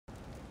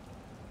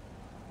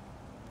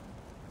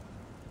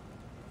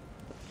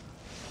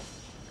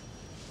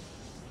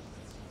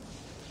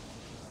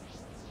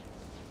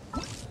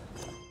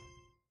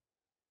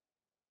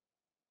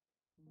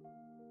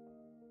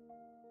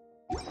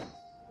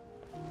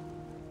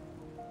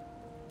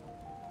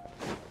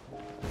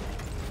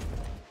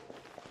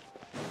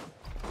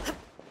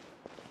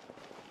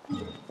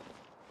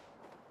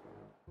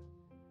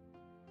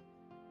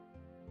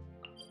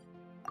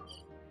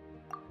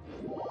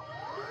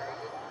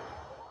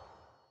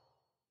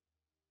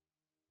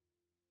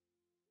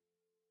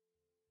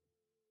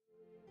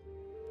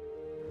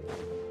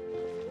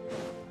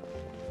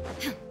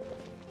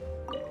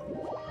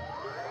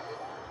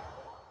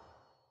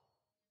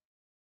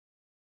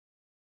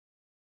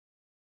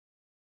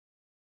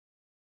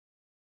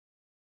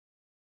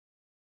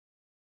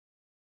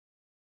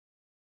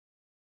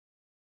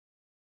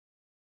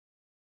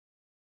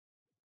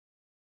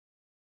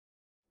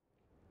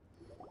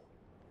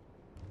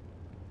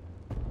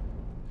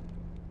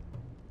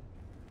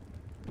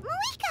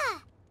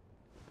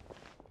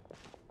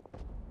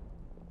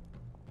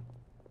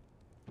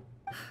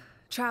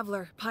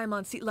Traveler,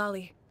 Paimon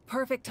Sitlali.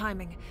 Perfect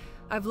timing.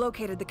 I've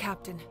located the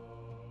captain.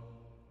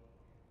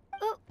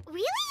 Oh,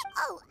 really?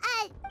 Oh,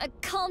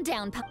 calm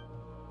down,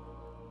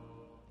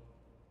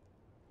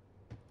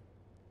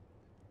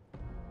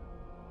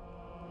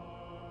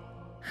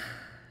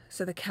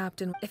 So the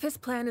captain, if his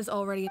plan is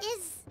already...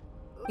 Is...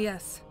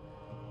 Yes.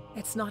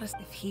 It's not as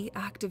if he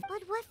active...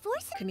 But what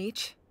force...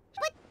 Kanich?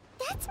 But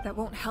that's... That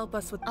won't help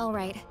us with... All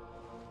right.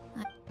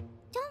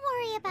 Don't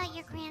worry about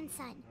your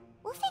grandson.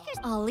 We'll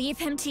figure... I'll leave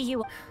him to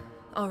you.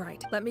 All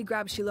right, let me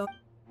grab Shiloh.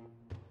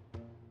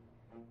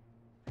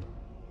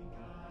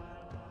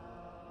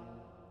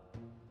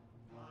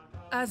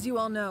 As you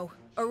all know,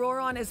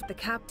 Auroron is the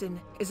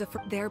captain,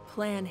 their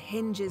plan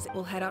hinges.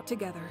 We'll head out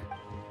together.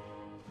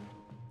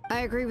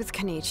 I agree with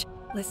Kanich.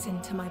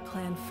 Listen to my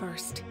plan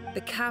first.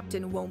 The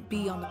captain won't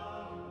be on the...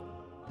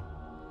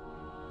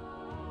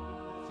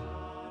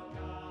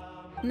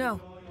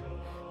 No.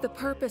 The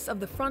purpose of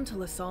the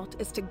frontal assault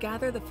is to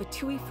gather the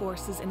Fatui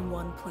forces in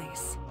one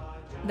place.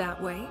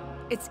 That way,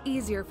 it's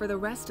easier for the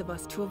rest of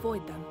us to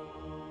avoid them.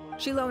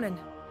 Shilonen,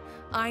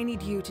 I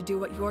need you to do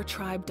what your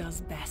tribe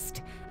does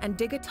best, and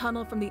dig a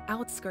tunnel from the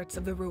outskirts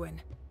of the ruin.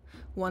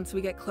 Once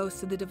we get close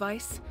to the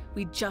device,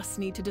 we just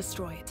need to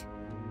destroy it.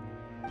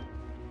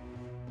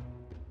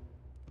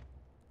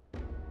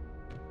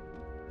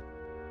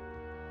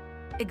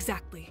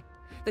 Exactly.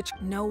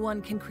 No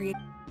one can create...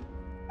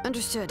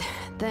 Understood.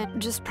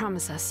 Then just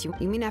promise us you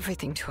mean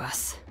everything to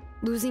us.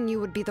 Losing you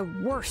would be the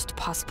worst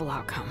possible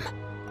outcome.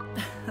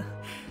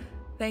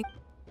 Thank...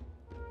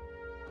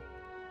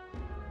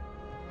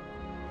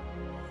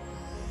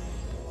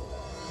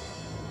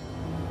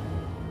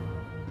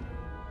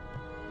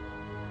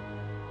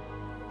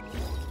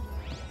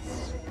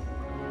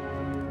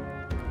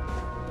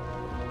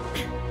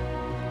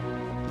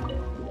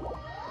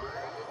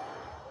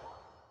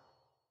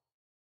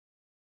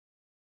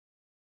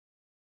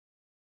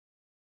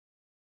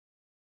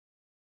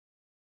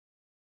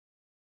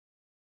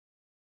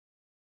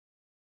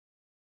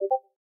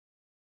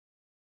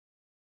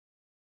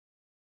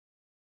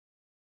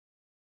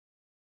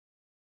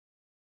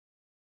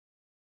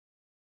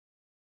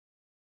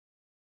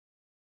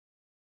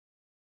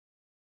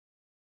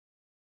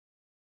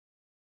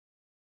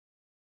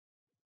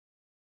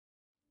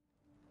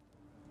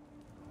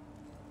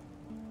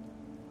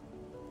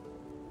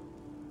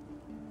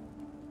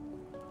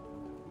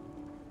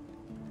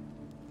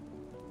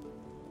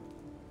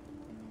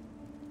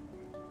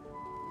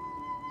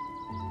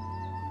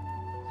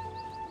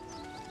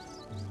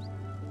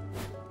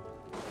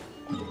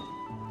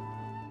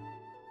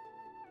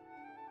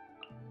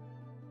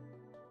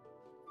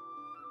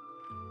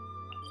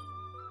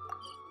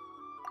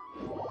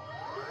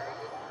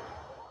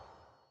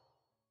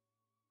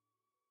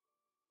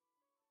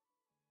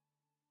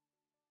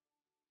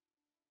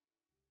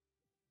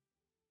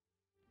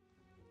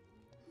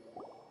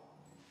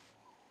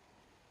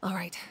 All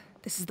right,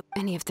 this is the...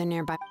 Any of the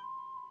nearby...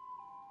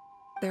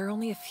 There are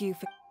only a few...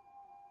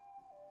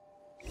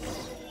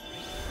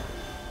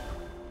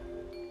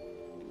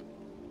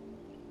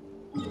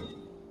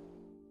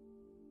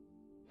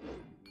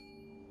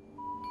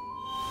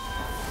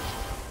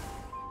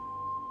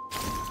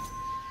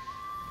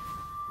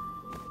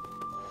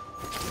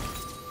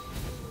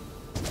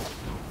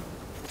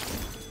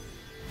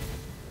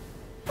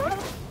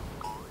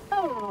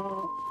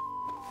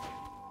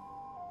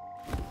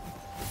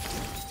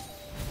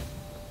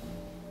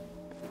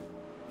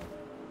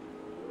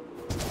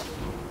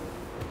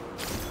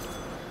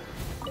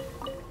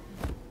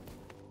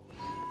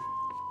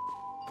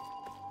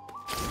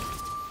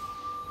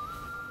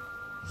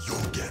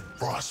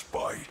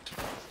 Frostbite.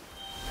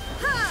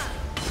 Ha!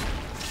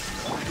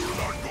 You're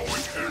not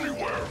going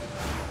anywhere.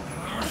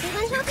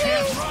 You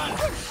can't run.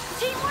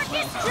 Teamwork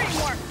is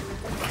dreamwork!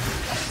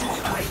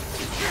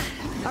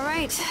 All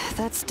right,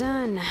 that's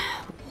done.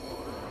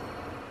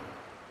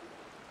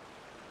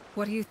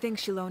 What do you think,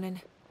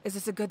 Shilonen? Is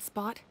this a good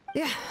spot?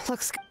 Yeah,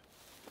 looks good.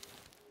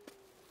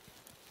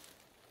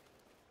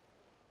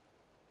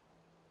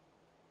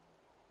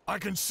 I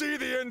can see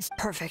the ends.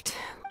 Perfect.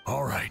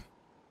 All right.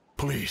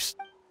 Please.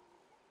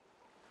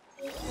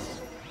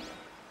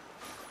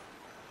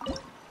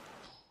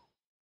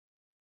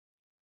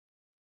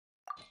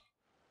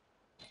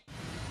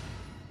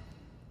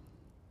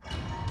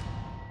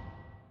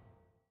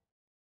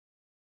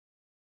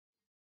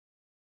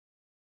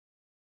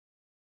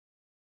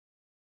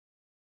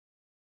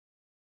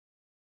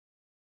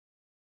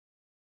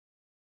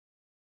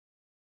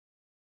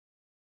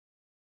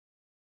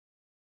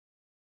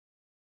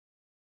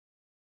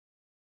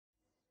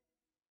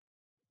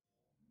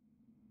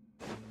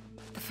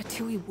 The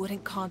Fatui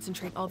wouldn't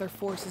concentrate all their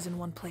forces in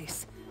one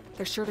place.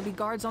 There's sure to be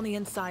guards on the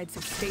inside, so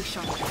stay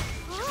sharp.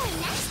 Oh,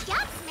 nice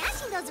job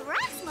smashing those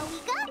rocks,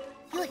 Moika.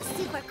 You look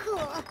super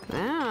cool.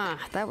 Ah,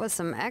 that was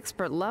some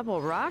expert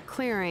level rock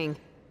clearing,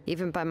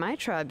 even by my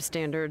tribe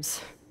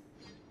standards.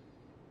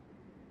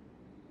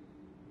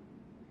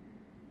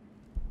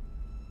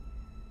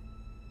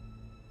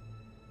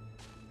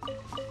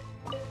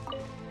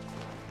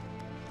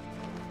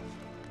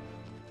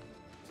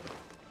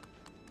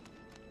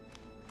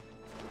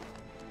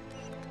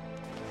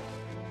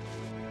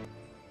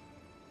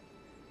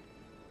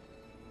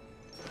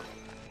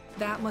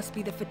 That must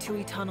be the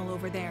Fatui tunnel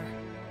over there.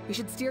 We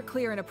should steer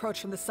clear and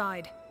approach from the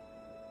side.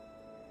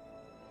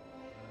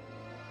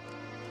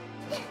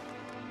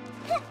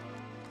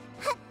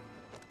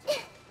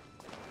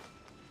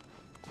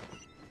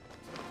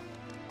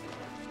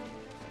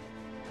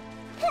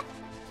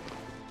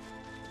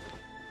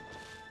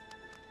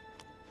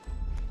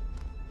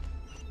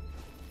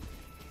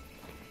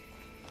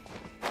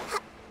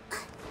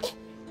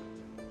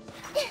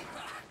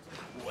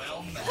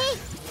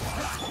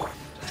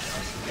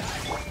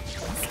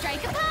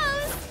 Strike a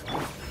pose!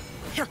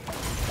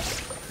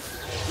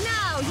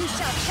 Now you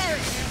shall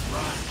perish!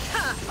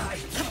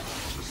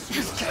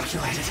 He's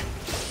captured.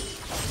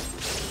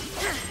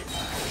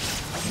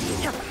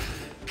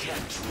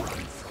 Can't run.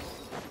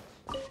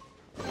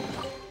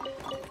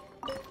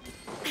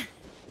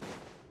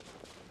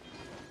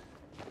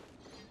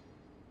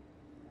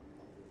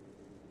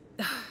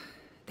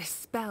 This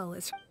spell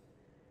is...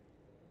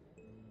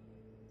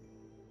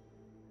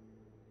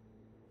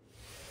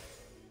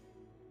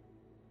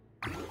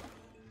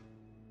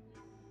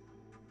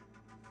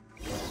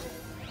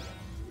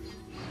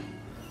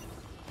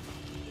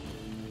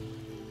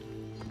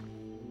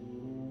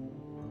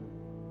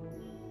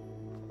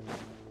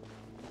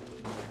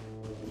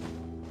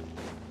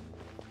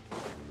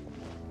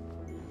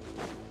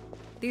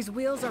 These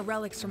wheels are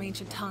relics from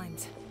ancient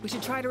times. We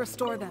should try to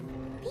restore them.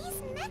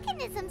 These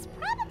mechanisms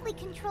probably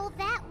control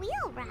that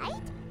wheel,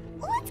 right?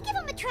 Let's give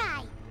them a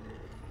try.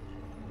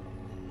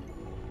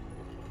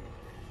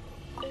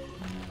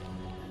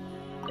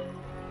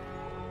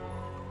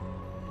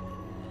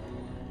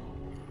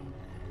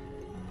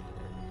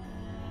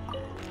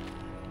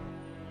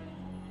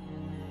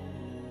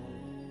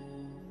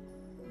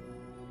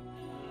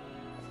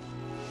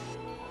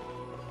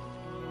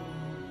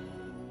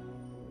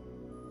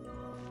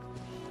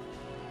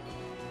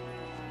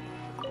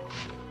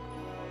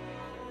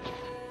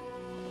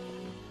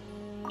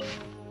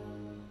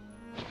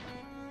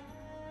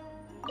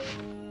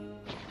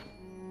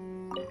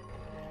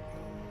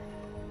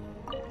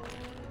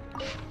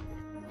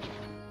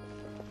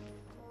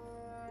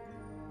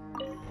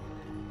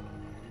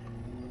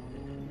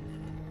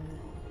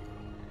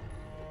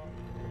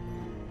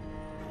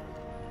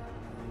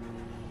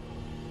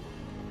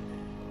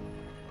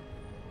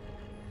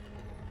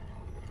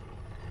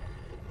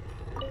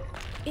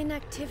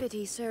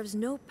 Inactivity serves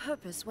no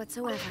purpose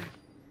whatsoever.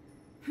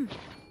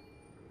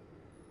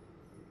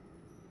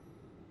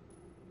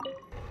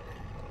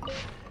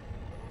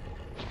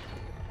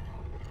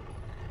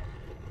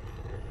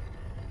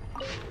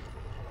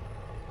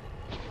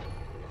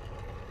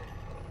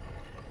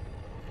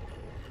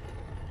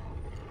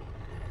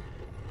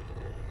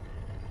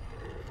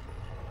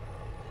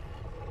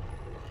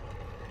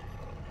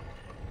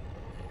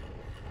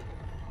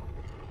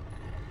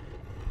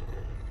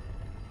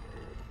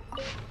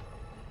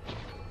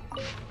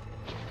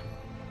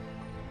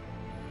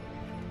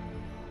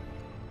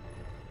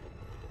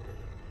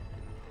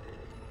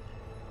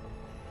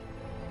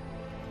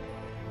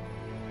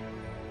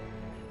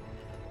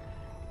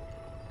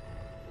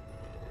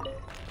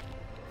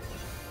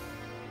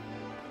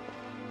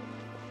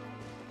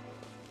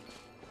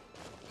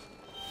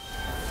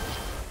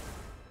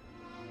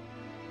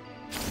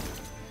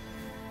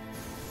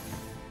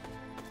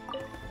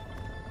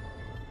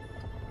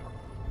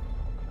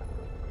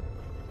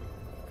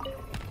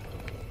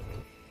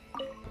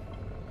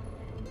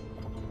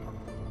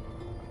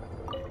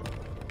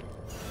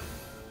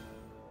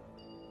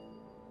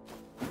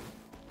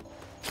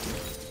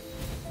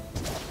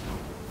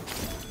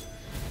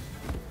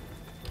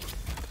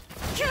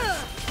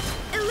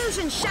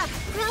 Illusion shut!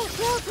 Throw!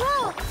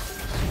 Yoo-hoo!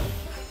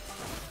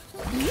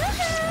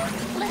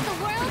 Let the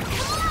world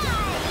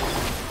collide!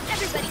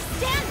 Everybody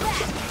stand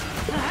back!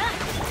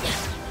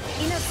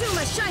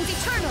 Inazuma shines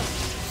eternal!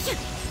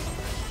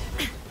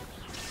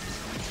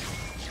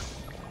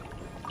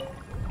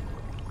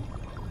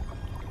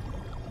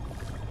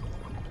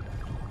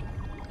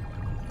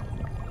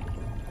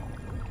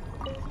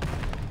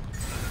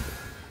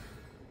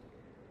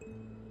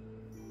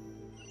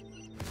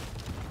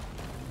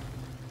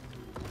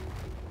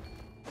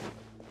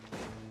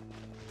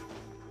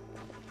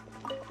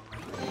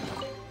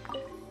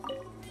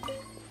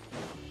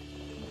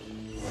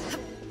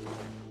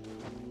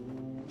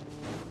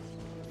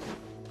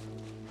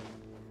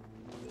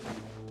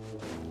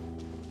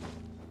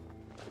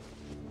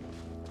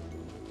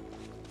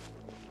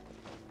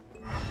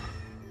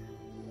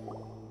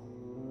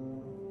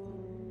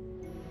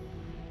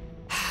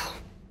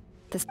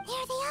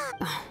 There they are!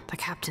 Oh, the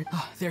captain.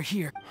 Oh, they're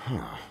here.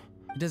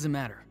 It doesn't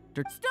matter.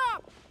 They're...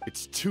 Stop!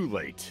 It's too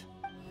late.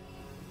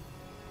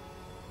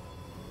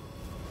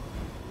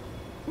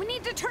 We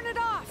need to turn it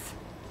off!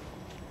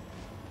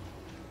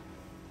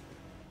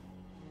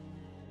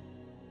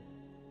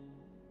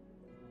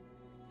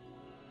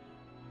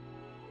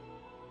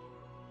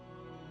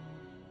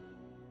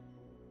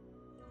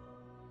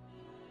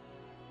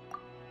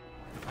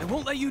 I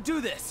won't let you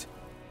do this!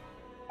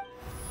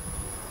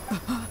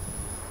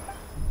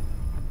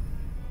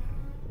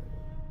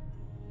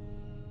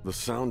 The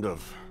sound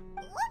of...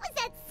 What was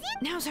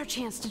Now's our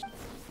chance to...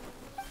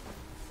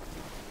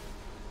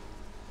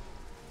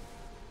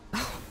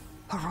 Oh,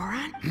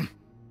 Auroran?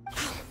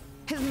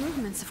 His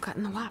movements have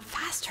gotten a lot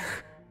faster.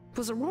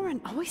 Was Auroran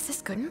always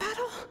this good in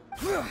battle?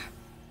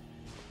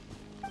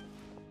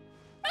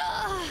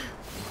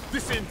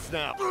 This ends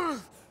now.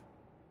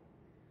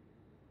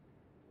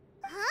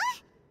 Huh?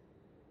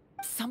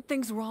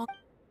 Something's wrong.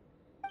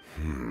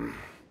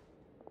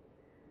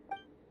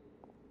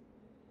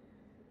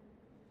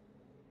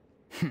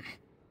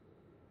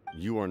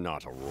 You are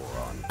not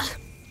Auroran.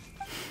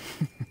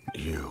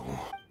 You.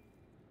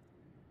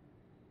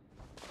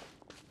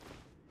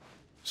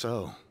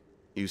 So,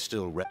 you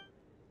still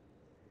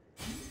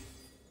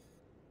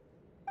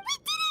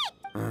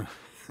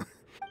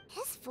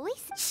His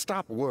voice.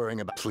 Stop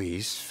worrying about.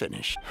 Please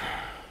finish.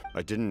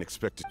 I didn't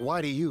expect it.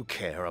 Why do you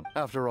care?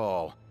 After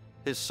all,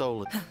 his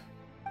soul.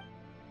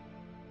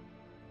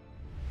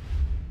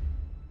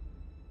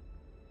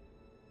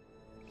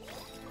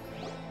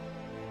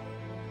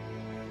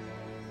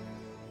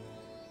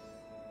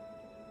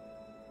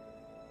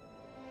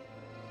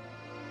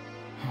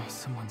 Oh,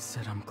 someone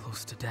said I'm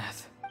close to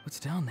death. What's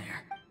down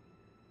there?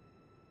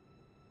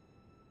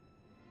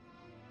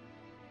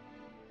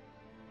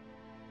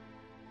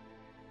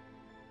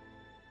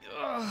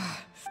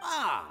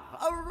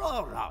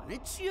 Aurora,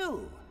 it's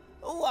you.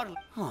 What?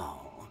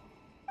 Oh.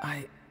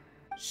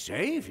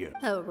 Savior.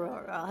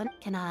 Aurora,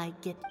 can I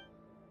get...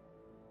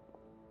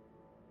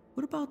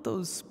 What about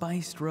those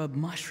spiced rub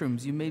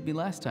mushrooms you made me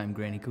last time,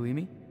 Granny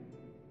Kuimi?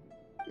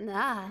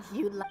 Nah,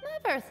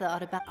 never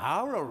thought about...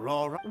 Our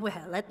Aurora.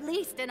 Well, at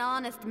least an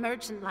honest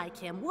merchant like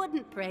him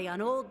wouldn't prey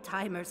on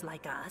old-timers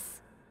like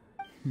us.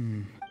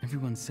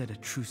 Everyone said a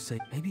true say.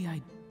 Maybe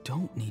I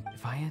don't need...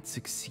 If I had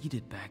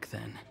succeeded back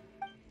then...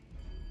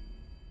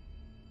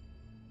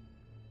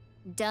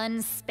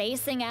 Done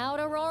spacing out,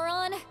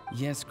 Auroran?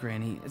 Yes,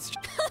 Granny, it's...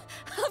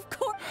 Of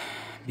course.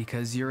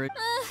 Because you're a...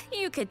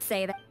 You could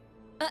say that.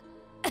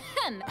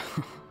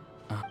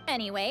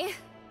 Anyway,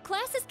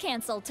 class is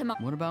canceled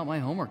tomorrow. What about my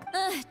homework?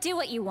 Do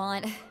what you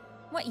want.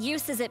 What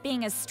use is it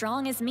being as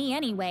strong as me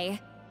anyway?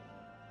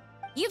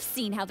 You've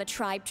seen how the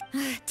tribe...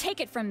 Take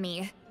it from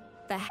me.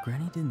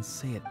 Granny didn't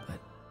say it, but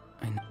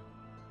I know.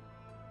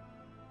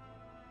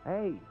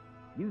 Hey,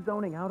 you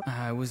zoning out?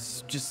 I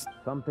was just...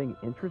 Something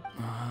interesting?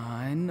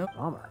 I know.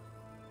 Bummer.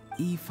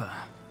 Aoife,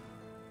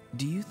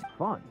 do you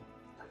Fun.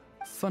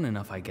 Fun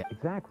enough, I guess.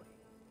 Exactly.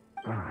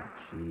 Ah,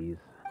 jeez.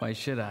 Why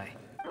should I?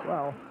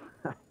 Well,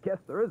 I guess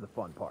there is a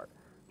fun part.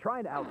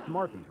 Trying to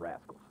outsmart these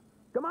rascals.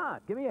 Come on,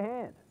 give me a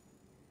hand.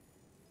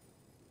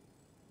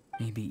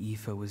 Maybe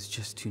Aoife was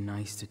just too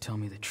nice to tell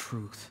me the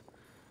truth.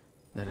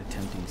 That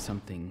attempting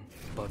something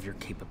above your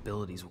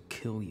capabilities will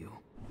kill you.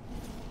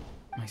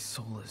 My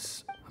soul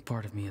is... A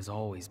part of me has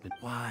always been...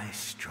 Why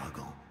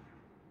struggle?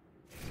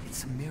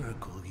 It's a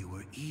miracle you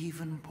were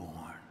even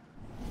born.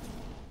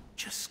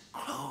 Just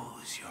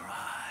close your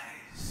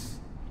eyes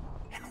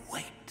and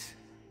wait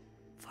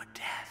for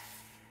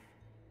death.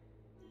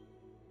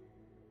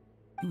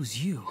 It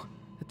was you.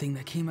 The thing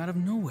that came out of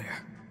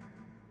nowhere.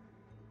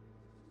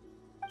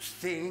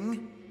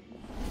 Thing?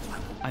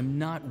 I'm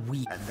not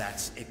weak. And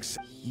that's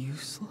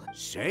Useless?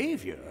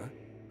 Savior?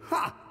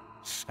 Ha!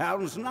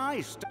 Sounds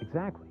nice.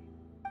 Exactly.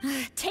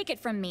 Take it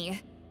from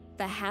me.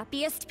 The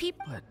happiest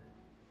people... But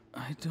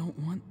I don't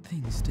want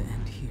things to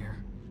end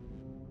here.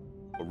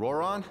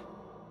 Auroran?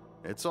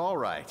 It's all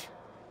right.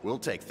 We'll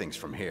take things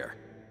from here.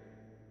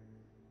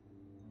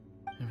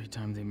 Every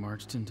time they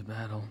marched into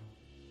battle,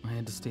 I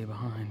had to stay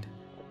behind.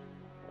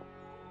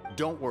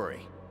 Don't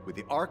worry. With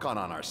the Archon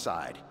on our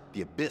side,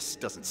 the Abyss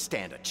doesn't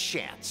stand a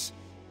chance.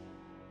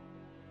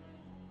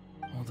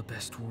 All the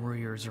best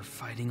warriors are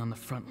fighting on the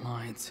front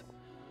lines.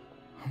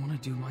 I want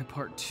to do my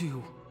part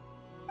too.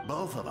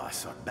 Both of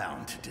us are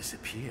bound to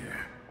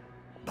disappear.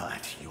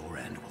 But your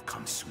end will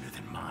come sooner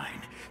than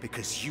mine,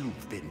 because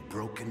you've been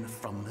broken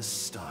from the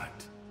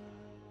start.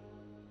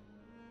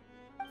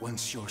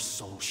 Once your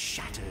soul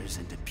shatters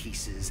into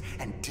pieces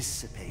and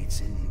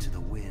dissipates into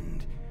the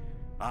wind,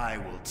 I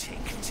will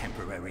take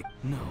temporary...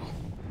 No.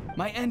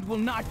 My end will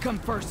not come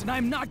first, and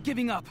I'm not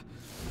giving up.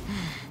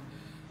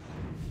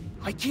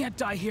 I can't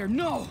die here,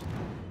 no!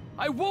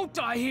 I won't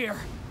die here!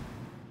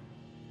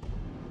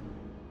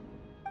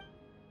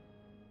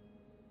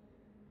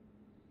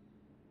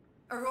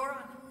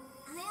 Auroran!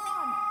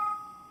 Auroran!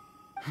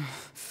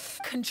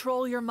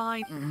 Control your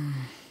mind.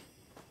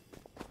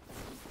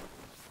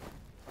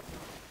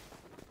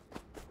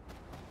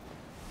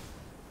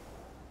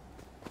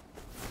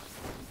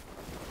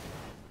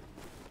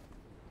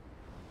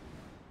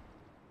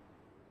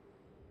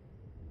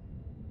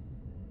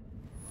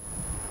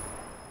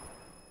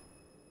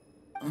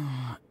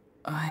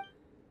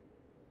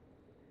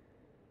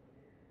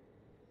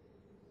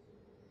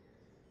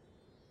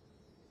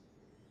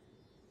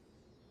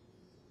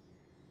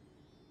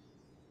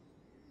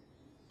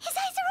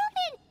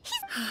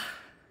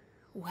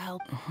 Well...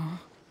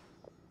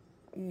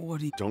 What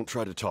do you... Don't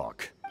try to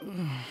talk.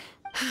 I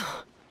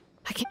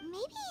can't... Maybe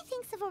he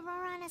thinks of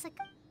Auroran as a...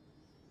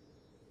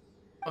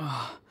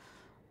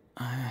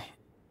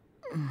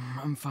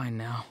 I'm fine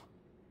now.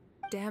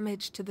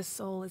 Damage to the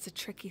soul is a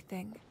tricky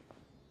thing.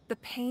 The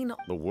pain...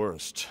 The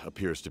worst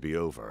appears to be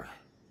over.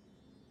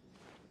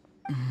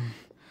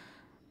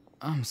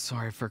 I'm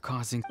sorry for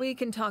causing... We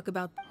can talk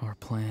about... our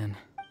plan.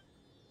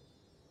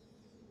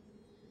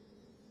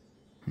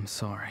 I'm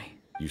sorry.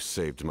 You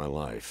saved my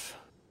life,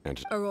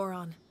 and...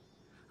 Auroron,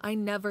 I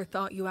never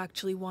thought you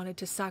actually wanted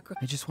to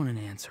sacrifice... I just want an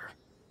answer.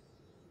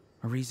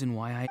 A reason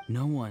why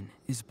no one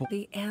is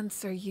The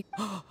answer you...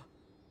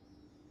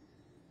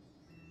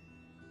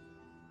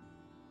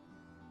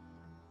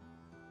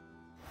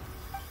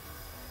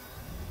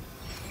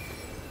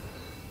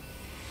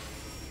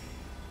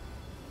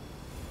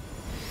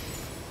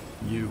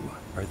 You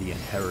are the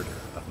inheritor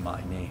of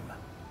my name.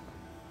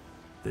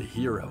 The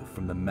hero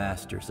from the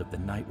masters of the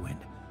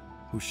Nightwind,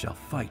 who shall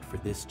fight for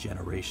this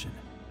generation.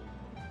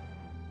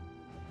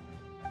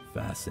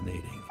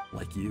 Fascinating,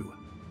 like you.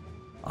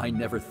 I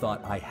never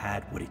thought I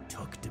had what it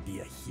took to be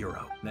a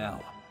hero.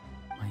 Now,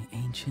 my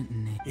ancient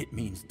name. It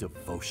means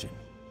devotion.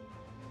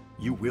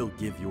 You will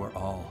give your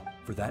all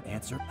for that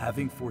answer,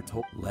 having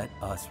foretold. Let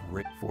us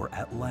for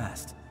at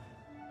last,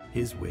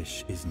 his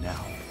wish is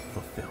now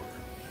fulfilled.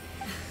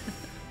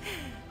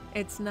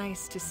 It's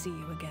nice to see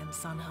you again,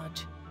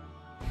 Sunhudge.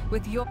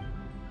 With your...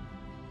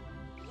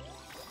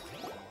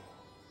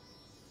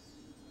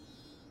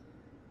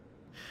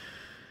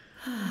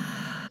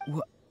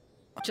 What?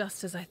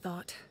 Just as I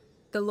thought.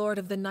 The Lord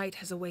of the Night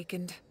has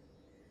awakened.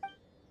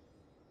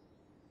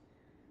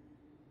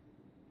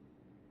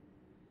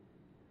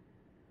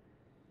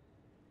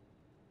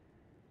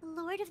 The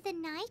Lord of the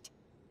Night?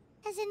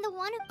 As in the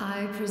one who...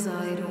 I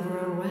preside over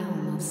a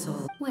realm of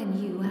soul.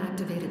 When you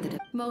activated the...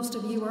 most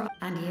of you are...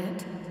 and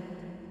yet...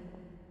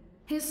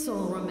 his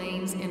soul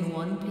remains in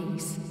one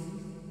piece.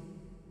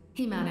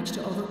 He managed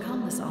to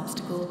overcome this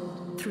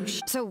obstacle through...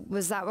 So,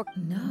 was that what...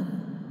 No.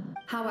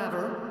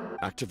 However...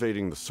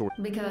 Activating the sword...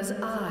 Because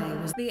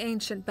I was... The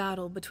ancient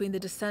battle between the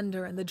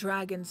Descender and the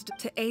dragons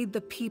to aid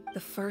the the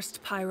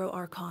first Pyro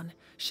Archon,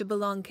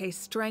 Xbalanque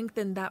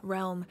strengthened that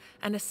realm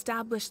and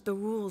established the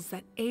rules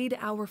that aid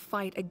our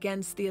fight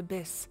against the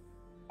Abyss.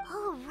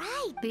 Oh,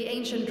 right! The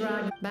ancient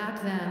dragon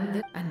back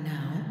then, and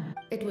now,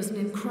 it was an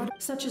incredible...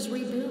 such as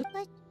rebuild.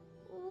 But...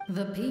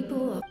 The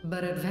people of...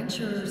 But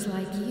adventurers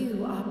like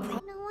you are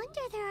No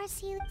wonder there are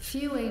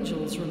few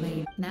angels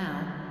remain.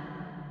 Now,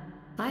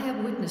 I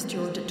have witnessed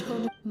your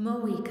determined...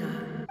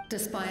 Moika,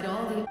 despite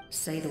all the...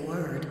 Say the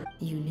word.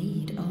 You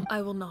need...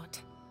 I will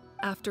not.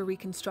 After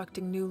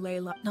reconstructing New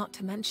Leyline, not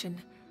to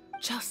mention,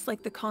 just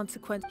like the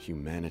consequence...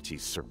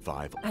 Humanity's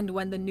survival. And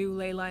when the new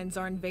ley lines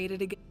are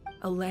invaded again,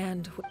 a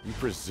land... You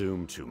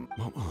presume to...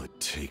 What will it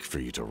take for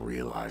you to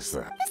realize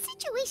that? The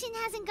situation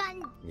hasn't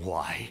gotten...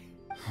 Why?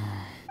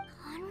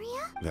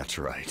 Conria? That's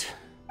right.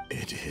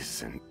 It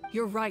isn't.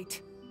 You're right.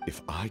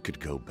 If I could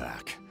go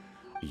back,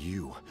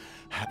 you...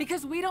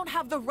 Because we don't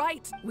have the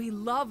right. We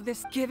love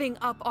this giving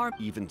up our...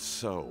 Even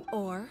so...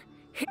 Or...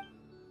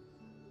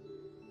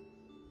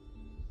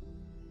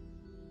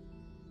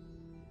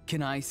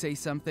 Can I say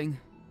something?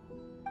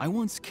 I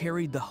once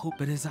carried the hope,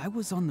 but as I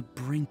was on the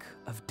brink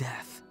of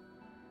death,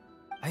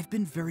 I've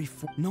been very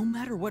no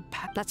matter what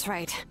path... That's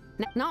right.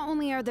 Not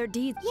only are there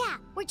deeds... Yeah,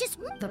 we're just...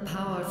 The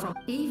power from...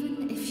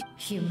 Even if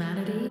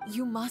humanity...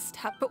 You must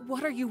have... But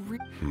what are you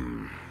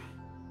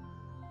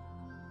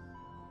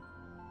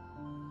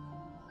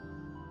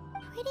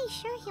Pretty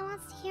sure he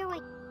wants to hear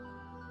what...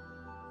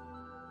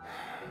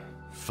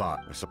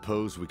 Fine. I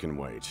suppose we can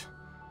wait.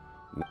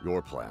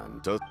 Your plan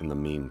does in the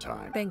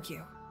meantime. Thank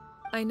you.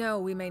 I know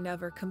we may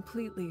never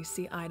completely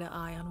see eye to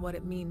eye on what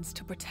it means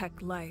to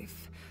protect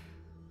life,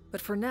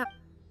 but for now...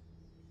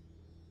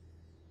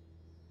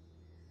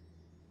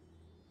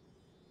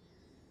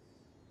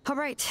 All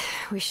right,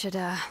 we should,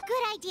 Good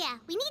idea.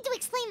 We need to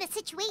explain the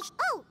situation.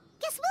 Oh,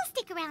 guess we'll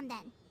stick around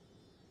then.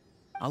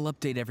 I'll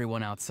update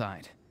everyone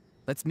outside.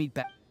 Let's meet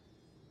back.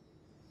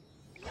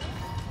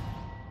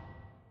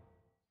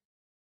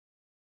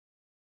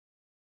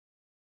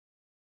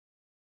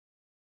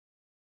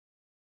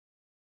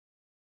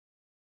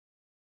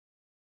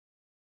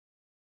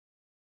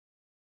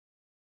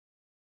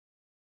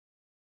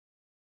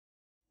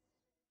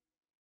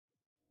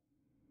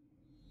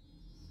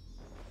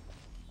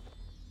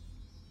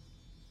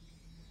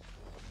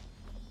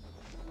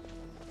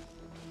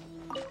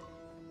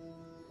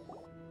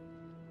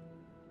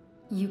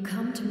 You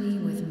come to me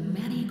with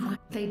many questions.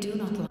 They do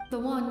not lie. The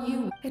one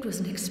you... It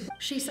was an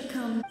She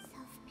succumbed.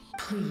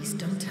 Please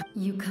don't tell...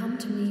 You come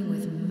to me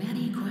with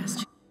many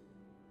questions.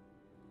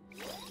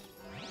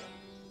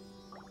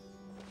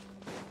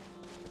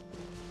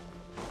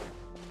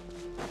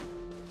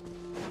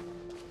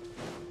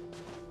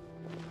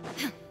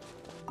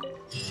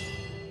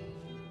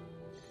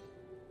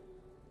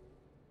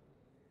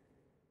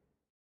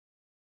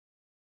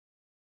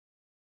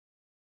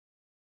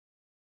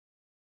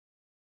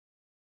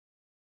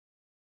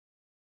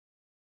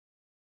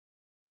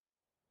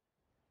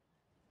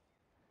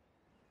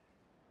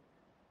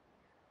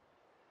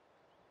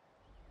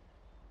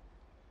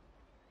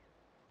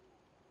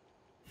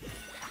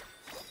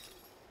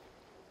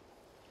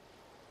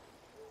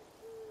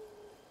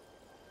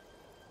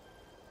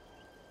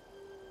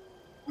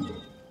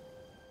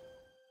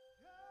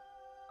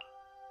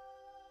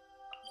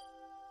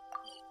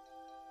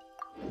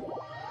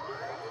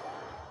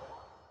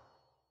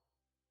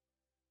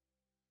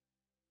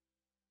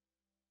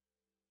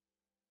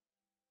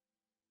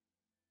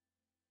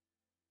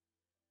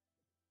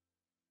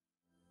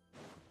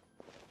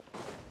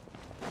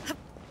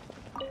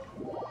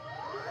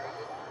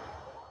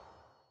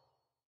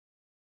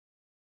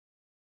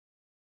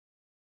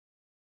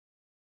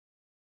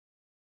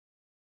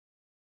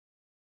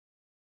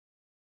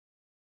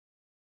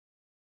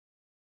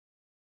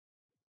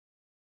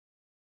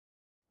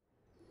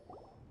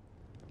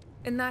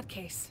 In that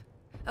case,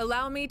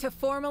 allow me to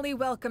formally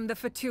welcome the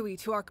Fatui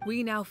to our...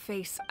 We now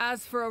face.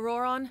 As for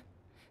Auroron...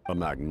 A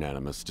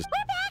magnanimous...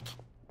 We're back!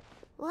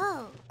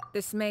 Whoa.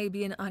 This may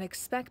be an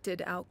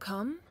unexpected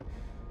outcome.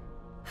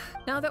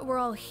 Now that we're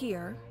all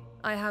here,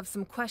 I have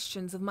some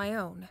questions of my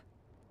own.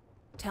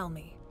 Tell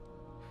me,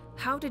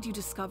 how did you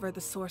discover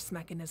the source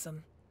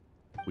mechanism?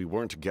 We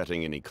weren't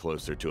getting any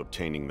closer to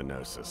obtaining the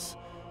Gnosis,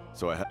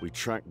 so we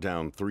tracked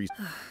down 3...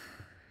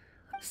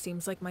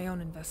 Seems like my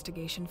own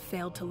investigation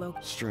failed to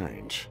locate...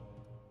 Strange.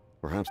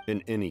 Perhaps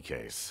in any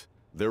case,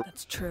 there...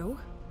 That's true.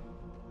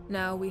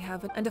 Now we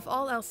have it, and if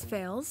all else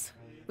fails,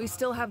 we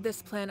still have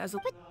this plan as a...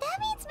 But that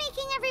means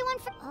making everyone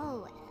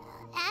Oh,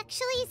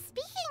 actually,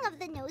 speaking of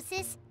the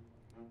Gnosis,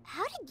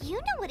 how did you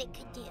know what it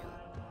could do?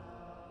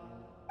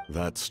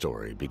 That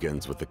story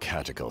begins with the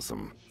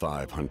Cataclysm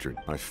 500.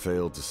 I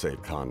failed to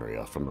save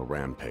Conria from the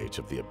rampage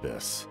of the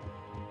Abyss.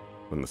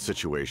 When the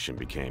situation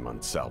became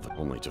unsalvageable,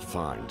 only to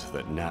find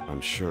that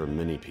I'm sure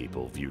many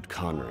people viewed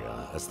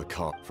Conria as the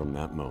cause. From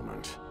that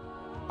moment,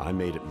 I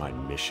made it my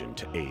mission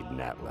to aid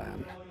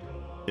Natlan.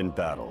 In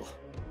battle,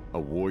 a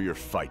warrior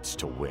fights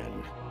to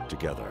win,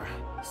 together.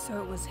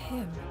 So it was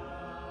him.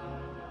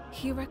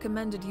 He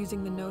recommended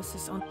using the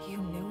Gnosis on... You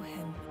knew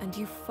him, and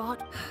you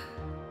fought...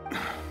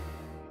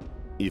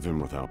 Even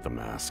without the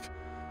mask,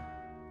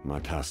 my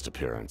past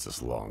appearance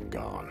is long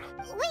gone.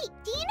 Wait,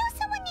 do you know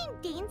someone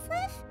named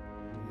Dainsleif?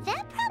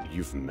 That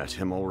You've met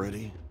him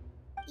already?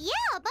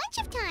 Yeah, a bunch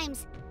of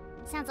times.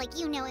 Sounds like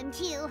you know him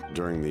too.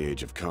 During the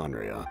age of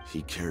Conria,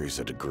 he carries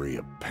a degree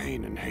of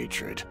pain and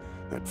hatred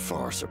that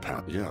far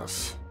surpasses...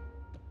 Yes.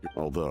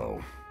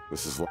 Although,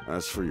 this is...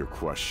 As for your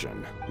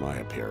question, my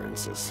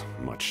appearance is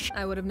much...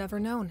 I would have never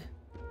known.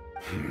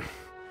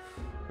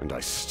 And I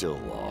still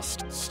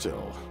lost.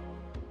 Still.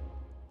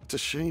 It's a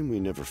shame we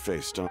never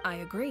faced on... I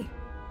agree.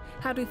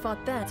 How'd we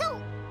fought then?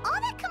 So,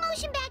 all that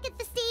commotion back at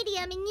the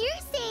stadium, and you're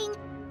saying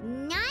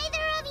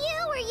neither of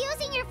you were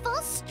using your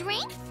full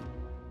strength?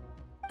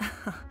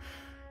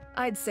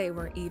 I'd say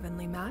we're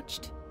evenly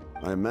matched.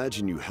 I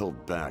imagine you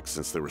held back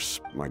since there was...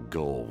 My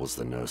goal was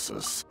the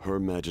Gnosis. Her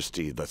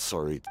Majesty, that's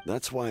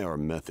why our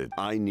method...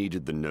 I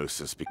needed the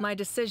Gnosis because... My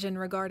decision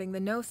regarding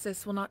the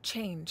Gnosis will not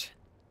change.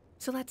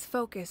 So let's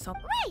focus on...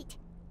 Right!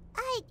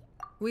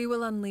 We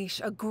will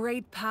unleash a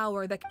great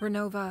power that...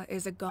 Renova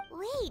is a god...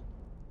 Wait...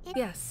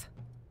 Yes.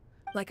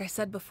 Like I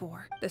said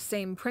before, the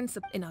same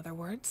principle, in other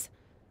words.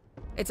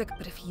 It's a...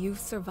 But if you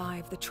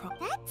survive the trial...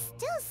 That's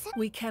still so...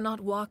 We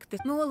cannot walk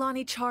this...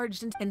 Mualani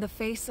charged in the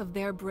face of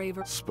their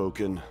bravery...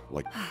 Spoken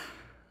like...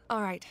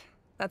 Alright.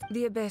 That's...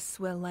 The Abyss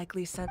will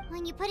likely send...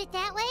 When you put it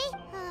that way?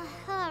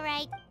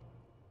 Alright.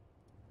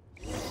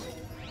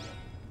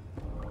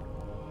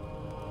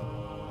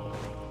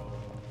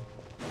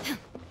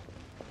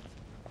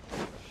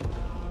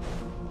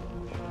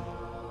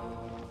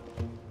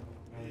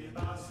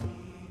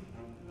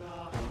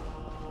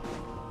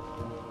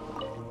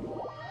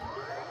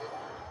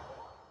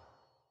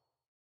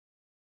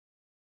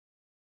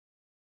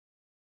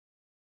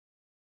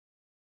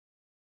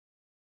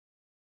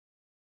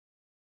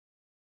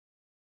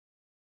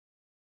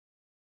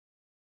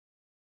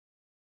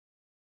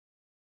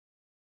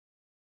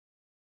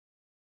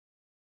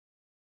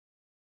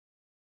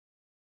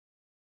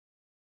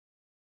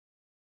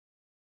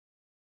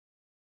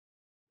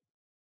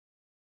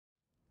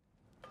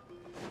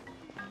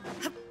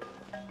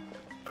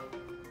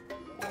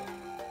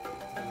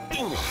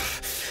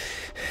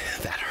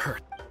 That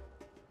hurt.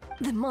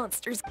 The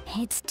monsters.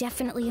 It's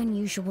definitely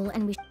unusual,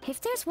 and we...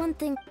 If there's one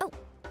thing... Oh.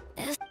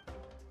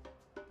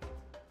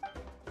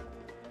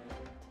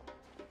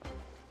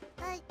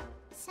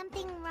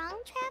 Something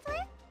wrong,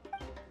 Traveler?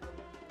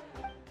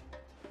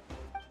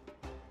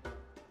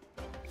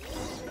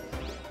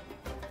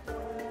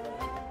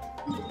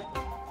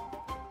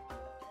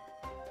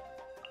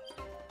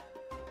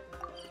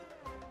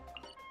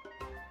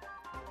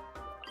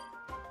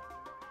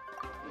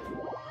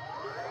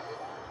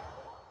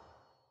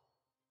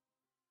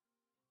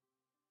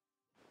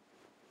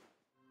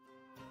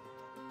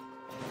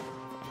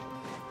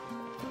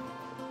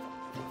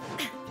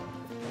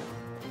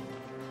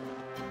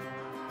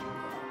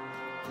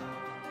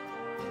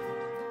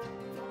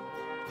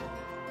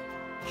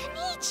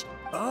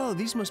 Oh,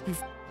 these must be...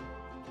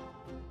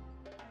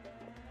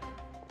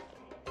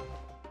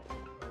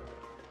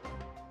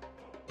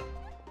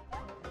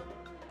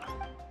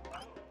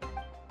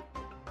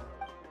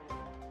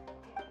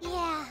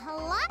 Yeah, a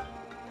lot.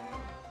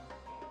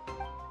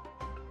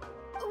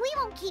 We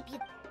won't keep you...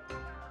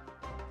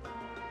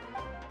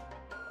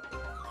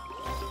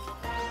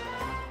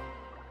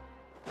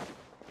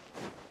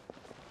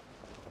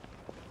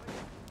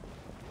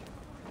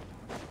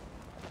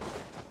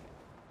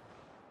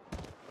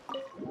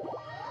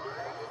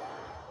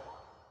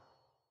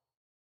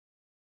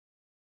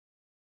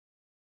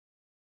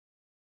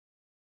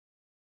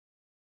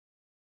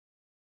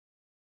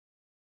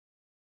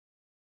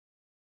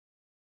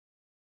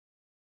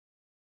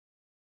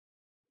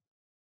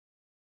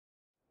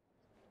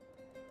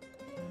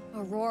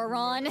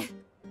 Auroron.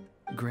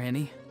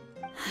 Granny?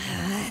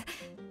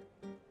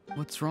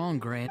 What's wrong,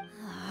 Grant?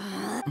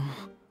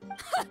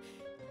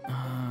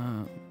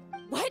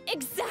 What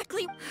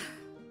exactly?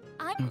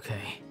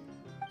 Okay.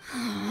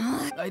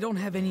 I don't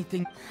have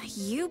anything.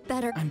 You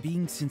better. I'm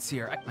being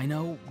sincere. I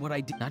know what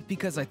I did. Not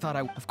because I thought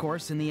Of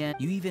course, in the end,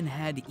 you even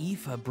had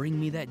Aoife bring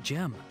me that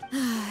gem.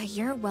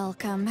 You're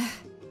welcome.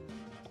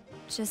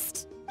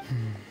 Just.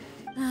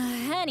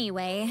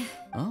 Anyway.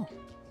 Oh,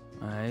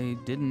 I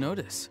didn't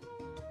notice.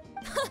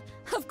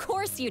 Of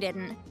course you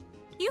didn't.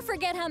 You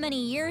forget how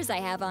many years I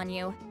have on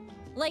you.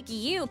 Like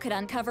you could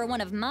uncover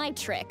one of my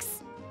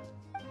tricks.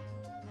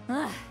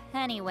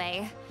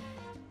 Anyway,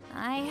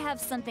 I have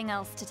something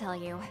else to tell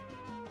you.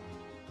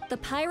 The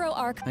Pyro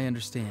Arc. I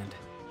understand.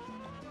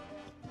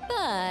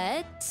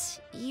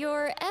 But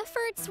your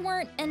efforts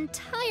weren't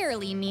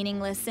entirely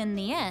meaningless in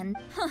the end.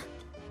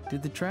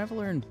 Did the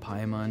Traveler in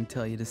Paimon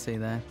tell you to say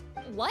that?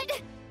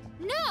 What?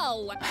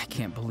 No! I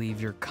can't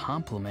believe you're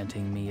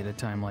complimenting me at a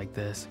time like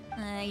this.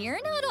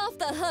 You're not off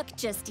the hook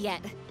just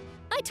yet.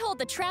 I told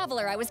the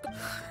Traveler I was.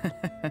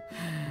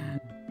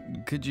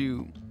 Could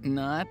you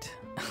not?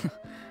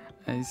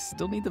 I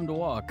still need them to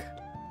walk.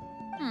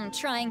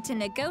 Trying to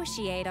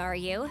negotiate, are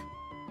you?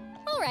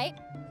 All right.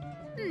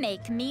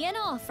 Make me an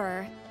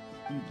offer.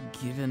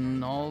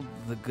 Given all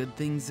the good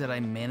things that I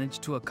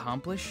managed to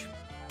accomplish,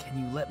 can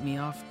you let me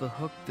off the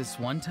hook this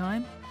one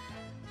time?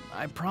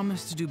 I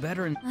promise to do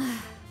better and...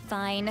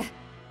 Fine.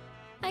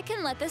 I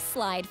can let this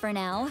slide for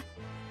now.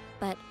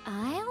 But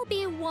I'll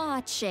be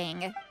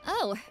watching.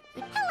 Oh.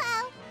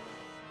 Hello!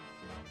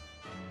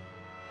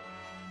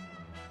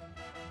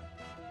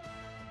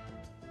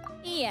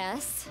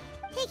 Yes.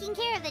 Taking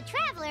care of the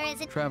Traveler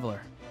is a...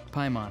 Traveler,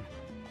 Paimon.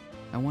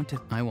 I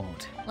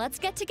won't. Let's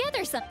get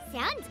together some...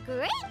 Sounds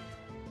great!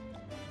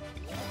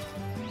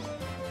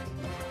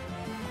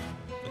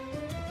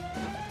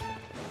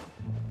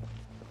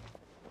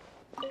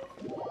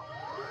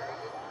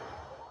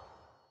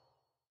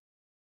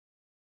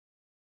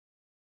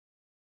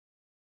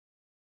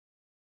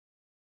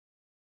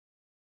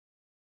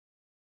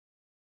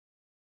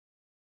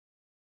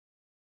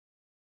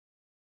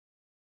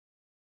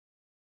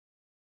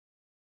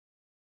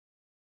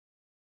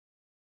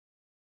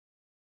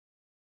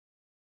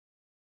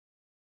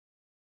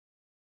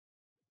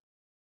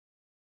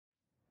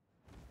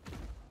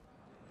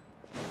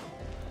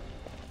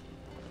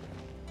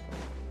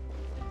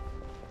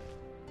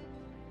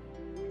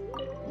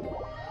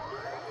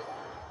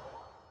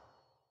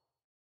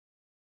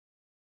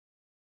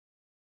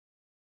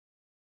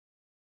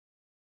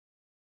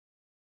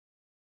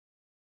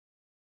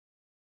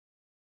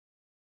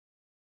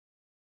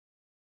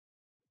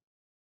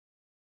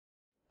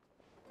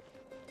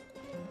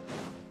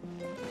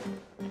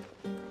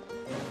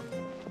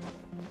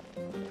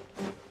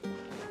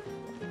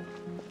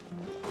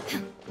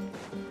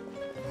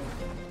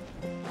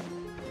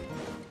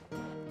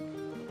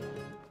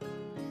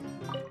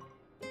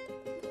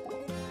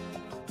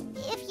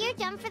 If you're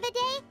done for the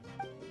day?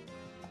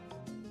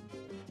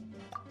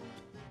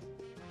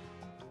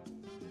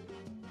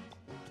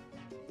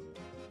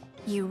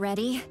 You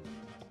ready?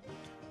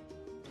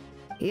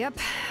 Yep.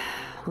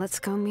 Let's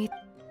go meet...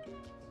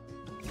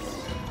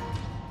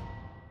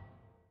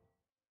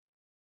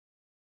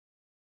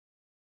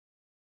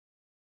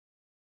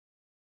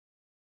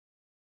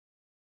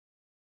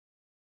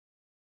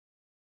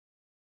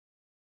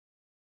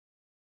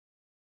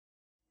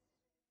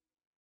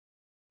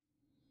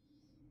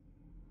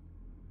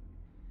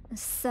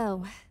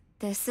 So,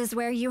 this is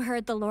where you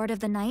heard the Lord of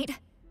the Night?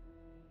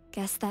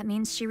 Guess that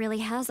means she really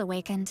has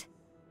awakened.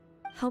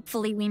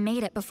 Hopefully we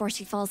made it before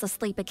she falls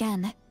asleep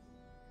again.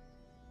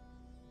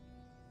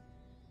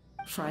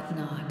 Fret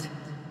not.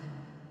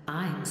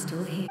 I'm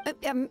still here.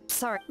 I'm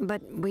sorry,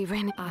 but we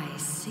ran... I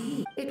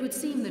see. It would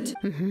seem that...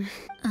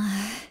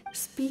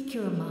 Speak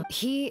your mind.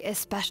 He is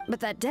special, but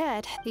that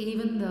dead...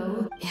 Even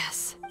though...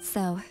 Yes.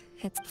 So,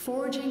 it's...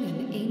 Forging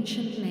an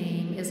ancient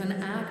name is an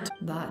act,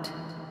 but...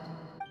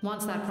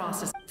 Once that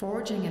process...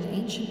 Forging an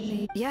ancient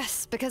name...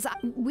 Yes, because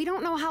we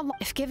don't know how long...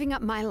 If giving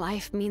up my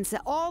life means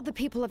that all the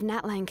people of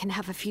Natlan can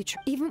have a future,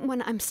 even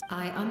when I'm...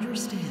 I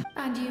understand.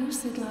 And you,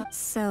 Sigla?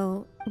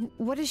 So...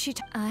 What is she...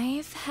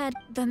 I've had...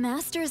 The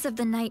Masters of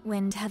the Night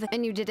Wind have...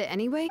 And you did it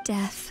anyway?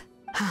 Death.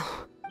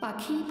 Oh. A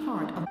key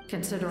part of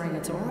considering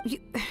its origin.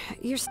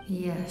 You're...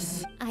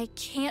 Yes. I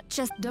can't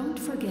just... Don't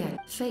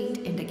forget, fate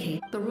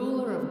indicate the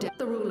ruler of death.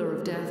 The ruler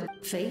of death.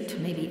 Fate,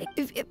 maybe...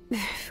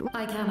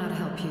 I cannot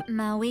help you.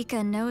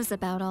 Malwika knows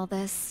about all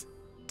this,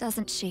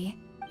 doesn't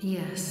she?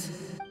 Yes.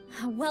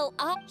 Well,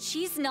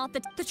 she's not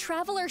the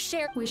Traveler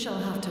share... We shall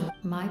have to...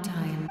 My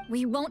time.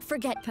 We won't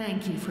forget...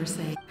 Thank you for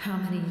saying how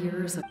many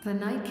years of the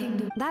Night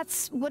Kingdom...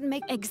 That's what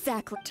make...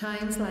 Exactly.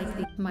 Times like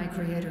the... My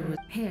creator was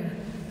here.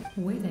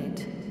 With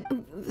it.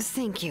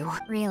 Thank you.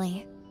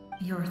 Really?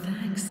 Your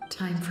thanks.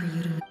 Time for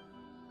you to...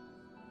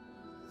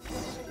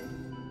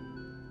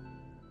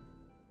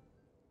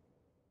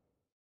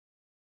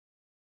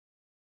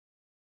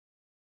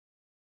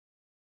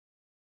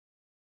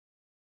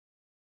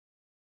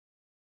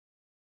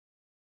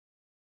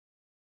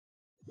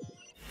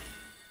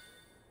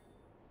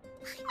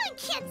 I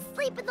can't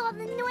sleep with all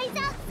the noise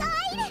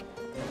outside!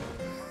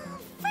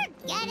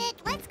 Forget it,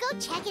 let's go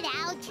check it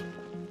out.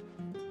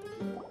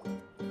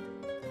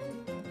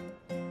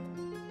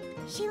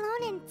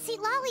 Shilon and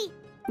Lolly.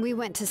 We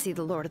went to see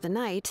the Lord of the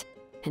Night,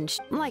 and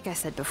like I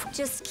said before...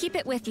 Just keep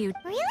it with you.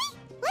 Really?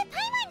 Let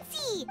Paimon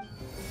see!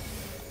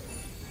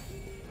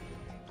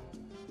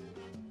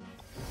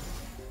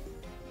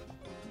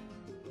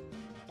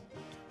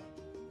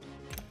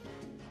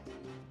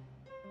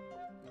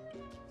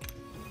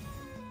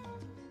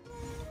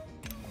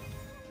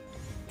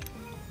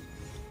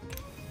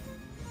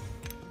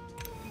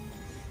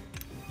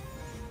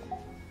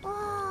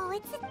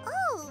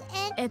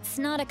 It's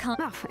not a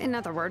Oh, in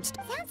other words...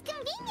 Sounds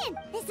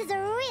convenient. This is a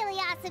really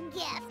awesome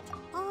gift.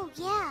 Oh,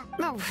 yeah.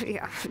 Oh,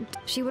 yeah.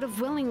 She would have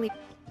willingly...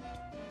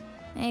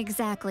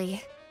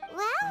 Exactly.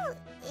 Well,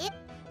 it...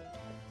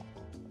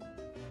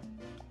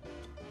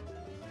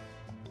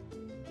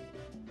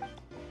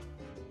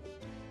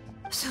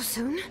 So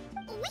soon?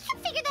 We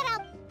can figure that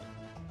out.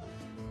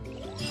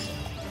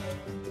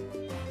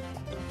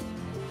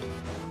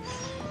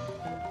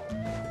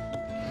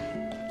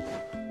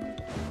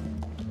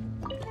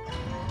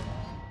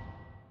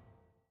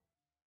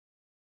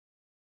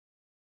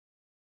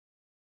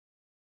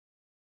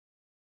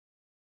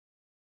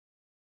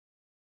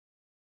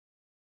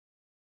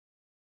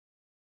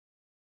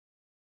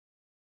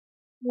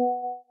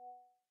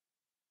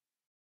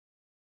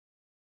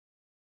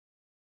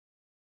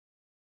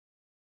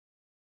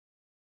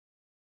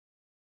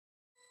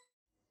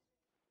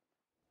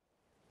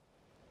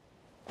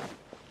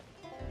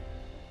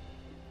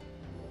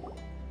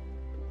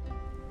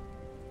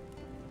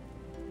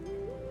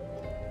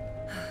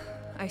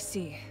 I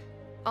see.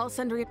 I'll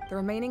send the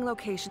remaining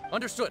location.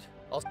 Understood.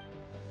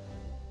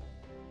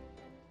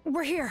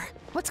 We're here.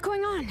 What's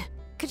going on?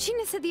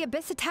 Kachina said the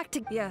Abyss attacked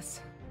Yes.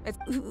 It's...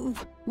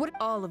 What?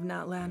 All of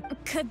Natlan.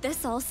 Could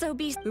this also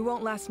be... We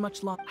won't last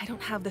much long. I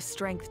don't have the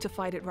strength to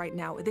fight it right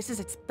now. This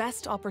is its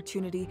best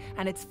opportunity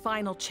and its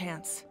final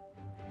chance.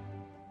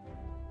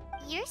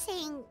 You're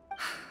saying...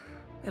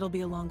 It'll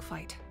be a long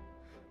fight.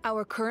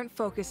 Our current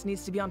focus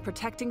needs to be on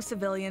protecting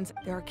civilians.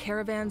 There are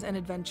caravans and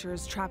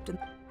adventurers trapped in...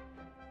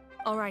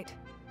 All right.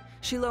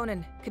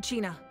 Shilonen,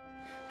 Kachina,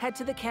 head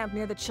to the camp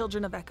near the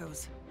Children of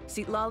Echoes.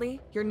 Lolly,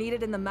 you're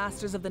needed in the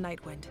Masters of the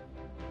Nightwind.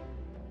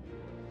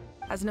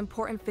 As an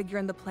important figure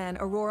in the plan,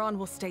 Auroron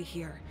will stay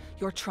here.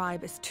 Your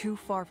tribe is too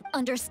far from...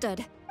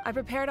 Understood. I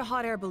prepared a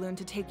hot air balloon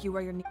to take you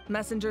where you're needed.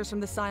 Messengers from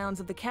the Scions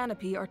of the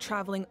Canopy are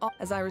traveling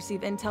as I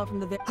receive intel from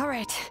the... All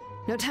right.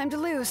 No time to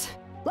lose.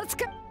 Let's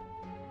go!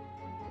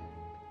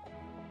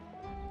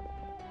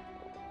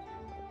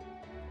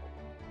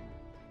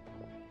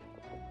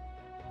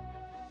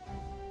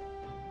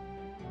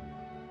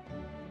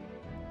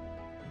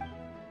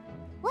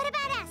 What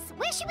about us?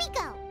 Where should we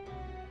go?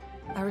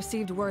 I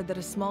received word that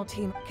a small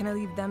team... Can I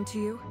leave them to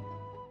you?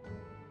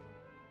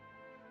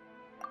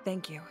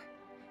 Thank you.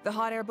 The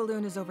hot air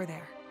balloon is over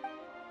there.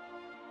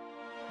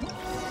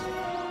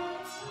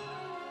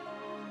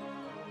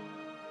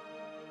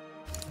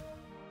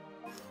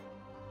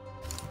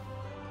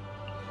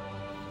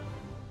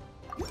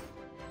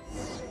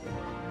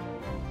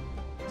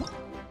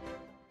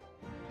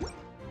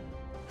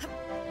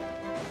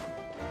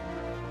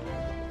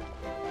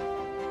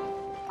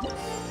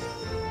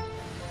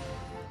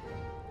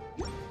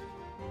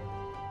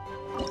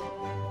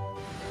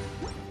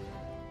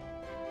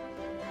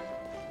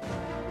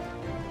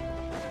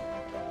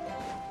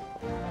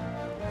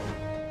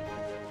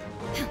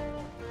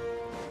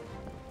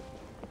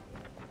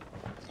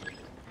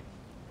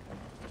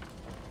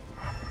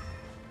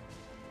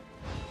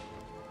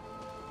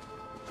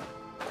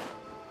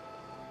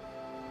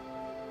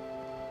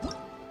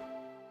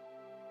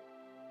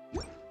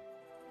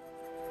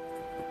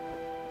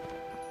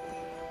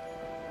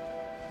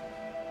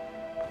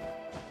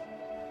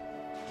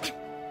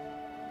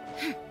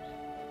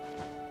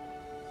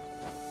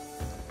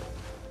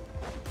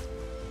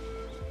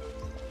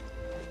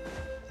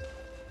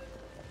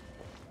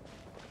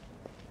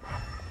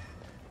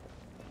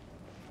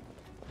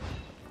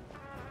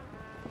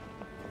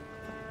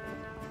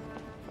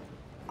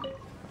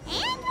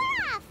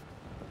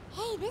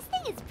 This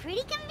thing is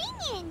pretty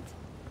convenient.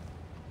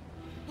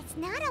 It's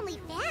not only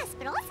fast,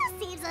 but also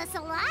saves us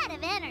a lot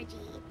of energy.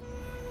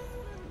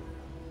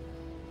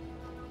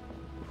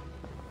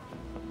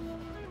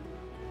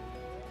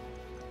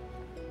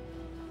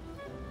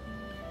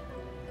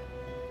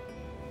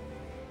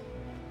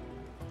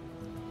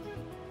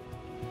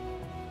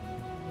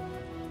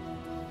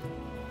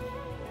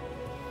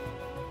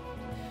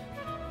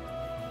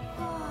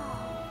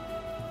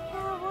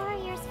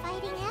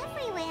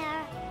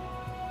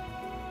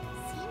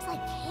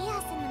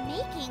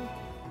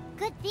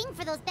 Good thing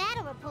for those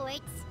battle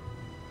reports.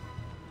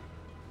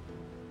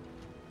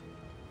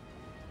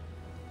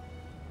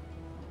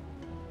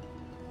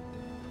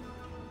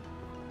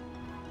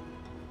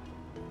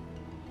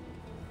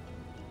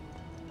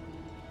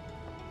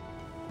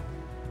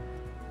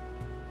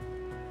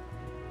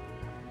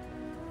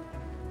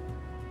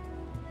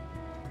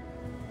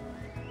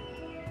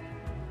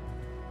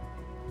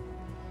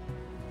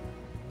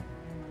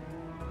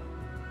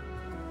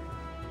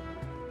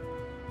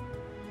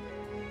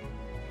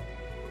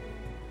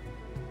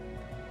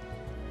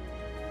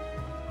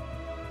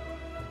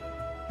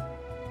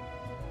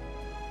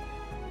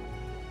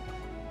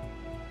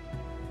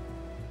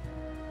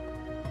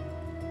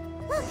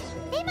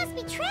 Look! They must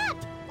be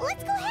trapped!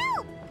 Let's go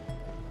help!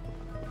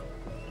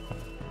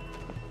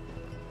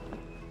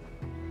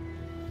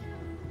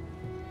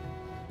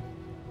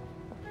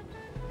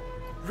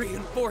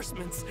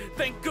 Reinforcements!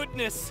 Thank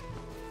goodness!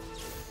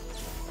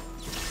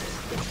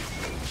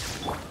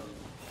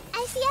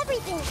 I see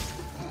everything!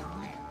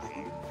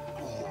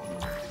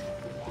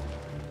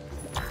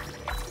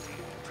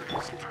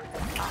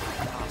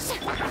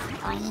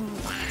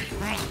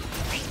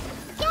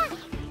 Yeah!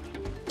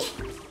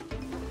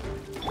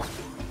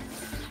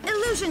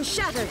 Illusion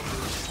shattered!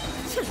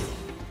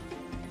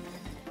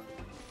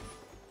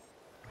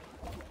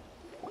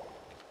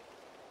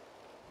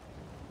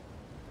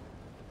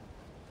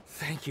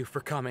 Thank you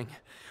for coming.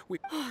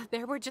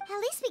 There were just... At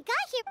least we got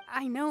here!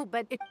 I know,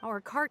 but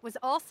our cart was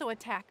also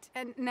attacked,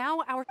 and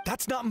now our...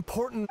 That's not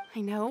important.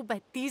 I know,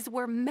 but these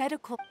were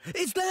medical...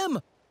 It's them!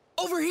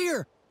 Over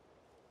here!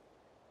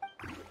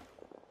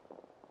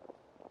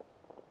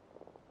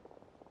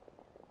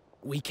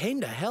 We came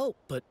to help,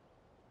 but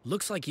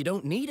looks like you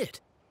don't need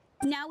it.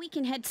 Now we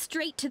can head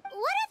straight to... What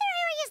other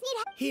areas need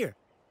help? Here,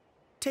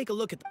 take a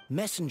look at the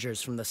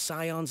messengers from the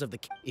Scions of the...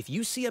 If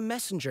you see a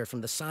messenger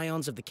from the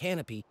Scions of the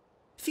Canopy,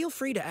 feel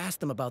free to ask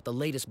them about the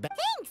latest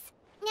Thanks!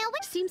 Now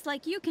what... Seems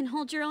like you can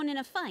hold your own in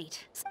a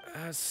fight.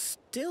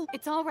 Still...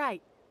 It's all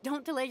right.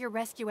 Don't delay your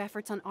rescue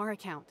efforts on our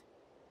account.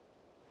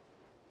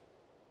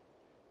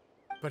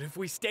 But if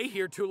we stay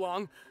here too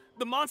long,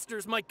 the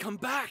monsters might come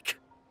back.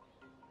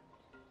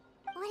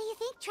 What do you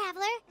think,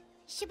 Traveler?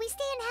 Should we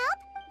stay and help?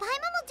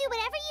 Paimon will do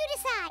whatever you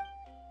decide.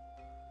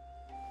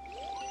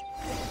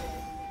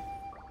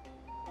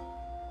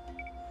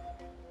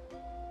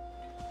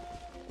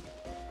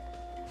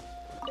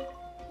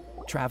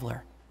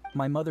 Traveler,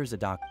 my mother's a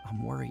doc.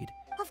 I'm worried.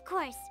 Of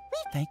course.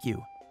 Thank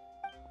you.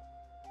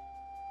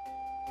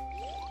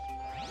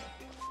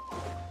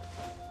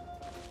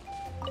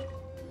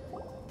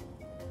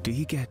 Do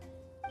you get...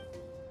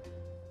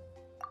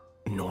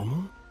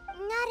 normal?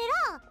 Not at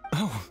all.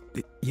 Oh,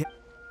 yeah.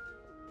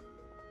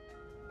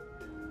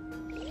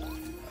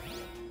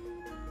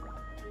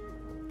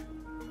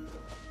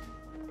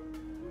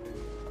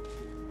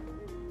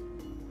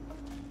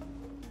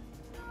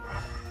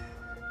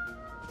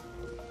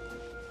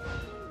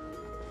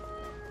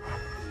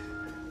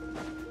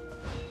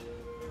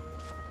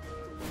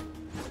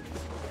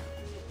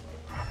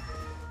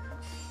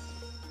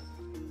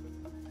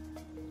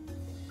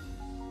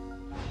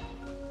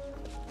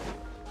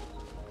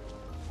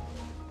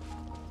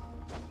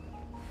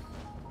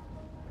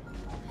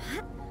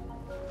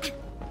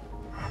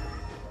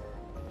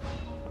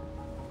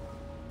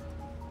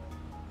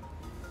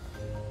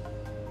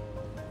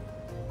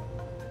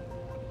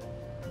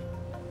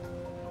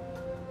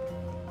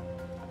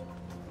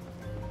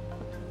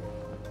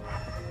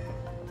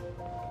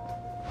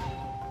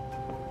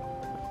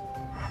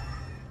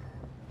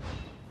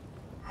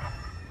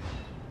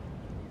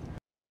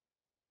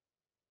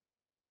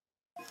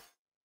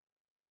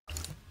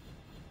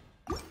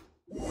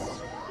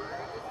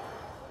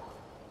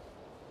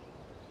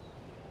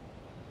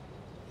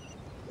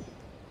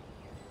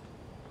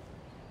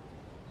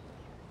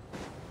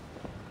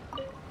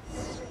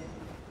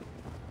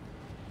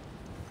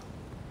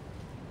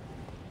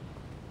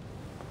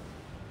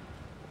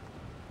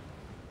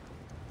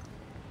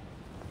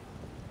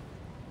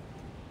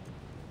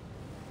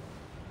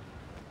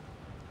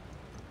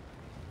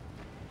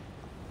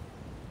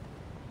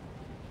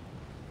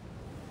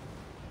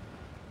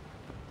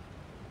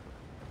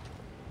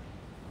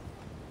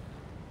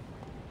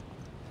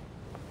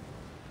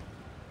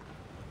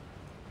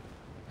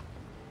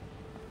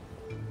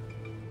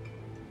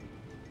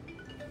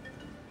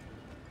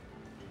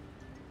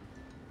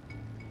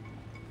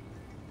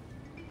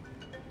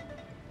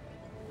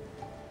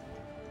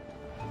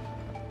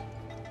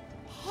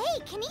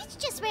 Kaniche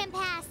just ran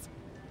past.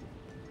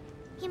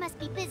 He must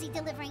be busy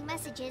delivering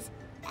messages.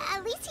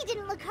 At least he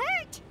didn't look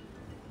hurt.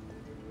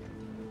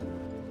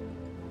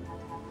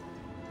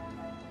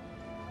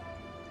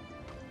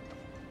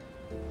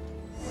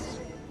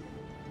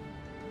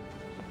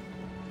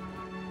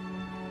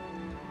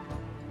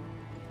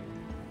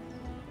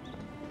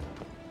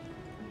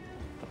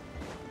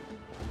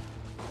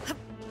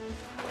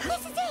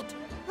 This is it!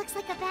 Looks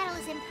like a battle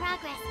is in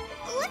progress.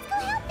 Let's go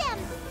help them!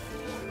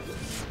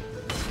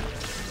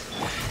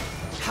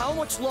 How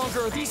much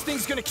longer are these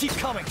things gonna keep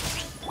coming?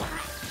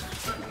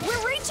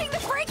 We're reaching the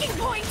breaking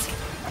point!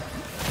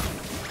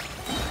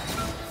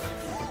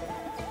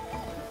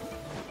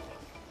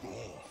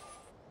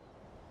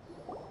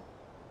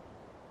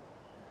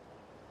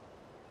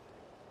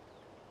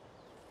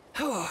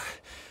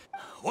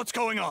 What's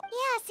going on?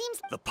 Yeah,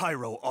 seems... The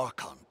Pyro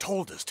Archon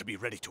told us to be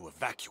ready to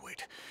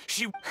evacuate.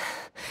 She...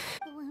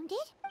 Wounded?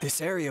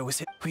 This area was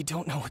hit. We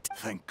don't know what...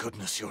 Thank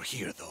goodness you're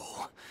here,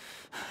 though.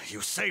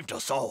 You saved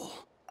us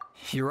all.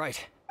 You're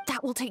right.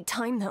 That will take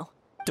time, though.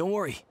 Don't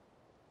worry.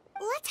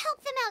 Let's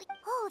help them out.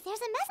 Oh, there's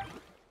a mess...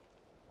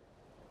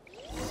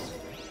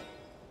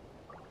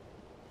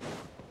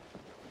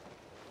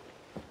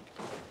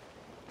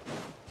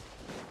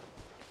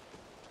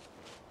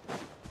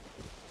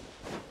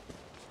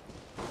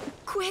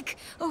 Quick,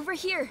 over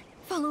here.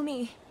 Follow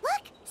me.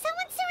 Look!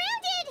 Someone's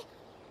surrounded!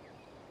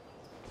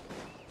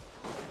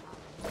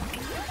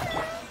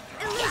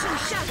 Illusion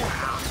shattered!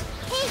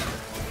 Hey!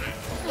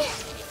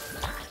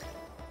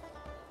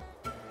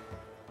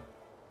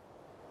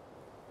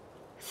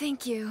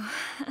 Thank you.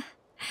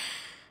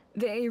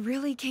 They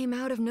really came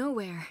out of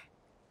nowhere.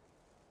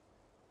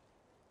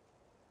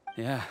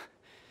 Yeah.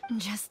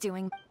 Just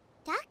doing...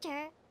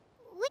 Doctor?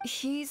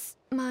 He's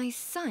my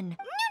son.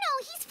 No,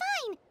 he's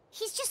fine!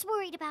 He's just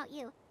worried about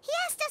you. He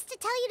asked us to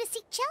tell you to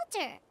seek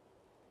shelter.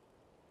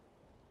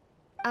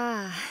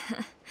 Ah,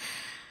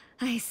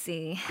 I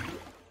see.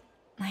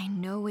 I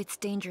know it's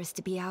dangerous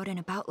to be out and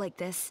about like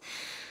this,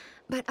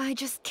 but I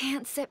just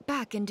can't sit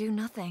back and do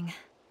nothing.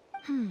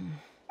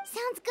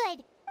 Sounds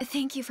good.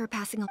 Thank you for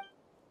passing along.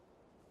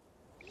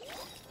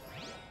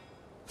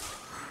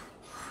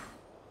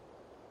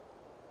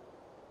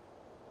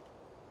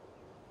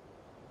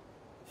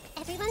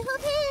 Everyone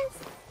hold hands.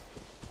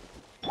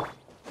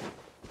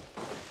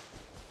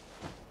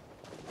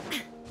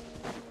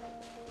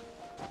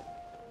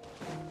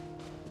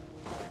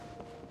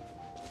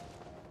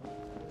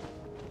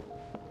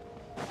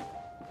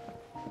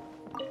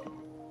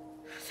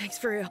 Thanks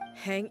for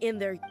hang in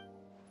there.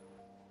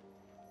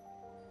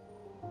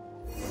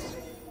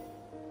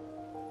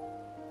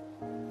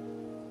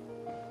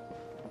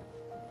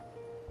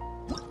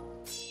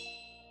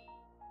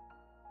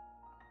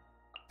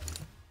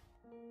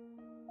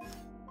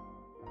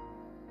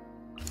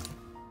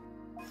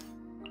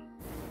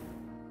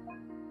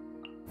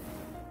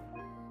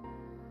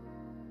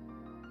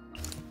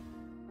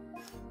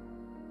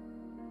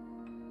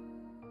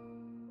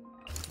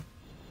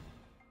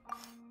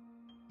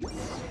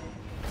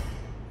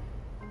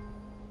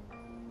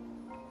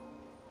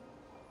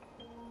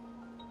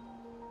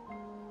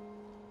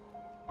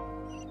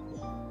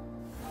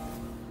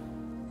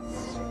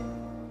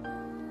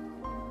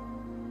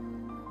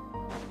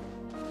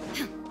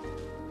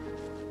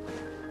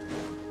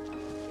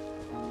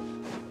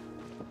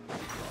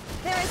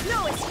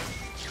 No escape.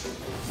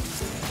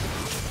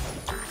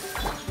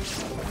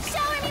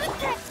 Shower me with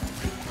grip.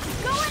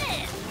 Going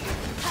in.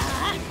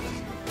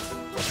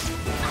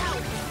 Ow.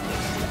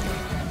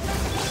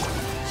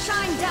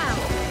 Shine down.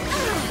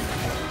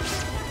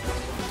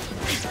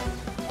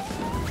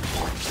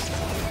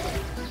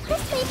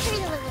 This may hurt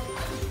a little.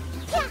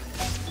 Yeah.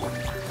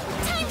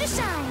 Time to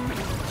shine.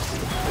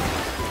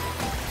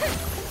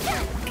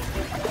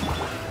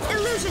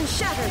 Illusion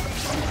shattered.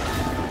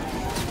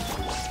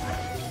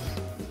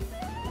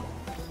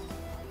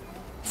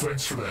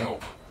 Thanks for the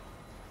help.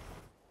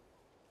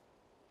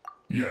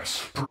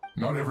 Yes,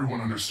 not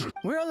everyone understood.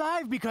 We're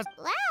alive because...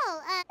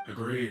 Well,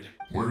 Agreed.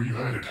 Where are you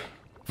headed?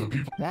 The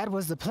people... That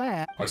was the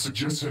plan. I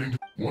suggest heading to...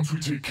 Once we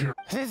take care...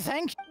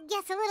 Thank you.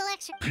 Guess a little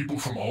extra... People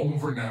from all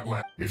over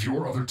Natland. If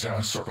your other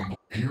tasks are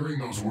hearing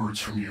those words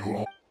from you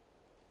all...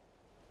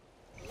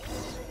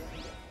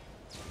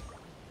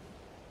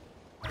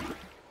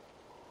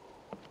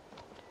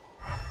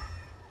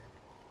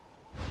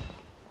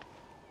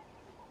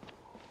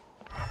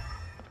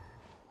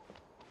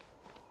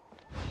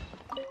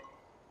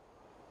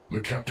 The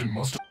captain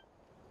must...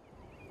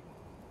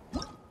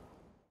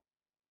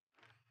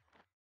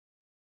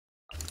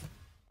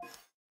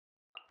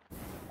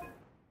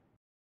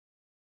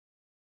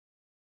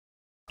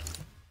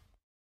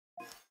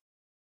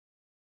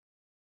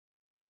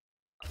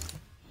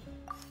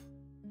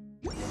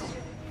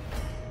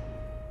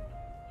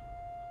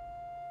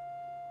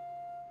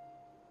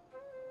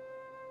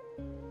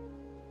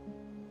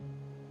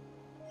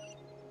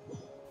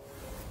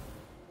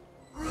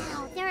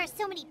 Wow, there are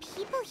so many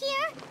people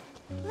here?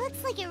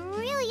 Looks like it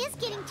really is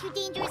getting too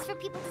dangerous for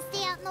people to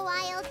stay out in the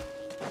wild.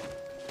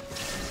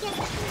 Guess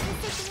that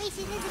means the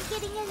situation isn't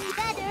getting any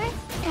better.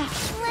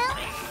 Well,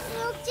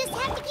 we'll just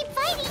have to keep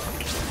fighting.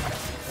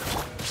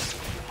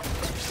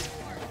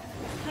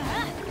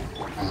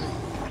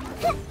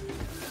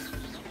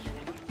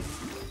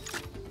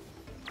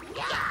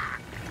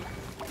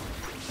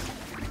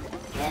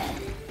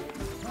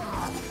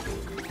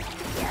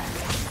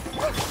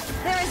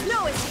 There is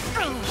no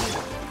escape.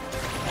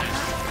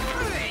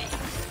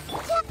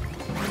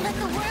 Let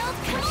the world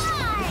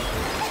collide!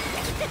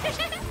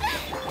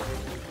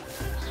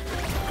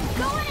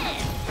 Going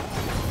in.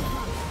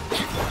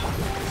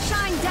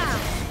 Shine down.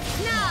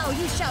 Now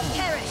you shall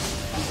perish.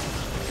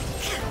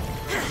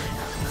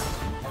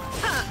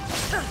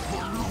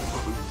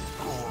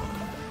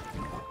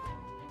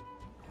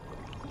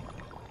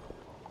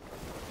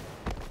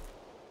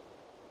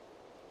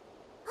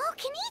 Oh,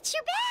 can eat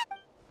your back?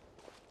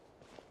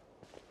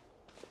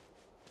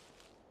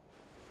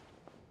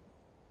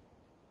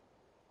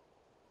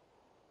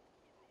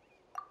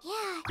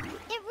 Yeah,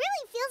 it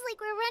really feels like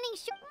we're running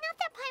short. Not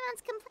that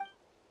Paimon's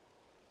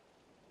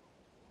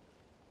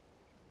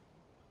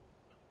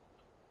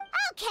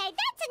Okay,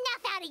 that's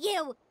enough out of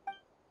you!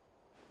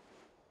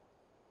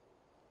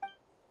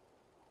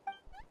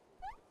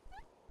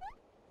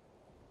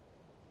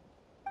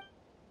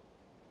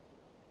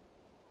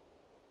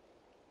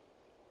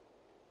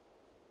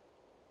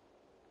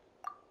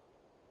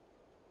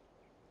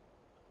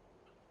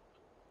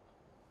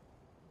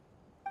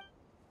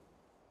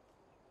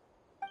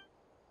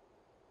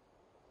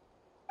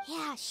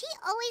 Yeah, she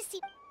always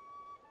seems...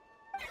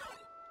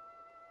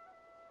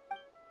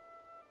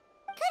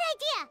 Good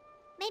idea!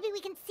 Maybe we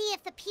can see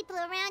if the people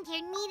around here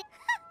need...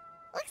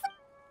 Looks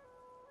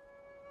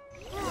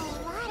like... There are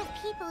a lot of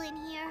people in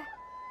here.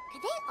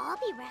 Could they all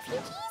be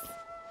refugees?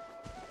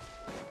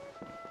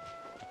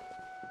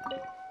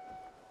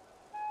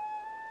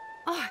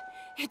 Oh,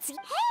 it's... Hey,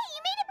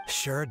 you made it...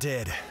 Sure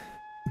did.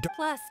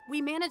 Plus,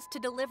 we managed to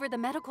deliver the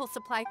medical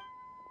supply.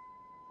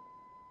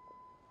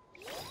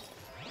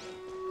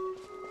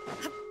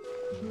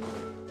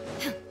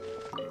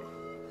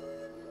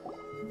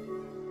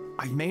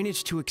 I've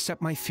managed to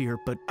accept my fear,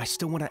 but I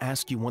still want to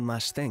ask you one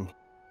last thing.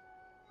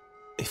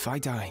 If I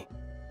die,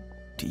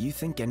 do you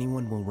think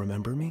anyone will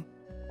remember me?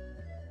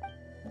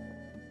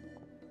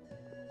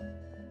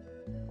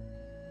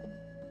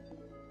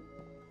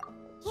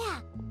 Yeah,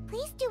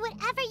 please do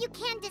whatever you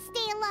can to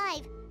stay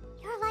alive.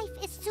 Your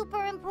life is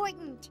super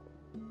important.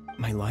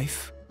 My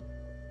life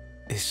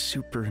is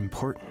super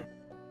important.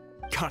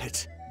 Got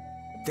it.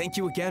 Thank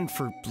you again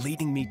for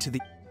leading me to the...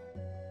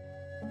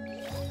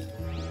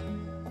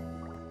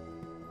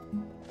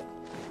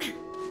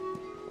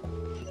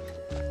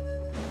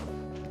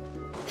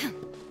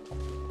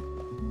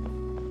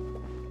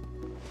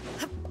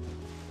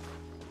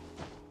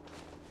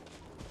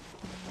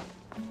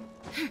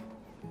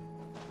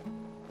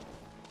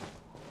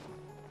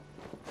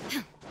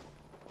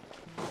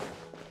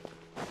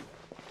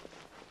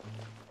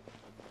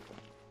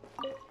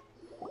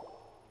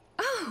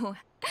 Oh,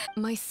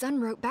 my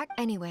son wrote back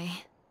anyway.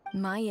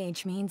 My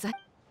age means I...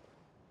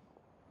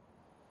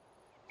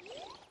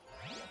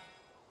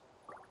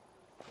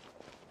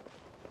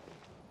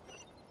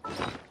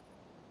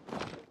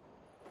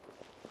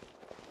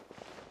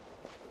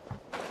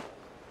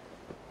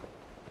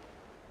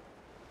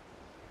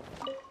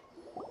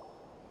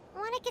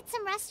 Want to get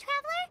some rest,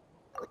 Traveler?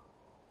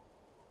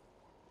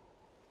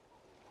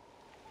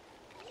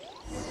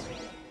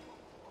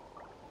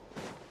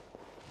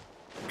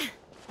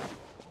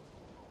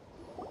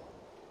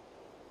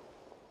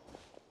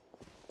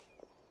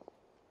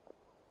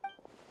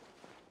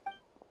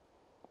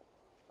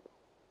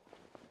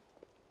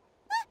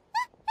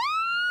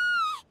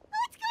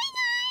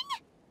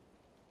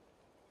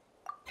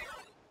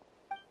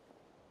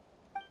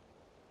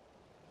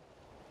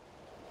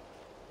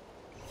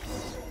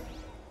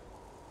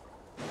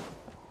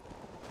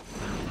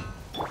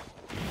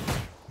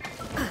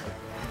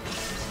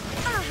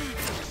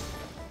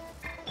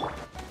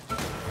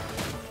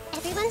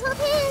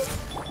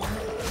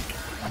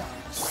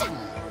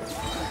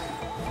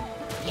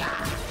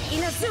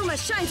 Inazuma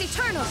shines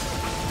eternal!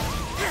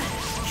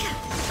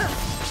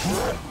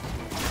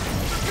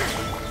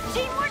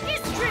 Teamwork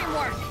is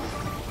dreamwork!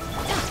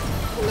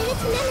 Commit it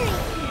to memory.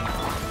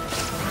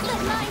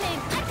 Let my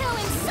name echo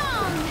in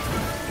song!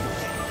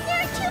 There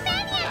are too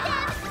many of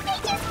them! They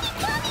just keep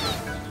coming!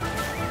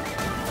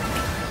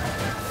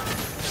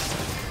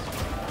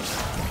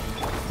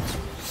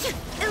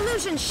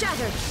 Illusion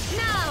shattered!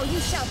 Now you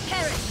shall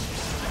perish!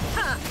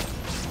 Ha!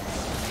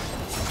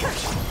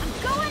 I'm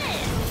going in!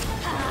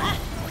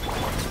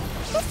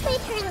 This way,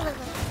 Turtle.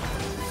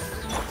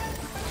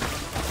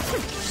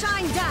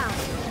 Shine down!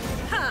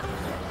 Ha!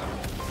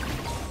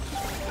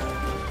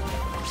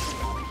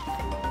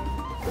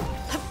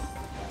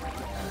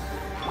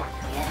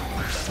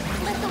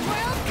 Let the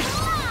world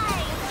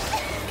collide!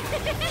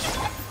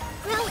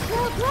 Grow,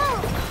 grow, grow!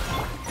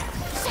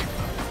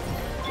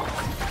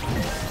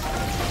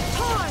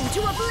 Torn to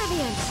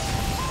oblivion!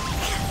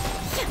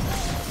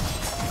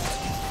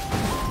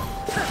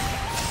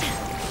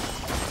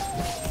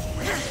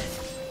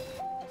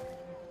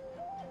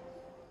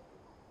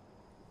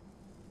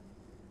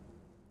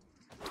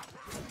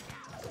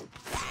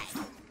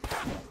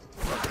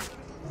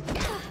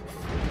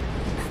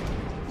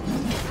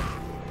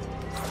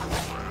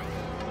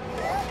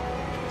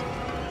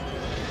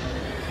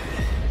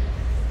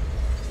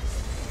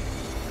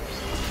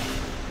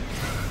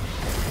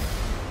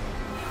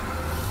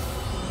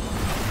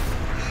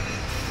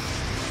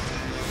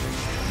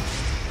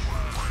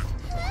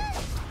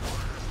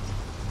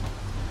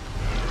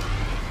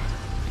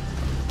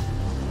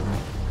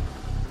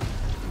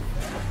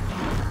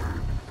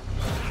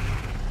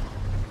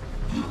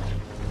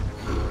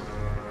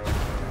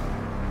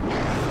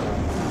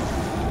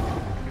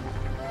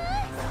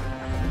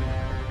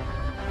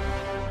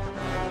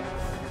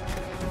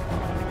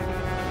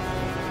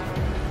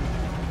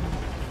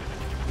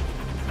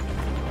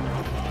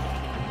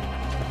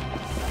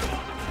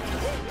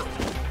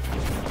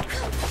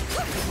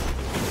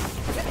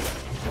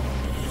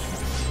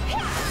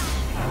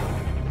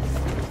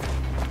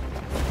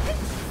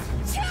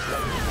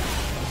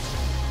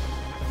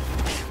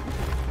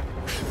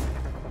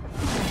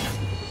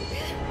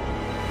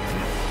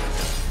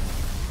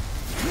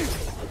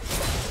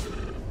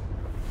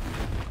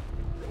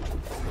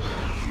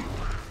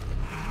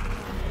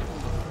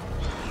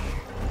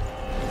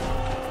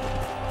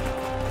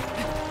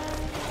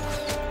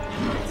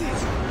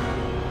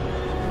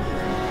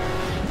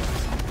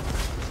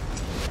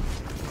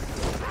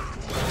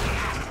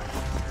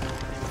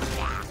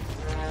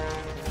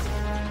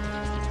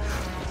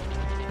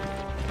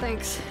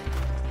 Thanks.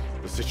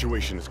 The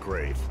situation is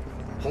grave.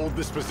 Hold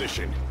this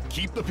position.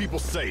 Keep the people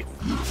safe.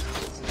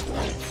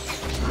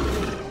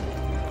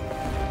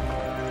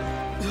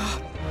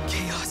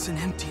 Chaos and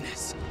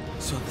emptiness.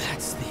 So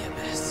that's the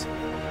abyss.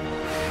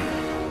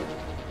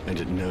 And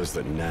it knows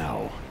that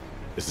now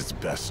is its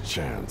best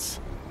chance.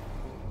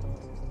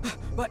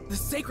 But the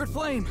sacred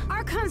flame!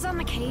 Archon's on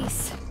the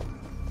case.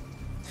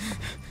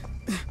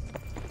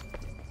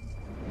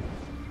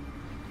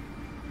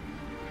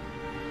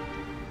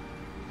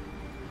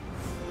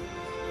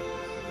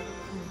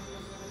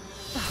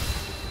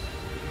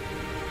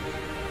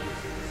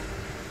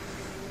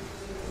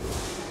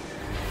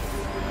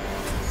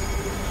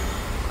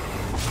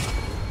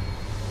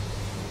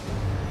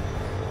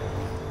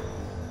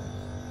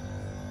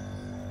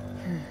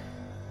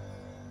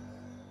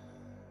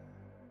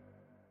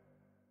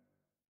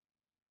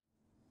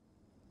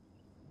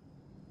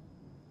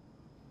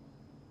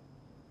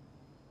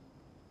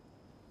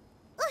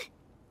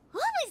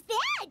 What was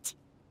that?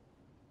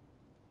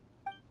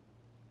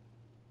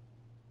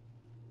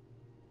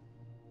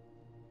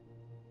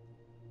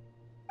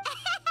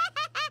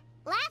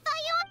 Laugh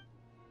all you want.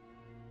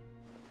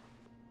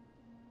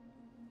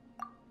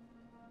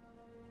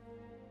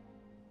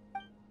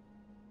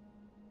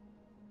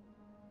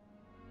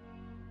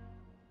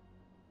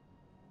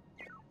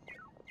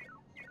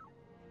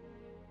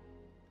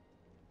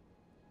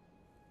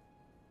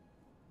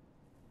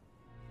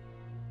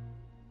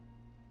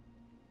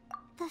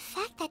 The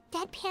fact that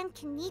Deadpan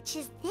Kaniche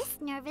is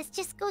this nervous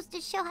just goes to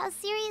show how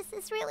serious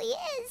this really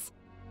is.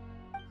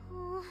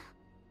 Oh,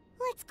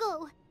 let's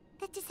go.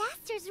 The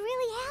disaster's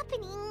really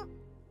happening.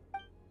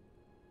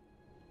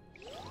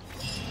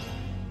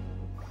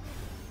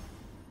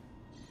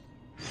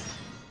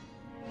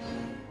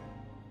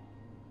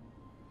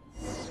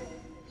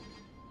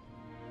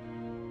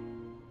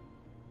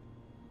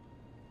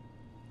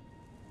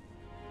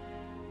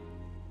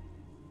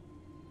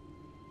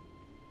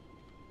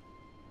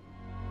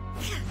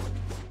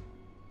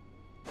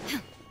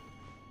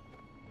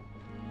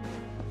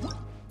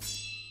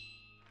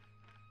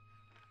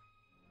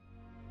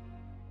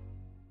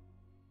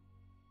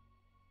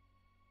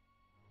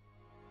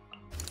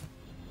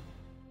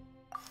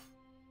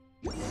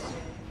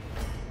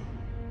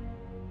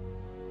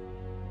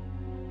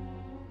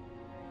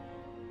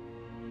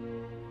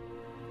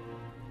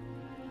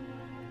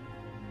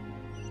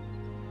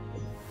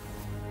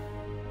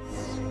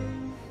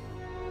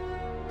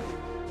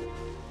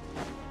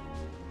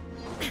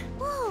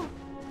 Whoa!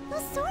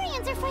 Those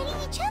Saurians are fighting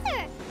each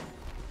other!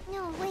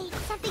 No, wait,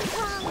 something's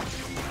wrong.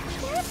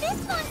 They're abyss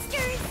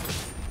monsters!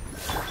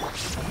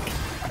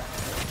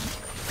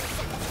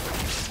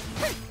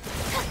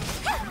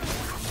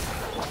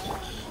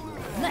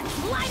 Let's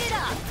light it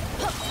up!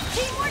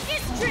 Teamwork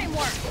is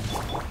dreamwork!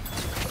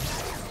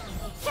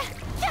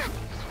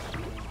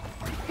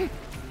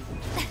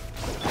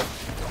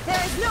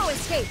 There is no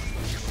escape!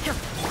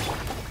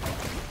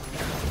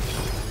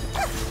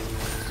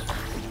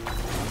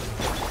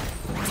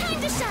 Time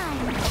to shine!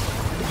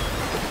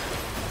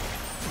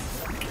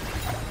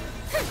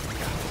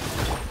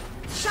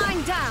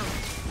 Shine down!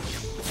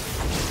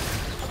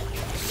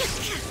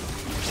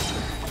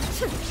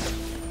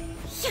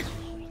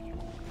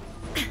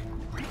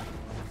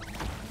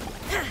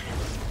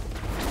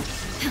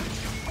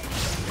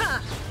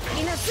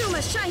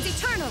 Inazuma shines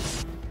eternal!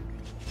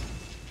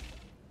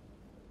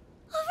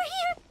 Over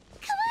here!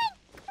 Come on!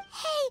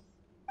 Hey!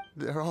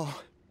 They're all...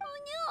 Oh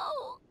no!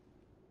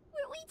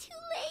 Were we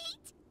too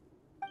late?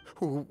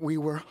 We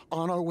were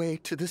on our way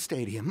to the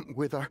stadium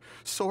with our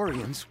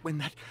Saurians when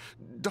that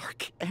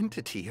dark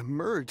entity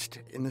emerged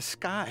in the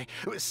sky.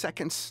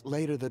 Seconds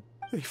later,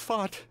 they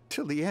fought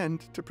till the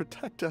end to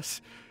protect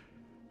us.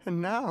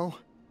 And now...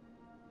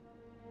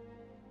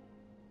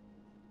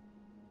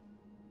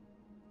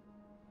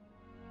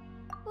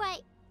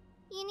 Right.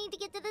 You need to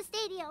get to the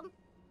stadium.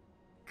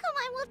 Come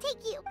on, we'll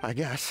take you. I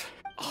guess.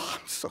 Oh,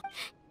 I'm so...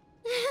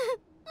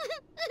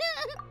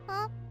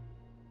 Huh?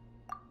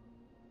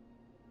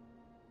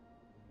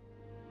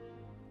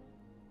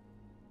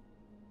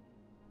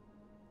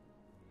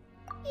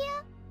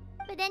 Yeah.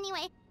 But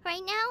anyway,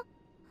 right now,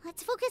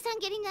 let's focus on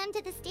getting them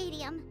to the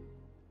stadium.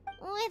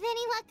 With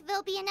any luck,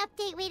 there'll be an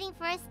update waiting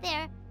for us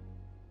there.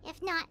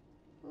 If not,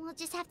 we'll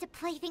just have to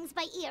play things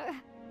by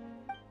ear.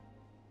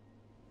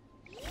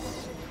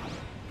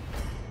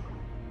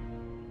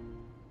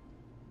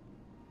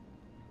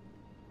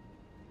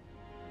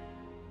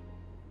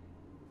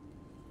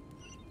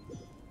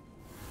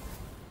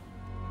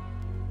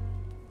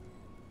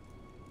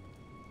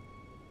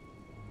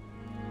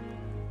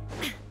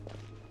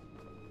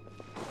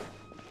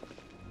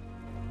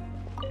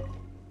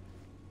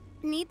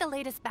 Need the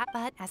latest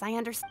but as I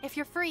understand, if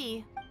you're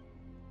free.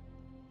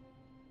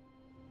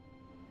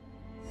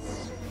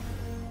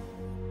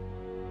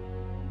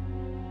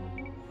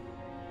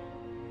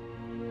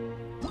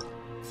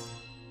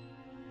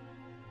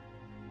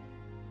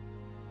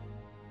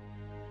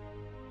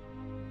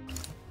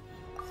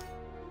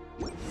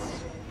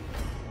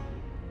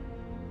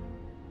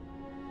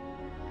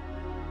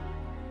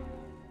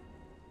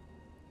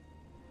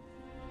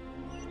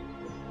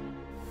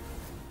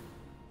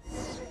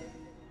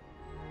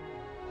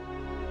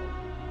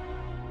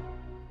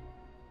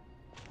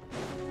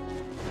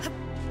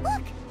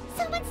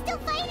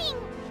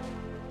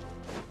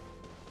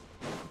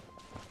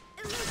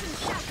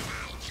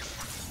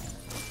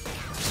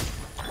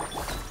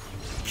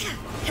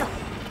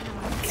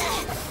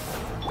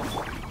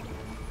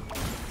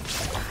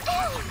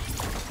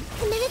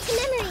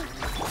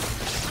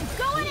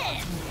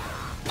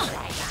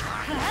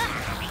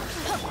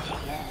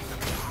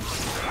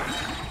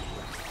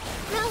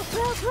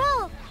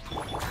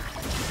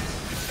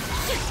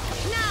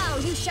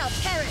 you shall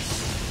perish!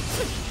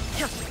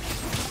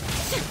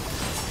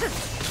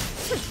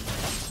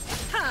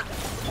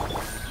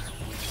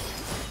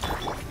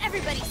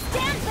 Everybody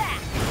stand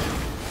back!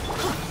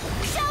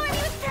 Shower me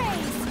with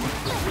praise!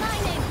 Let my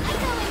name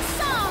echo in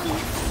song!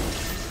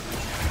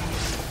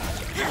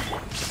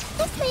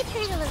 This might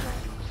hurt a little.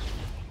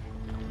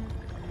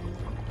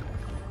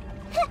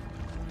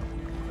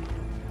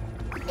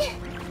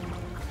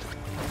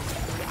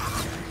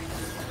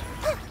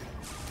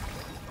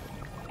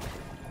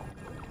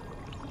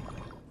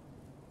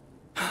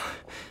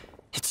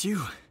 It's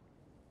you.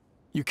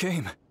 You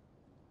came.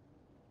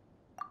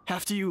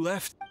 After you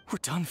left, we're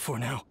done for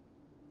now.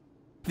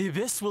 The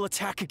Abyss will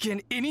attack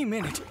again any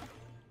minute.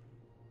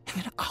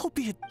 And then I'll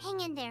be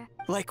Hang in there.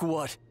 Like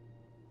what?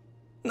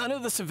 None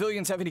of the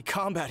civilians have any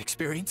combat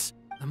experience.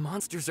 The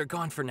monsters are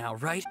gone for now,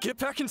 right? Get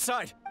back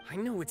inside! I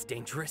know it's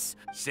dangerous.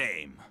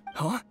 Same.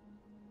 Huh?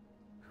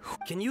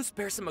 Can you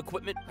spare some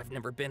equipment? I've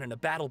never been in a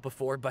battle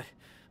before, but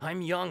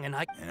I'm young and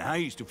I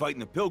used to fight in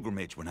the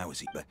pilgrimage when I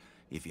was but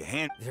if you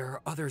hand... There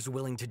are others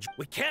willing to...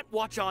 We can't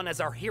watch on as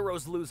our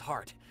heroes lose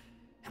heart.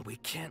 And we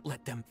can't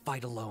let them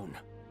fight alone.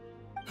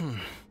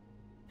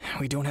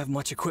 We don't have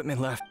much equipment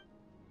left.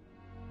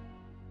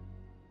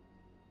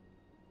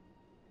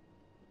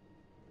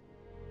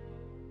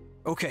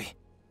 Okay,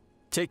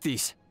 take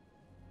these.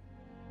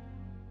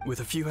 With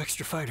a few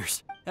extra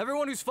fighters.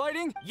 Everyone who's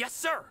fighting? Yes,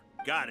 sir!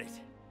 Got it.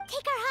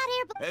 Take our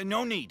hot air...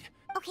 No need.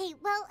 Okay,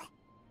 well...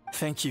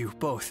 Thank you,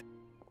 both.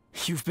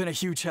 You've been a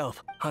huge help.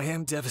 I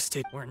am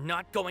devastated. We're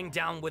not going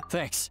down with...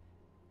 Thanks.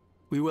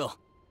 We will.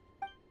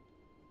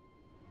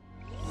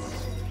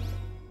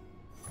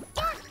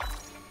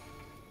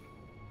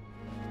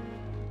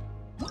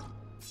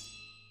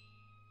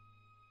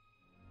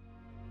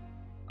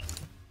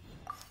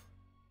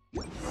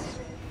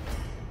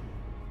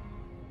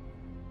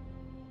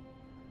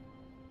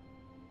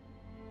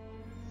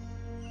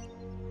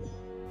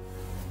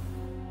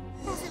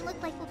 Doesn't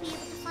look like we'll be able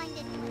to find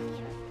anyone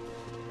here.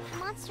 The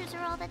monsters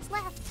are all that's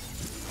left.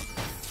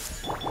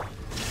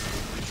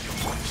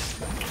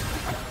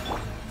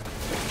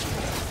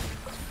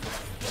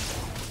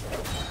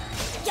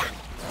 Yeah!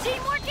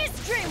 Teamwork is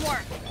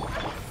dreamwork!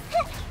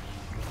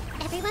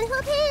 Everyone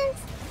hold hands!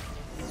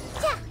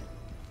 Yeah!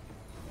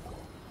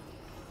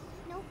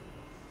 Nope.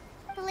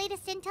 The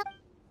latest intel...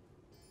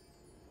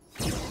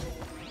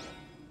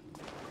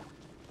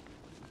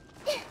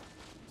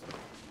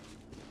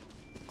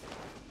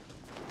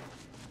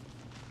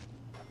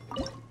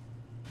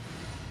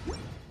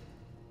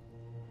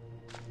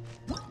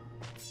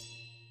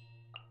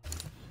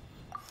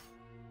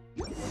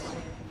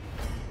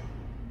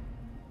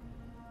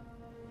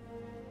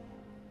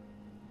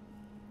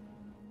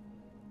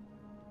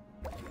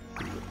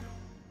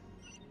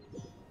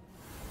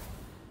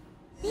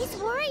 These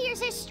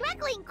warriors are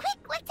struggling!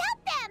 Quick, let's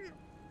help them!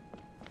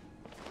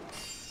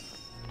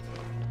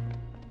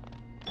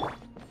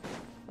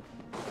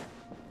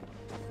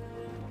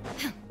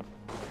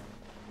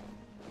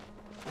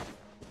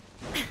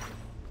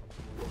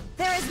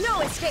 There is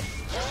no escape!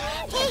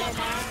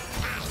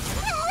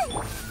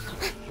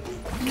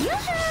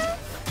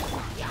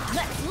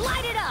 Let's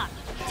light it up!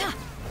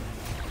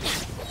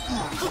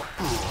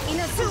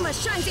 Inazuma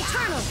shines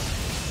eternal!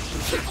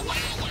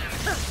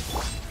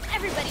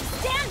 Everybody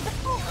stand back!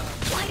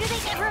 Why do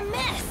they never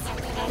miss?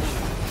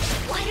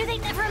 Why do they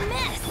never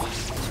miss?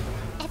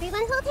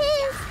 Everyone hold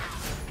hands!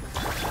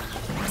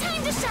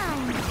 Time to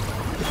shine!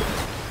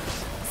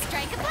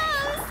 Strike a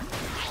pose!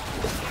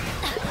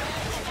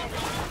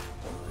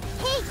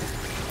 Hey!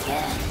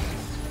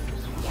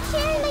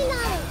 Sharing my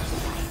knowledge!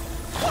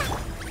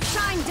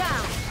 Shine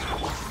down!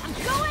 I'm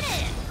going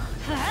in!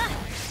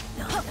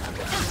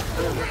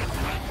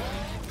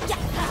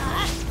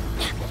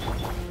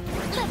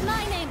 Let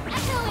my name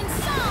echo in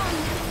song!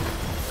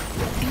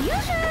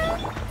 Yoo-hoo!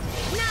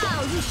 Now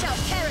you shall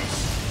perish!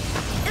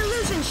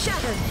 Illusion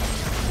shattered!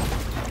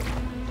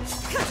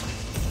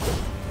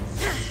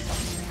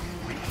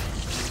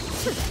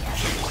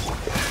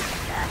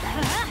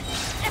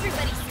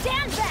 Everybody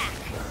stand back!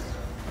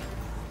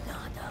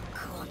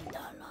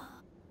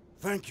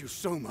 Thank you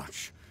so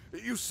much.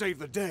 You saved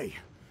the day.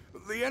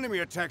 The enemy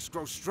attacks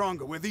grow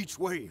stronger with each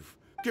wave,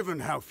 given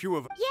how few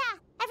of... Yeah,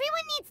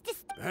 everyone needs to...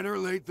 Better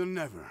late than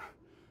never.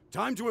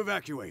 Time to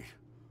evacuate.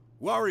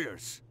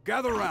 Warriors,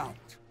 gather round.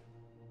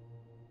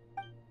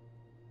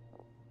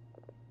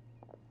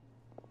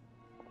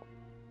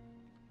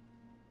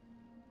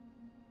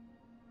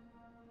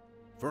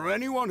 For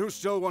anyone who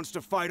still wants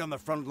to fight on the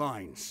front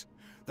lines,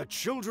 the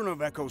Children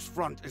of Echo's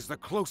front is the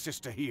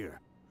closest to here.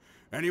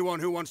 Anyone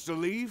who wants to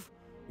leave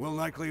will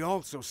likely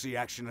also see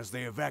action as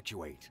they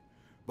evacuate,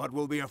 but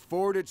will be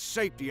afforded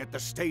safety at the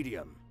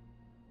stadium.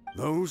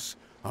 Those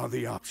are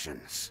the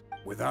options.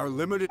 With our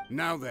limited...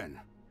 Now then.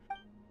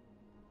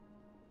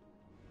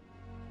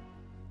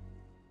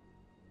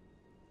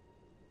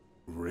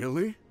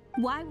 Really?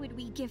 Why would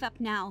we give up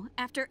now,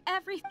 after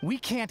every... We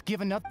can't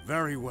give enough...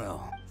 Very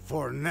well.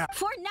 For now...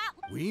 For now...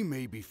 We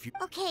may be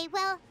Okay,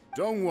 well...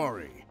 Don't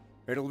worry.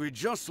 It'll be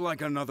just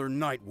like another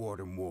Night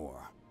Warden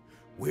war.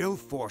 We'll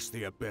force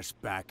the Abyss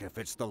back if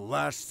it's the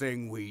last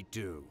thing we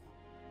do.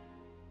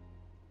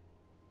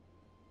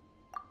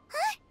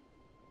 Huh?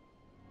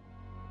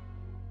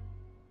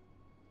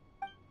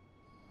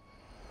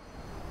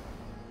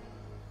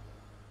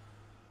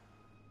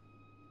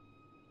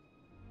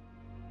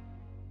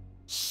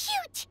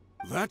 Shoot!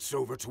 That's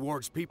over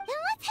towards people. Now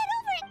let's head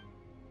over it.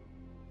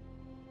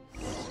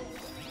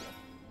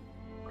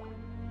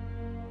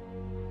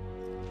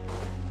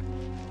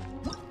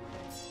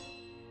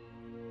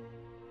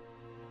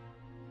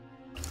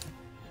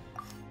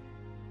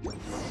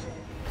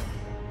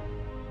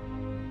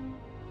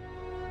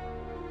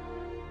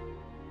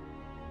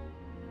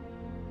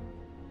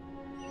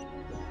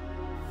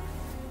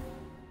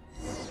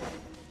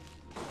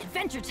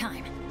 Adventure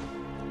time!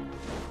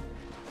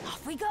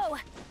 Off we go!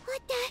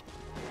 What the?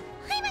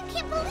 Paimon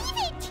can't believe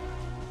it!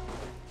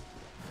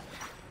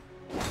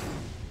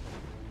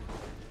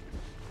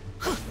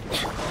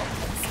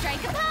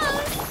 Strike a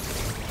pose!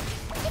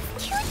 It's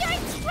too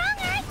darn strong,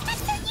 our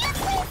attacks are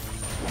useless!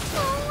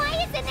 Oh, why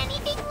isn't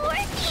anything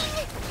working?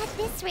 At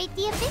this rate,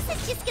 the Abyss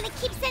is just gonna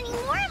keep sending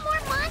more and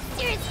more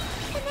monsters!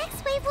 The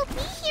next wave will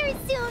be here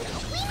soon!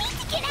 We need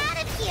to get out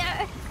of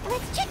here!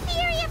 Let's check the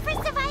area for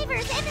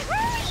survivors, and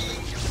hurry!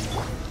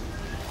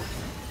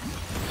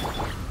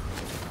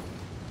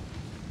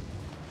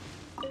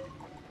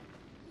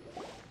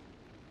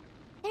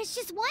 There's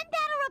just one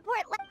battle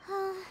report left.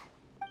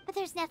 But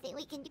there's nothing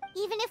we can do,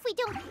 even if we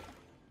don't...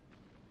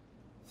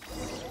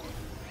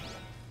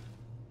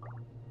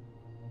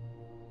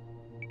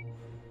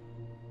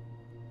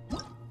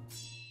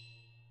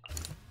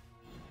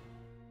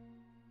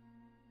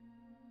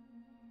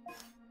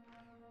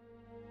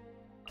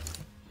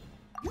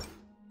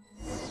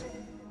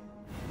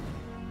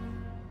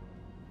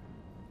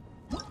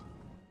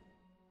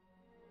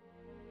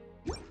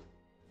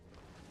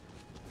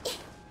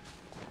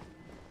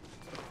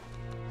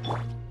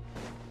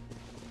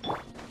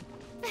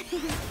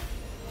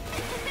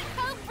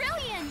 How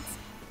brilliant!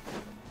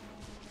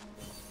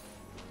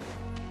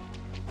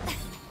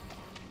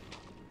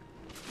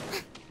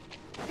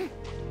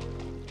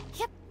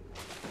 Yep.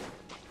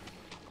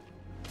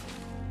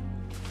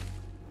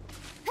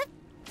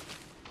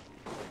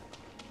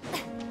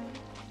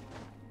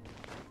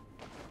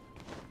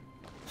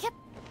 Yep.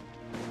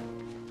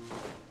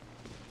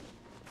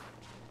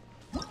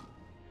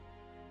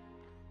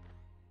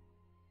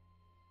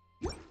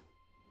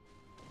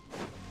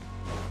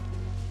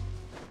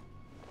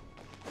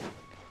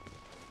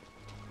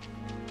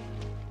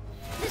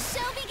 The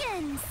show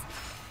begins!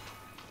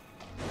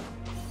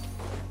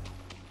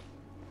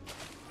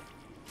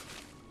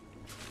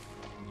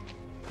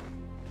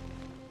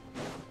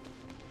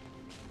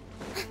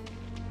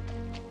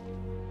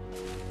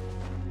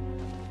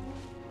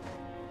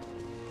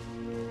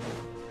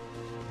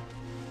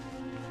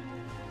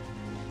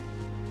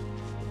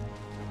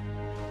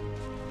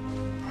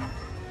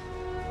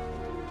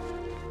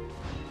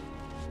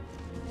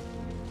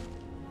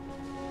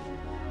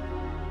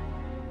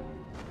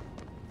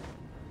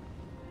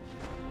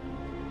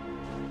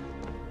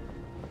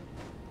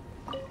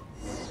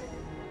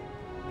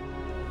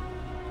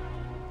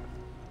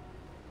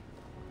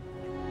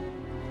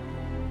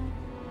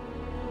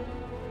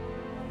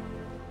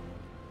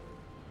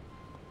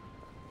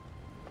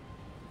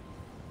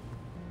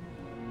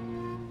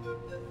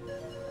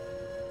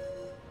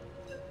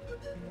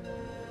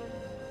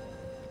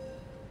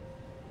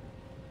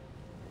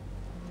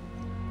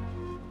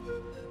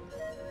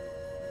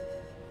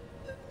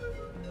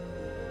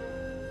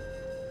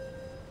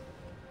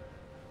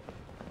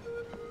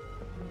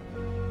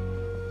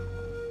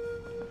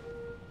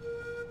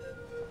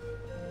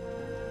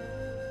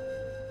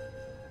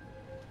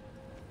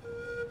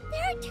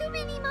 There are too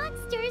many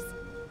monsters!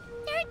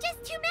 There are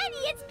just too many!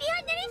 It's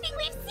beyond anything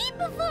we've seen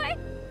before!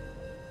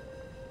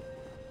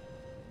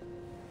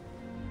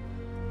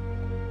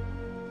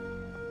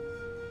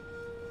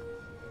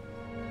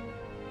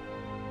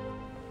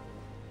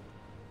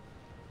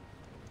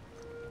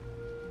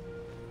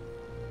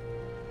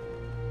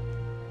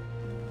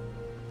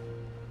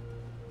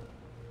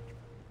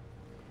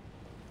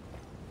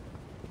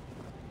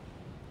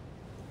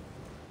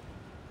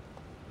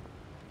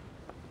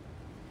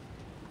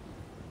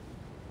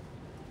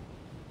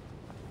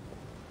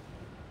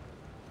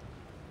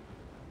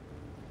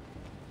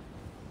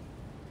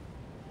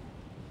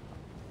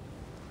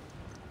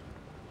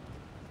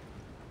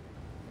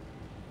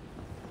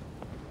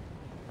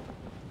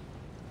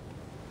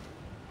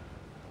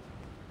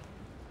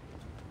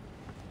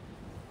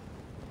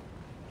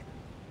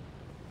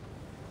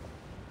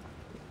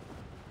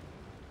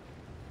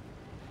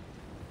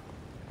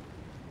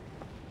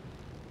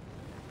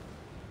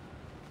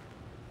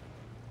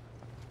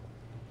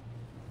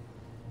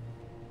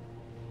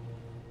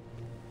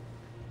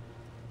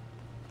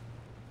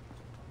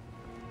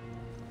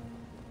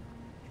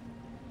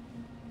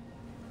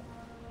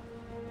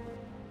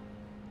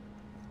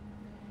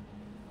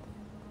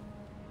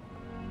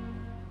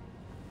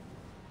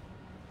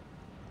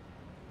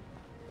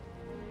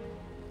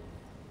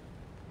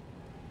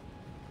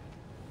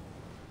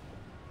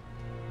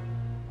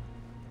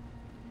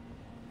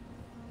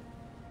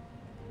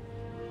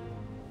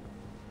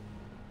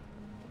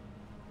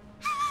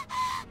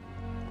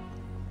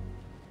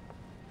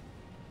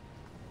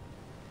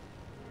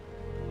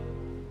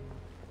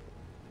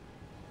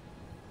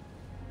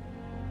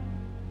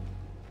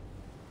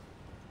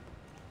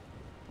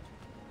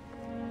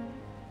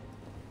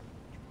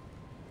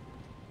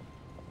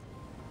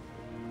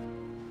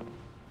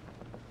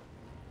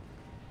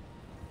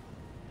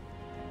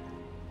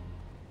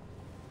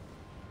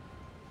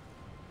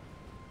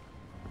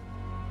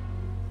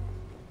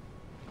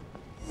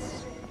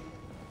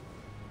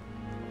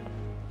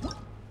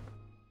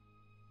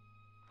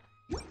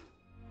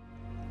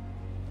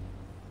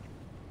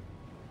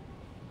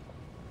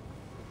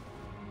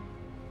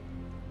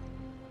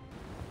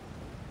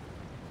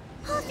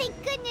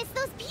 goodness,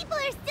 those people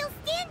are still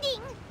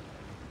standing!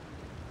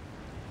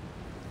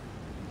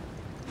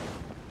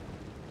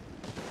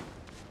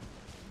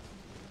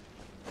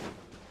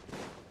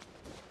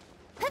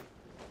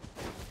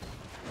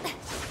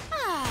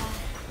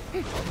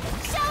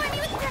 Shower me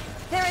with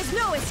there is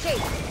no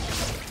escape!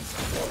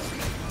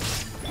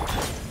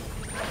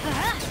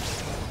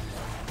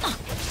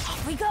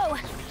 Off we go!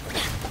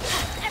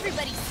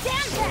 Everybody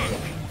stand back!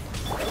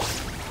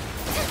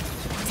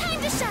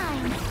 Time to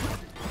shine!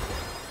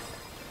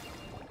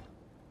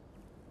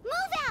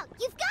 Move out!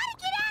 You've got to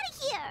get out of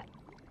here!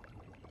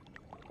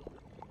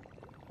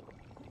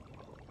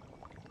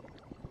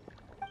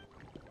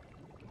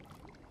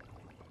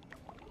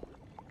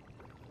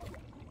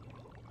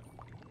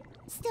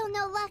 Still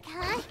no luck,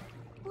 huh?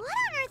 What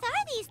on earth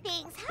are these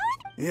things? How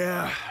are they?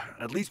 Yeah,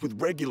 at least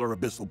with regular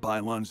abyssal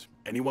pylons,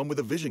 anyone with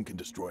a vision can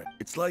destroy it.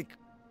 It's like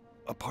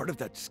a part of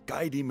that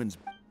sky demon's...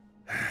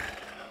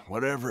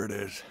 whatever it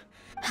is.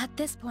 At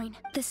this point,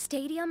 the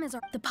stadium is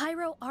the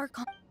Pyro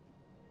Archon.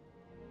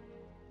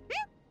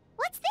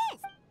 What's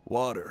this?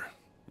 Water.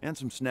 And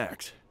some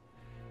snacks.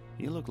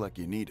 You look like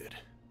you need it.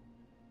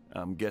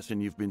 I'm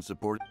guessing you've been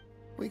supported.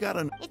 We got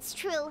an... It's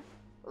true.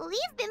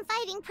 We've been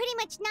fighting pretty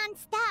much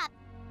non-stop.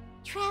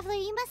 Traveler,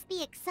 you must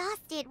be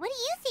exhausted. What do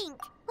you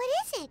think? What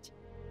is it?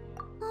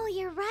 Oh,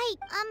 you're right.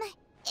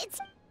 It's...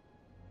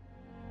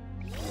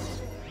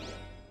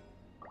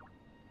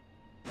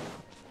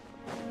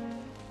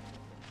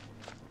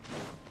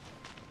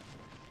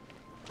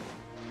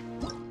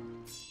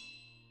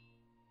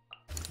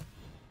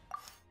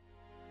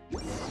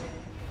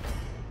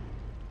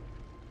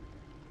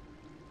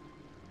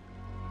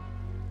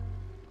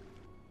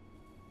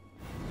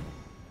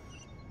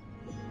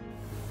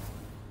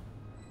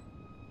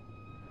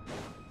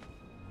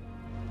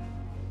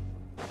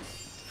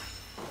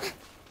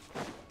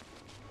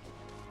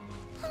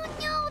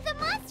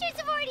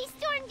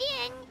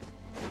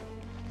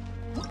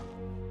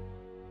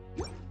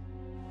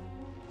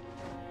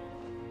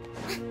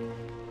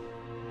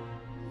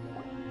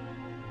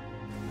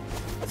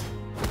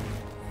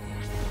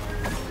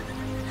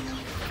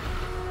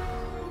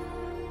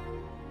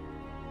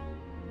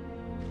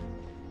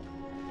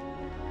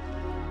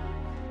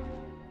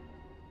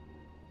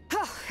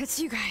 It's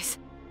you guys.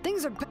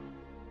 Things are...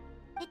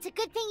 It's a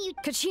good thing you...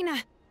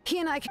 Kachina, he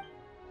and I...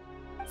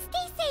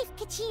 Stay safe,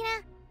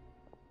 Kachina.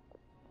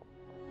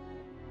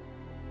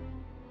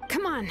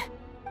 Come on.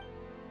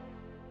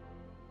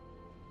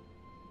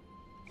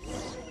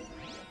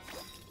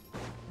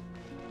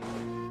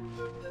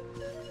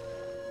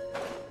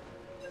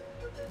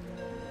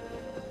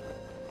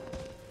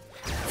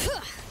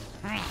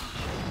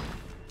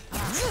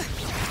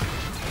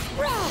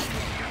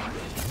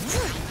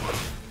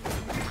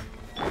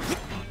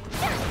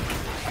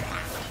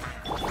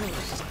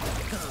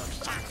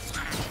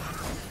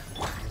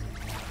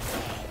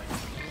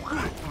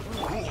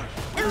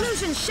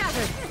 Illusion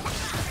shattered!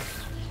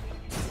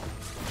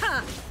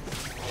 Ha!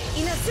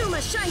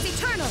 Inazuma shines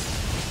eternal!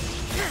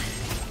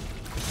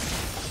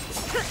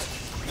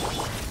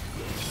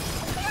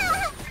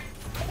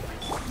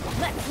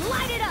 Let's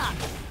light it up!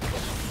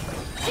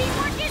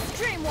 Teamwork is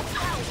dream will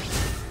power!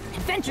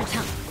 Adventure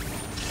time!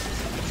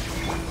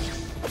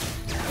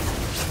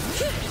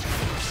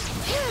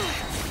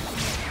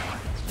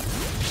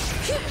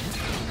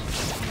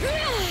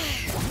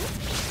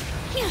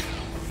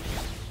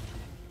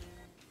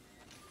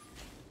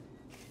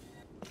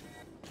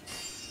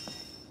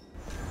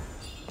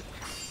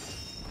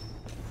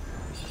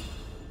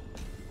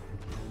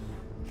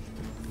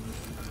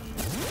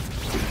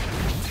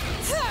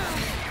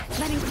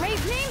 Letting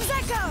brave names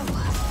echo!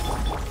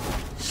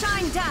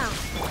 Shine down!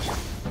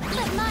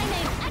 Let my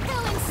name echo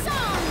in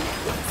song!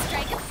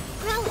 Strike a...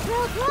 Grow,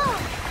 grow, grow!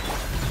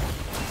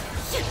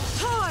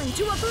 Torn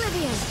to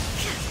oblivion!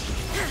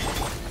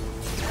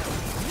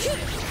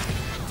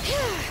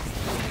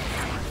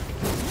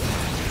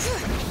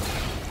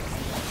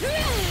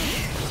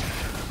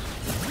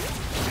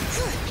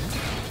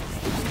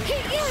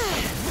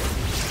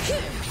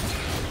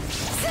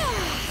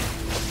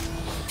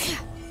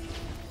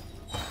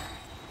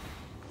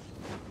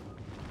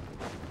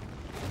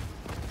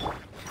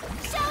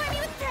 Shower me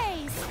with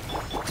praise!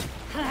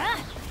 Huh?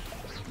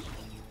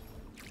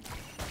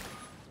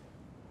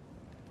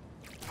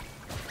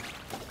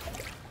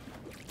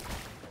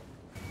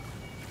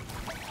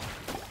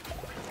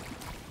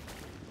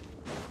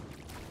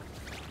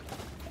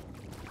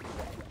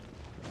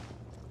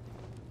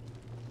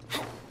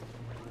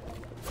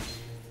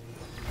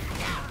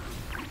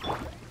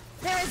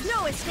 There is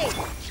no escape!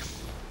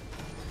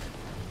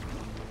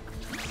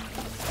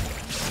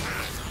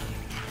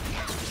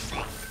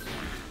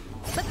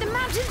 Let the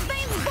mountain's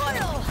veins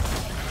boil!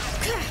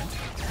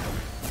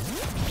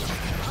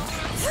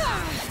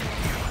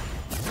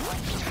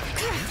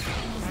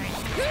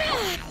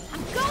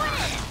 I'm going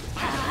in!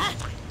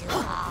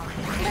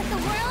 Let the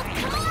world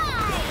collide!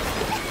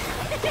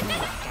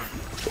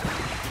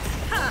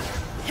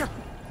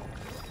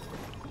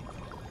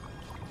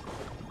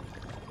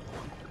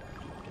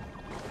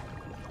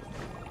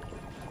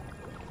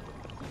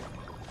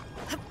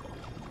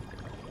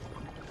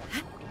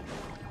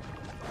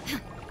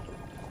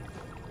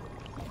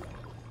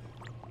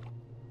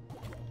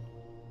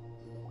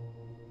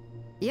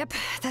 Yep,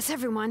 that's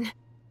everyone.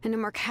 And no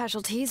more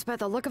casualties by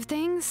the look of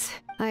things.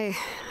 I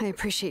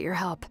appreciate your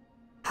help.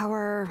 How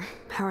are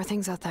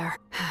things out there?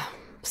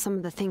 Some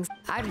of the things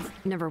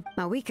I've never...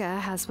 Mawika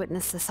has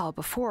witnessed this all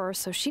before,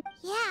 so she...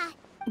 Yeah.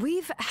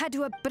 We've had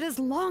to... But as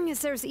long as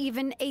there's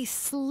even a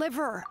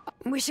sliver,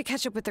 we should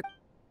catch up with the...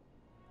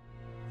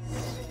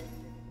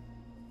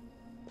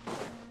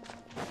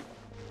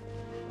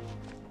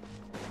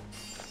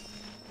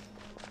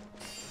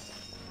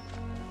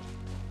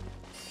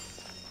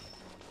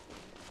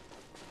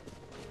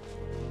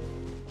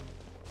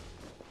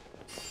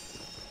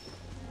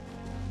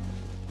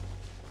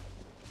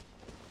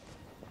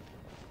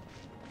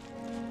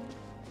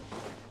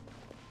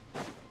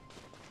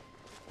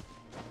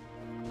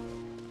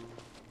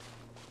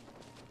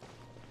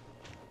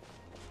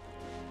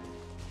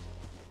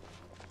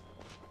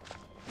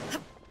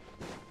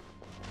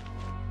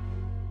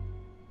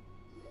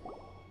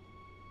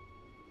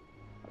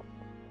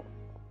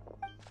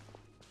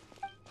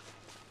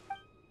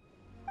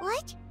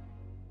 What?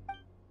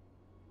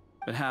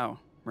 But how,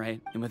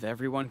 right? And with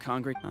everyone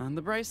congregating on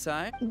the bright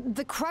side...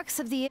 The crux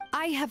of the...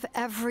 I have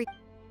every...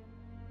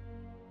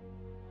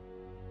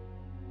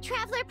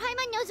 Traveler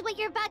Paimon knows what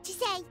you're about to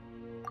say.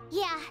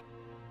 Yeah.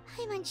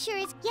 Paimon sure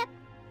is... Yep.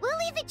 We'll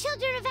leave the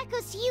Children of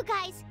Echoes to you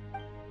guys.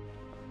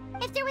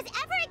 If there was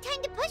ever a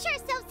time to push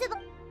ourselves to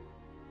the...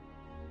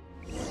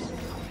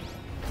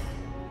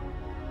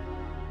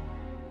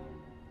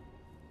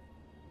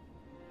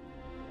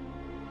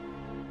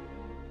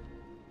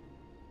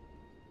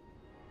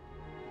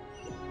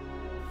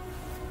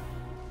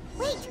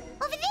 Wait!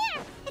 Over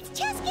there! It's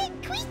Cheska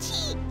and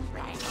Koichi!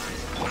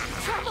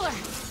 Traveler!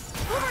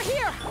 Over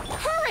here!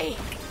 Hurry!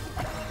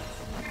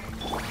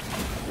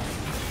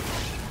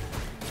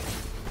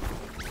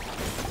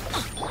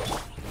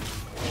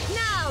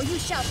 Now you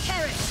shall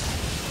perish!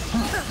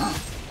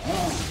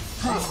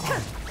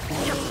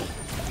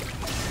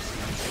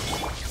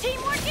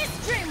 Teamwork is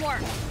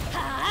dreamwork!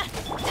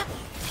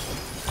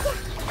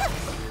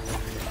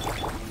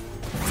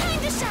 Time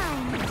to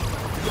shine!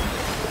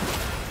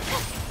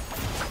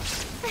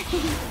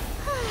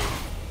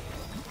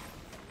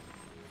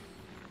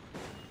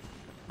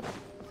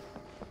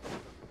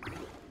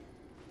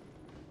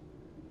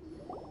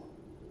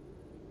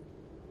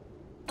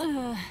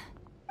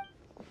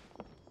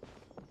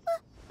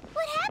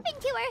 What happened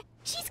to her?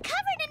 She's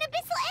covered in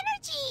abyssal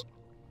energy!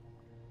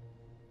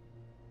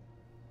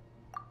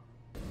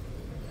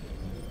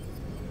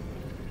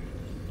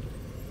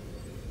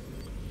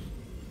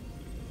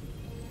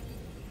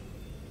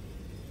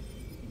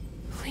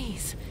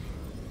 Please.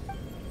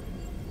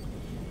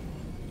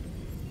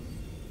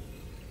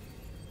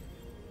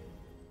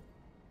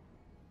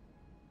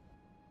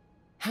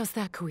 How's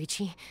that,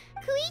 Koichi?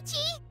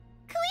 Koichi?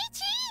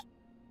 Koichi?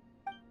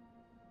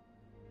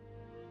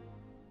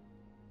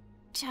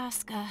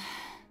 Chaska.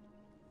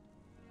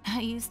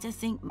 I used to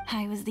think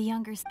I was the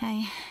younger.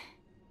 I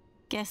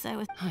guess I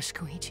was. Hush,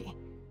 Koichi.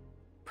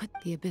 Put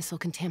the abyssal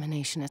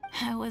contamination at...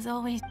 I was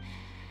always...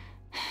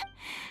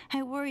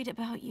 I worried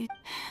about you.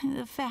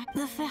 The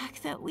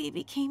fact that we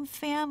became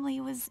family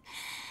was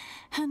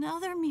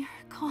another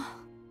miracle.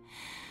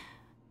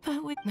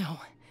 But we... No.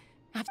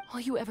 All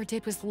you ever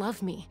did was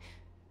love me.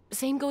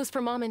 Same goes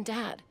for Mom and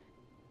Dad.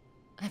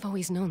 I've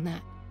always known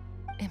that.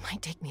 It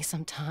might take me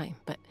some time,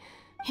 but...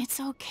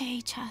 It's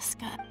okay,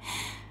 Chaska.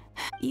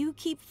 You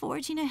keep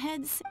forging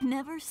ahead,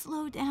 never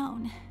slow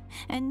down,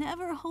 and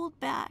never hold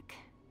back.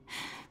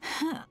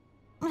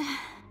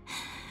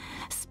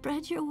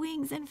 Spread your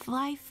wings and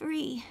fly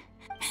free.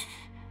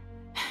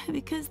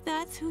 Because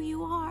that's who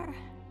you are.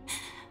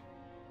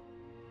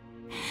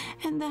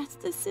 And that's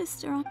the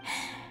sister.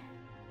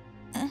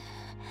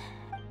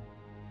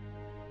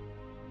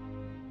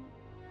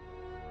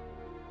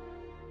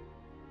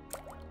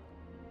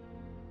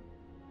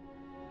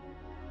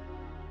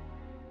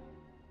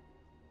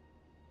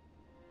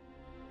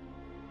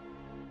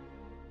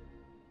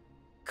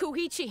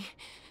 Koichi!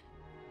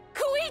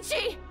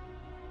 Koichi!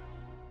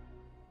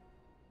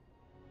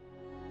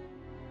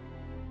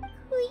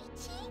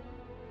 Koichi?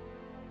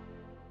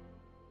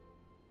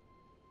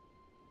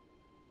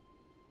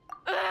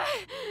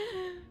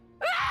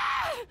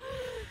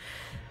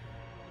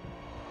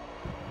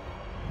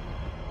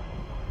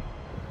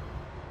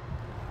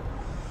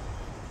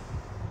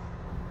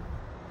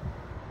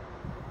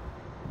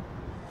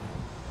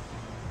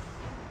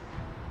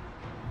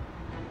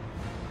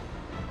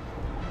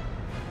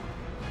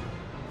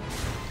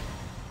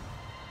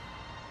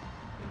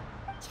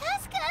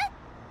 Chaska?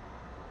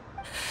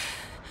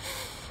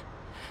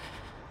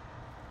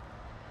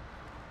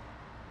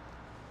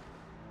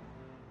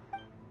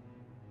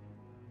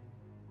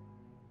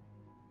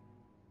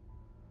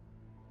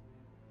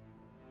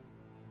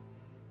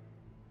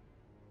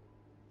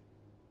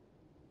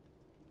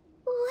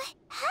 What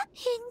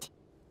happened?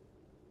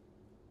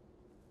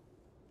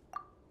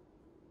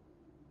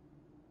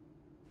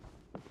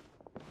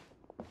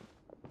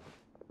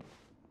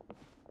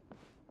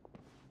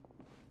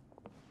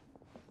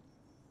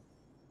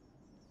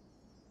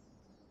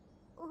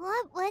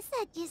 What was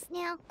that just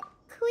now?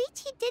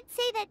 Koichi did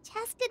say that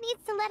Chaska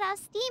needs to let off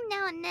steam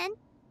now and then,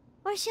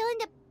 or she'll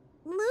end up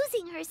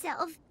losing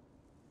herself.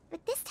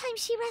 But this time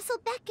she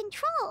wrestled back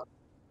control.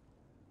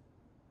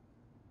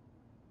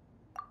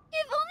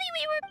 If only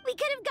we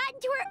could have gotten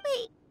to her.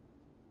 Wait,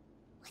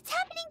 what's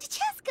happening to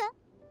Chaska?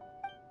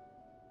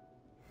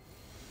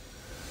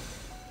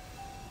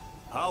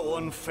 How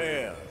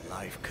unfair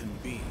life can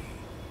be.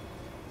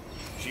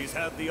 She's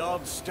had the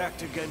odds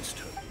stacked against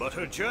her, but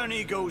her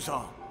journey goes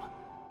on.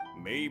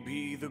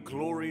 Maybe the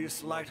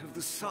glorious light of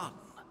the sun.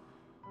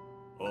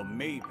 Or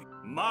maybe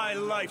my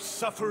life's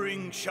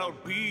suffering shall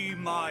be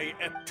my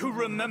to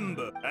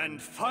remember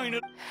and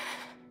finally...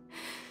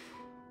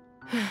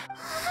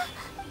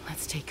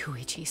 Let's take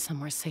Koichi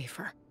somewhere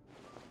safer.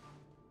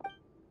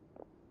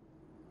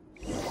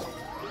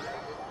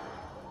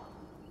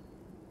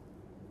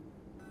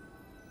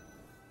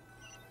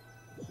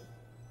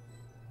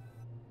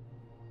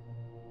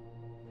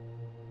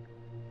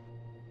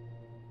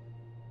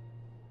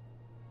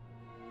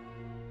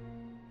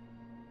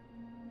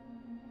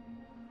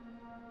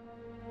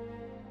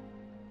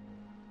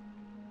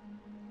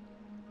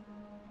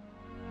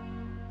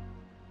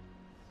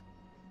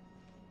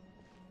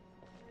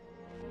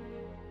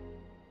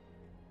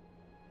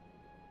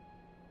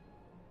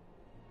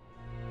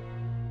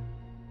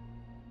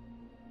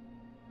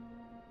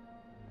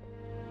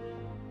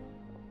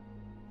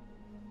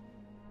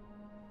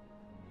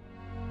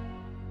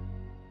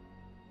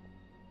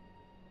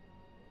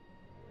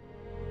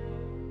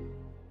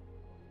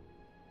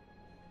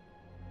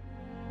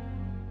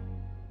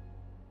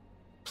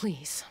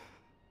 Please,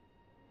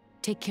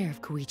 take care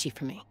of Koichi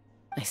for me.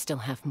 I still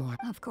have more.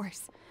 Of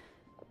course.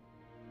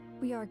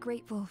 We are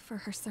grateful for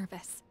her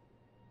service.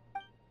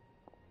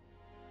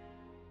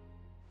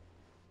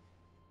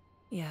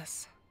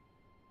 Yes.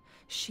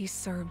 She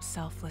served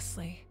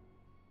selflessly.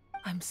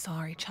 I'm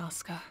sorry,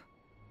 Chaska.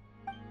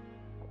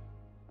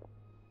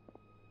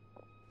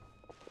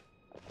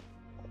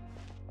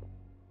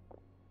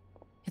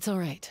 It's all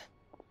right.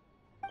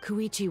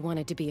 Koichi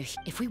wanted to be a...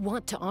 If we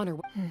want to honor...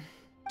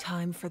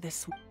 Time for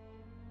this.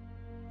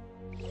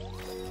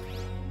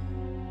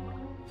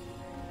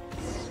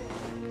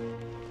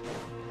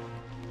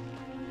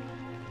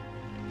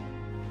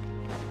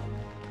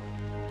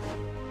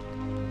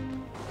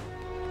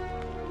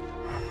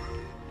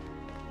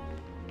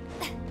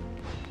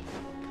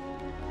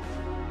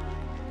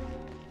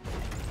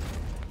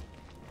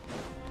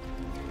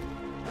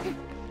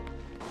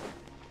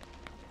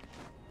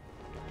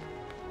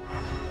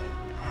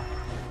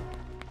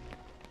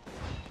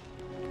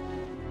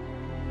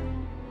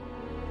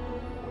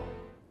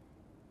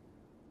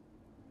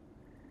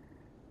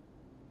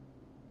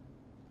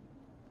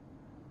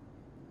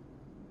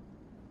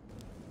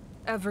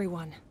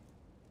 Everyone,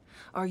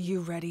 are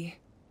you ready?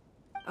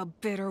 A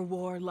bitter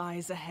war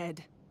lies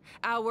ahead.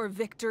 Our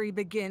victory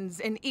begins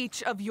in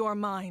each of your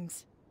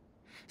minds.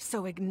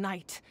 So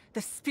ignite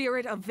the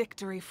spirit of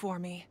victory for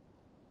me.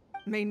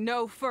 May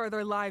no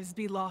further lives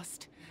be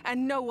lost,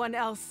 and no one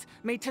else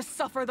may to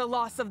suffer the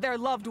loss of their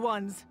loved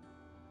ones.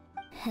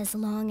 As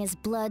long as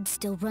blood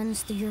still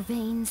runs through your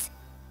veins,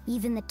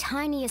 even the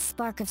tiniest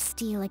spark of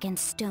steel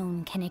against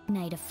stone can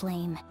ignite a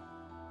flame.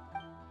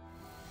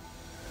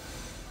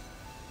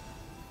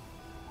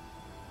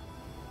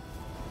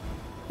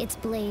 Its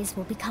blaze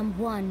will become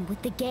one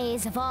with the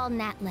gaze of all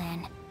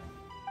Natlan.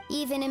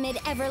 Even amid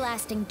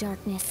everlasting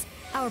darkness,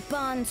 our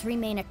bonds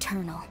remain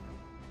eternal.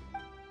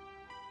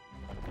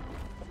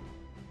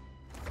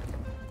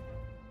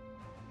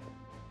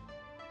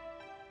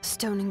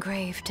 Stone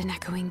engraved in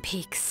echoing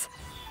peaks.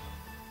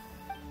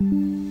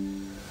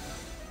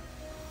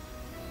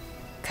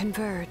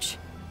 Converge,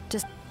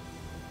 just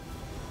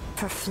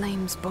for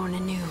flames born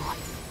anew,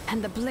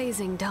 and the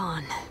blazing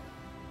dawn.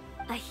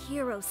 A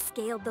hero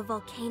scaled the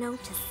volcano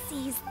to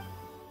seize...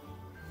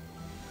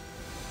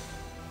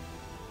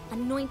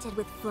 Anointed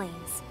with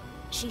flames,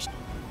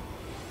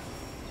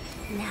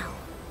 now,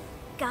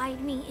 guide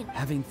me in...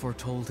 Having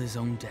foretold his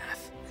own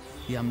death,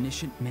 the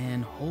omniscient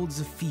man holds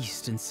a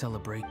feast and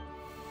celebrate.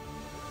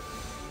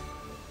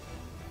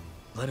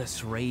 Let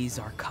us raise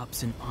our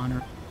cups in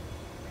honor.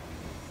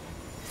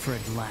 For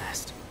at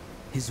last,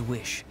 his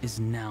wish is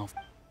now...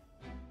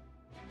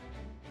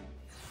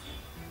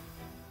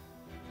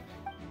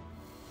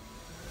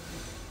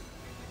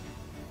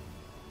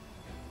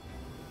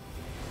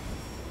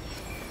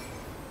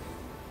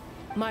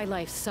 My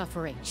life's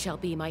suffering shall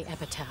be my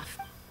epitaph.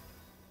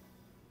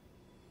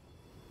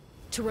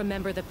 To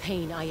remember the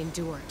pain I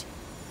endured,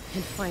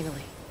 and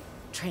finally,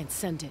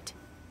 transcend it.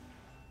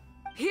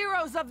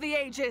 Heroes of the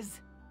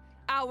ages!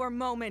 Our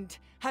moment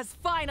has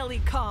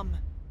finally come!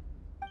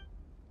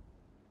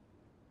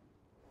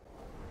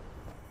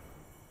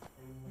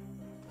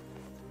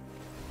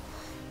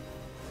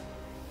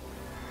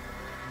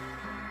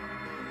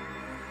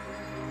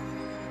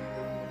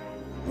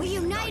 We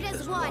unite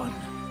as one!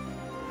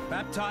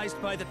 Baptized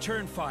by the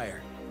Turnfire.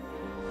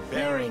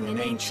 Bearing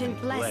an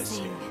ancient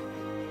blessing.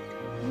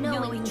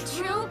 Knowing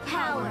true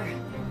power.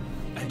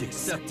 And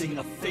accepting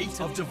a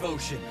fate of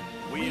devotion.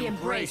 We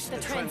embrace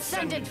the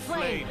transcendent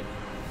flame.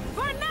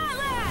 For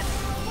Natlan!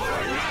 For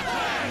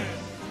Natlan!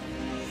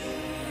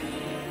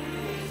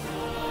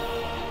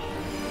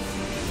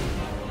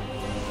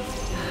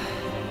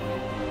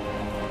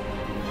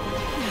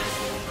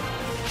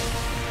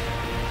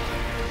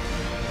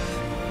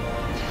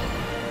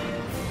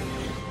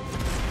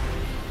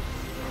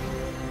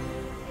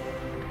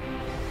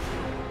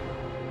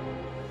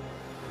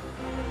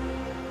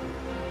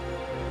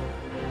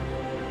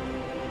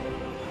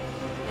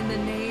 In the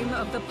name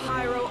of the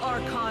Pyro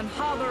Archon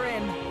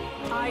Halloran,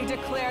 I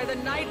declare the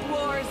Night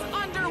Wars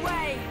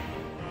underway!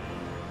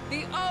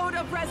 The Ode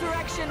of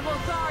Resurrection will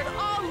guard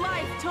all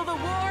life till the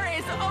war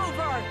is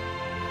over!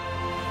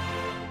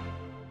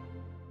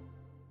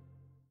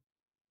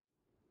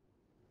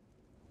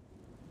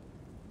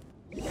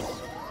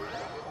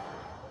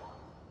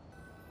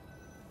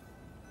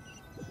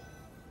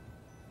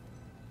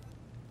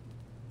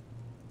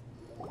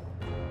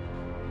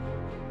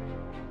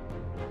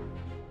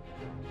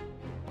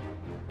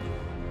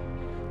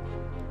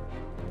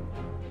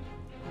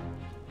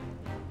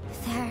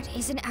 That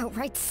is an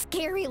outright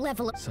scary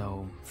level of—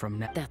 So, from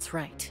now— That's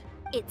right.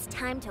 It's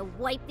time to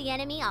wipe the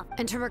enemy off.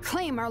 And to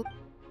reclaim our—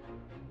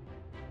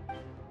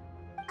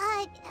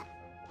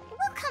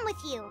 We'll come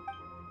with you.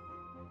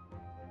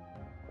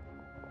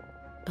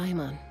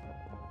 Paimon,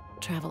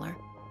 traveler.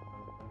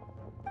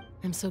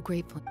 I'm so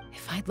grateful.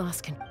 If I'd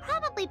lost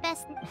Probably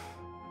best.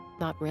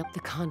 not real the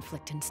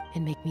conflict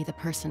and make me the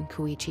person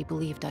Koichi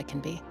believed I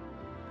can be.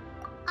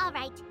 All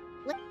right.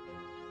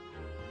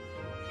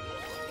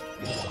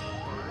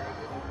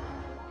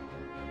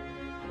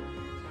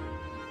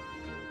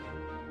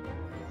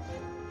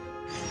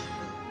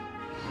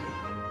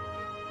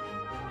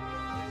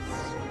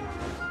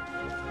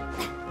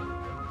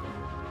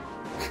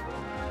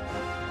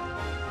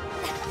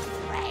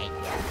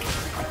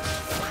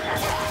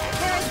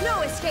 There is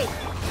no escape!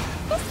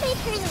 This may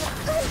turn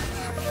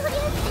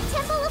the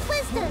Temple of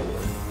Wisdom.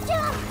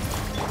 Jump!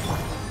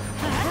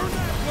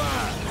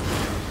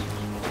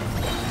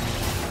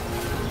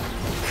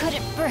 Could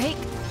it break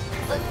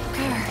the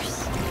curse?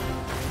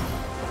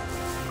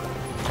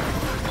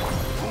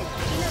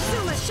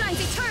 Inazuma shines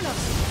eternal!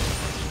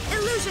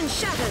 Illusion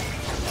shattered!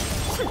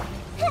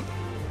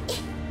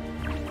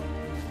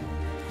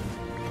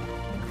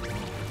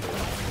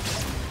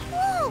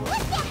 Whoa,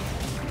 what's that?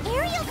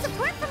 Aerial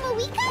support from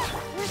Awika?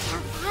 Look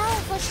how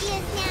powerful she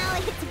is now.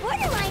 It's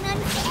borderline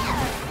unfair.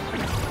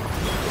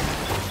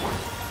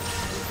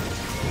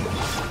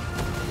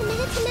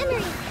 Committed to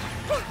memory.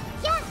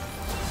 Yeah,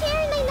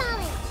 sharing my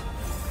knowledge.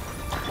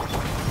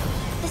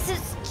 This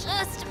is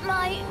just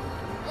my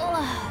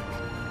luck.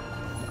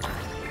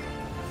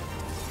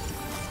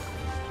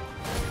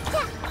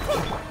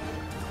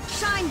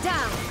 Shine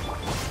down!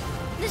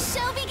 The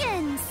show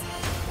begins.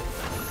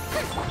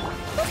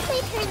 Let's play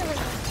eternally.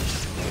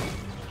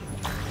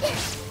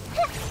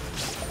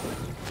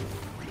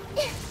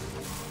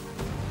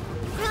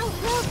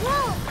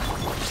 Grow!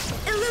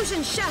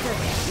 Illusion shattered!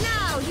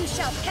 Now you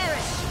shall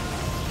perish!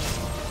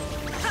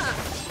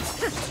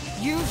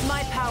 Use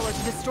my power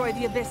to destroy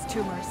the Abyss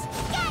tumors.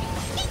 Got it!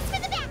 Thanks for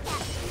the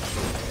backup!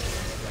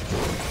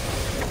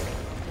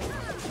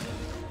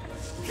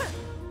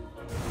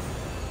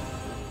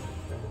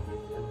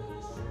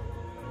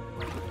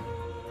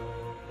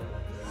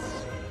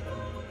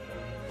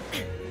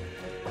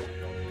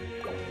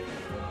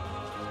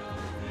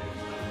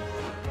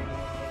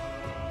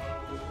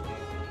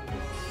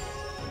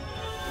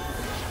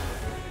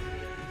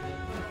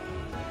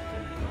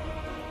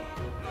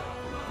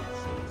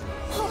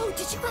 Oh,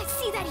 did you guys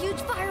see that huge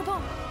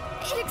fireball?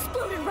 It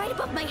exploded right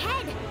above my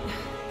head!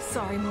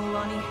 Sorry,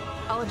 Mualani.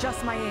 I'll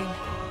adjust my aim.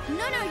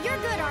 No, you're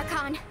good,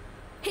 Archon.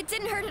 It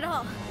didn't hurt at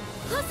all.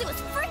 Plus, it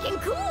was freaking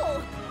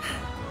cool!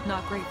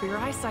 Not great for your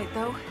eyesight,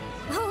 though.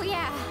 Oh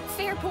yeah,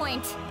 fair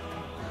point.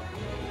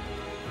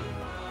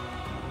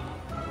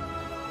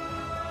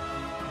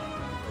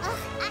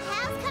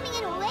 Ahal's coming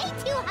in way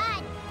too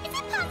hot. Is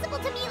it possible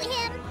to meet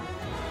him?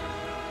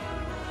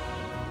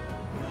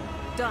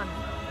 Done.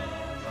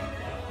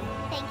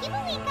 Thank you,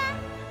 Malika.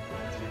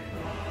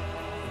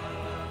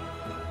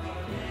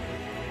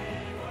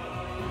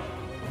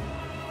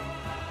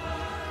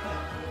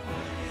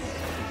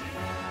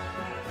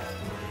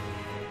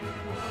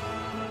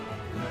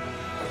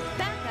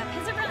 Backup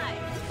has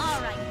arrived!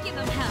 Alright, give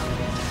him hell.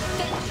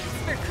 Vengeance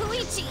for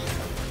Koichi!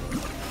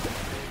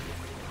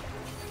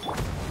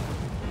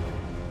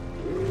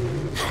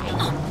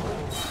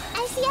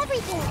 I see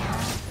everything.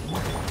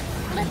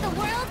 Let the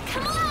world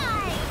come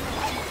alive!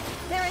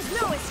 There is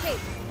no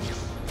escape!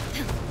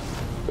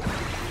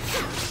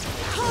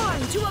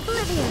 Torn to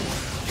oblivion!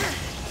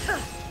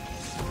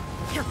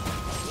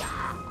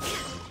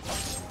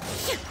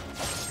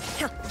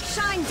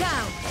 Shine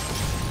down!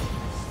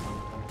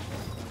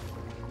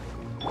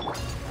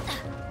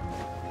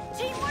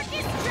 Teamwork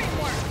is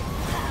dreamwork!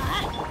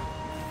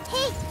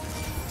 Hey!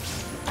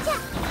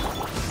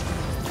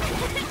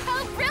 How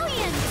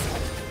brilliant!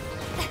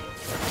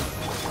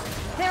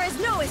 There is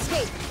no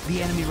escape!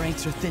 The enemy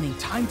ranks are thinning.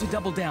 Time to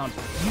double down.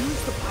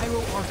 Use the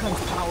Pyro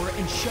Archon's power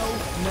and show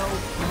no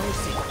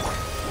mercy.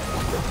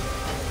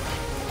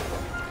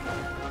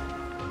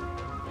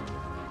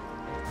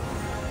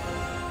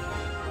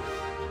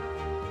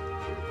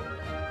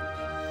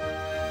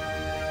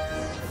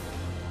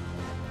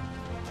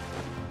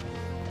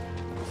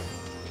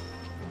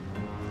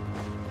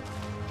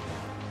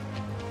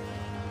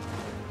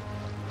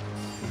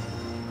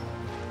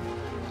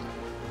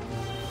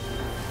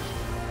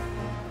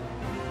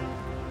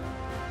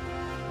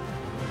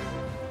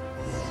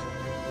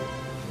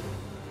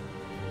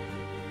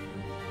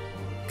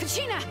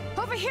 Kachina,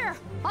 over here!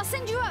 I'll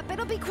send you up,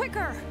 it'll be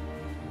quicker!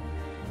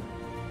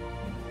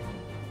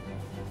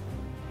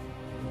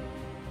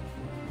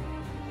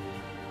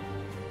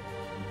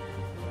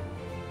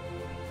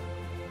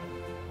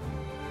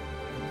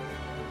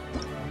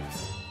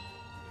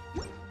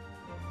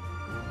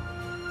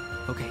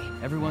 Okay,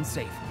 everyone's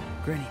safe.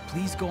 Granny,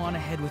 please go on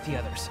ahead with the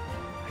others.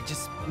 I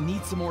just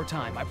need some more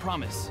time, I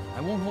promise.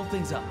 I won't hold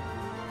things up.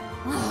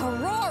 Oh,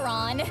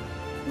 Roron!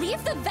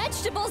 Leave the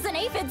vegetables and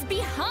aphids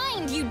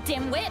behind, you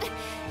dimwit!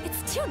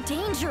 It's too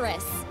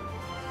dangerous!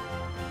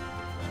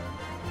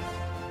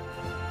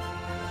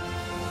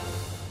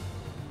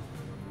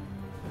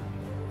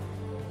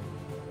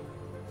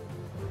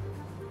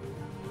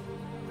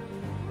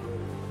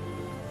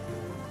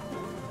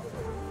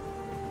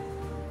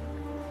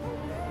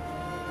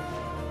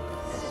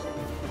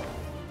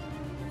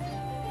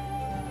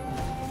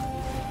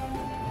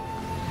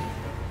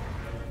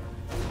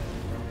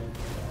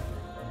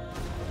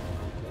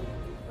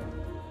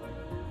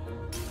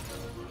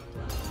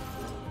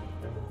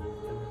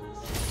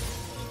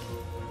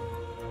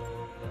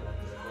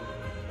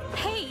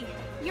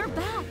 You're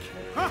back!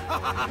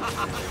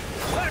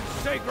 That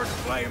sacred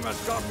flame has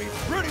got me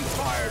pretty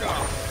fired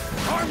up!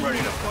 I'm ready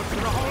to put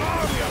the whole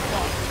army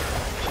upon it!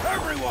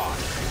 Everyone!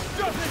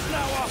 Nothing's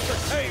now off the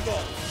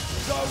table!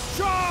 So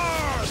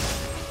charge!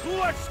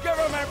 Let's give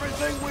them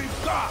everything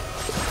we've got!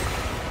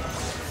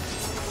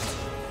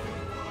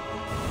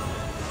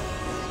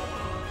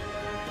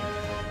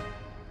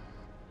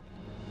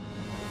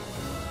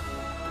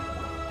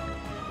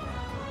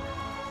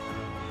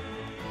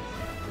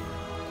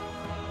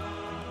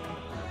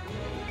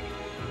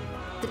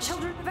 The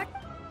children of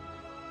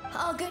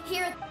all good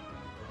here.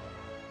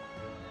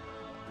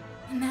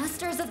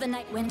 Masters of the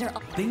Night Wind are...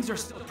 Things are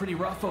still pretty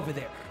rough over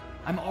there.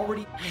 I'm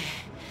already...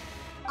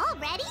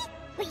 Already?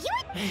 But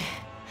you're...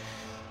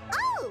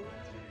 Oh!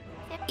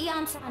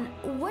 Ian-san,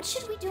 what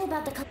should we do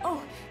about the...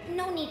 Oh,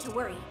 no need to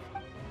worry.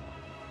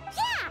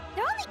 Yeah,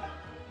 they're only...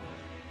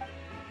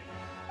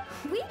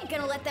 We ain't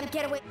gonna let them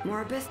get away.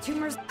 More abyss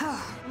tumors.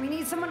 Oh, we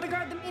need someone to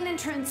guard the main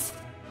entrance.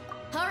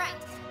 All right,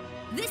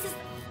 this is...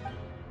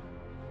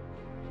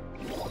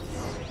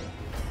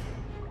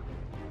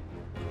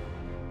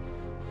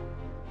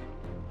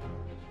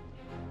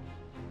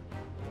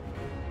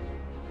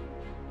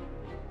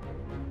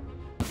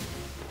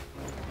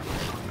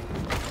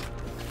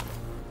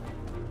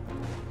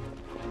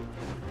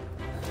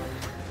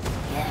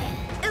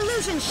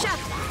 Illusion shut!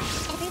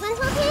 Everyone's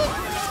okay?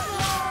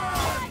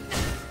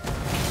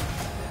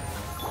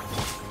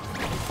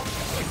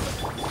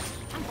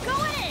 I'm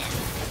going in!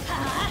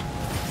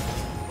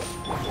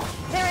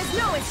 There is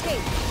no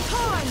escape!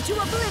 Torn to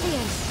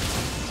oblivion!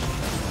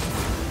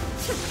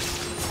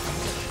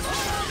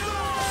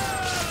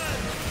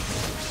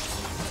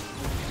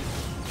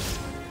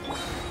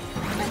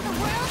 Let the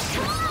world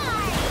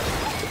collide!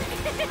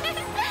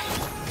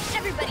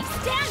 Everybody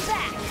stand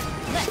back!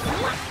 Let's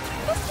rock!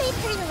 We'll stay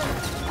pretty little.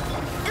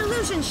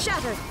 Illusion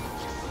shattered!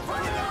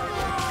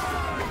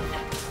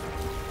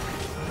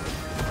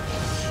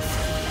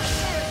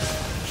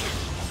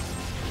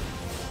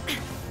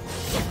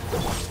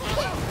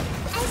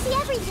 I see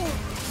everything.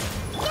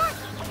 Yeah.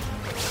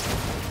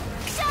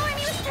 Showing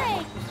you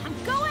straight! I'm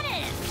going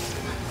in!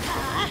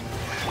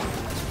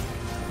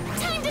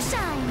 Time to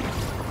shine.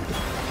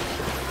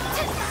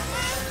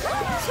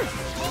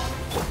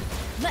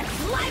 Let's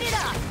light it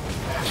up!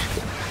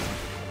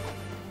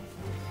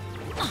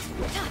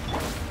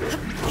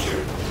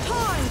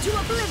 Torn to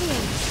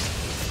oblivion!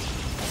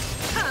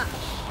 Ha!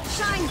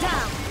 Shine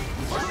down!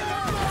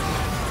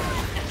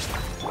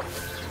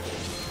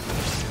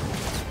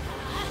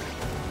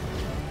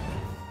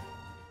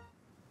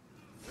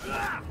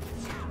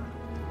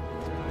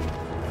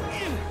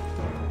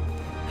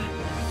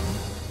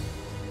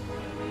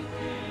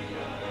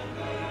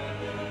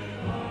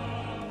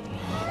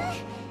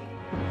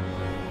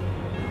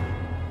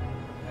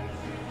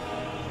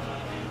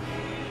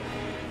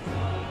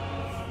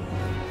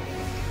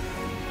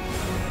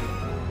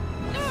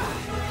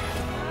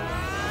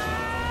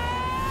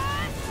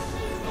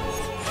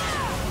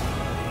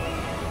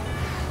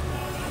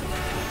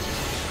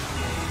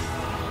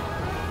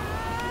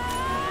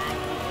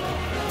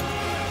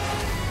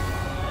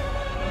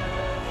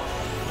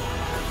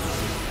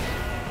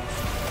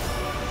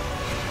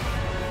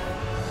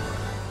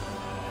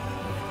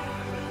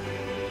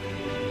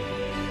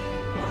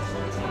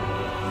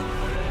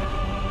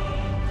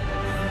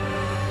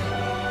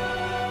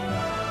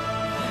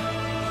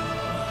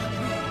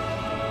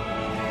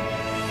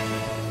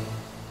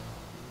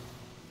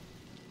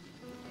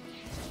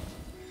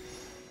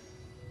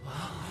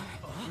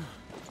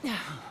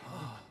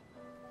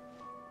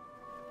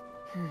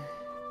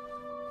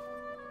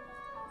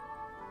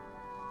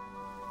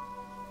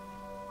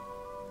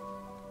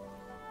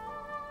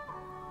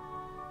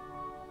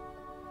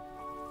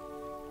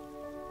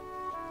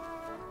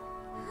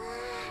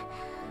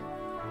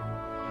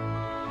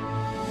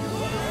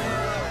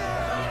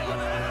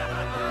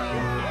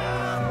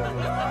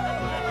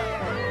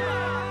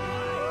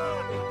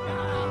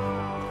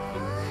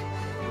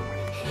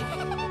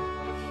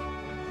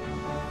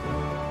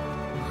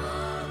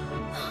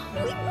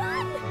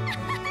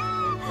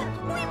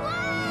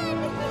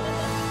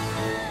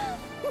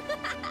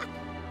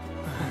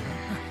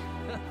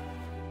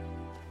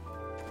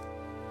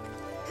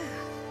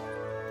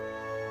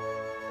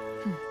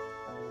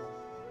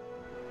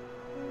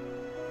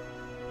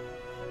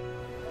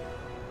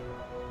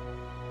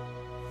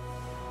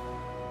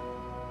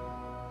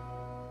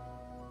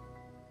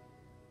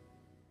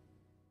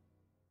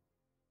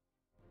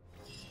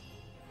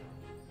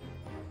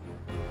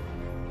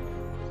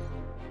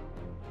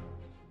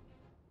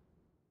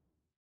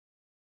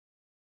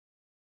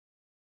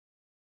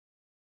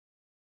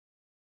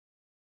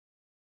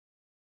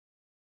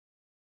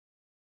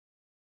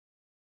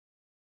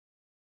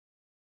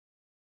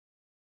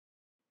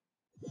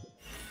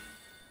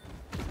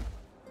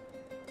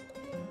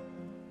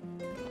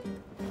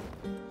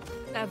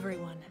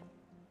 Everyone.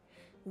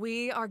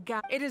 We are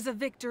It is a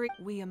victory.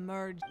 We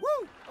emerge.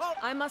 Woo! Oh.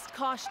 I must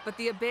caution, but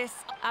the Abyss,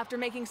 after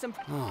making some...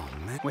 Oh,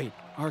 man. Wait,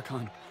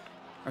 Archon,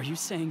 are you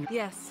saying...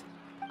 Yes.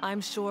 I'm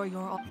sure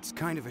you're all... It's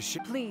kind of a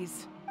shit.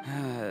 Please.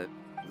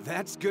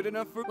 That's good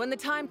enough for... When the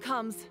time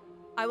comes,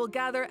 I will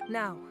gather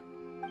now.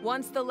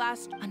 Once the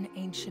last... An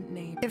ancient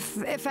name.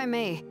 If I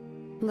may,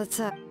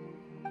 let's,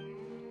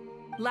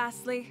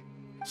 Lastly...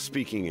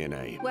 Speaking in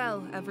a...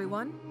 Well,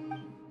 everyone.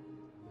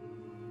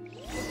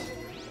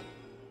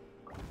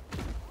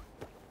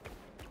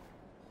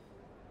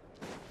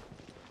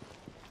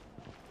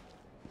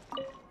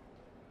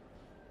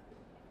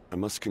 I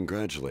must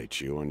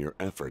congratulate you on your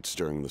efforts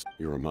during this.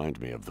 You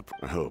remind me of the...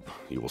 I hope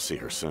you will see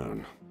her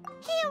soon.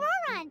 Hey,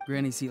 Auroron!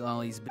 Granny Sea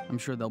Lollies, I'm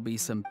sure there'll be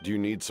some... Do you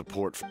need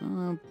support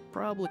for...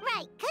 probably.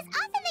 Right, 'cause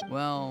often the...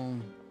 Well...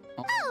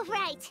 Oh,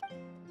 right!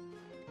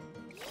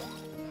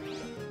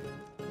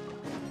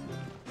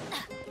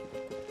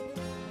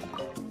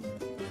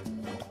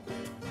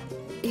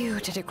 You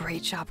did a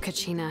great job,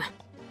 Kachina.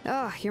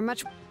 Oh, you're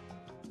much...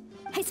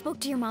 I spoke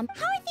to your mom.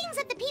 How are things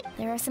at the people?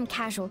 There are some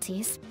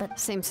casualties, but...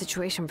 Same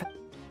situation, but...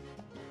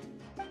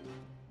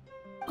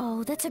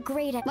 Oh, that's a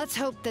great... Let's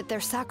hope that their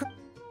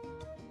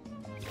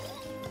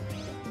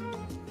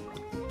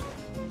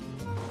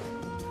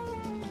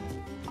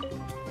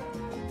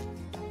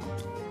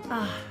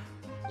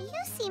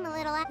You seem a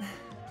little... I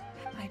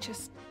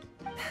just...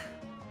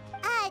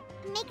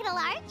 make it a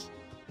large?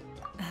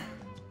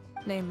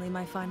 Namely,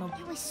 my final...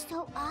 It was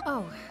so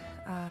Oh,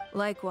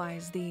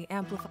 likewise, the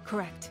amplify...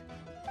 Correct.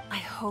 I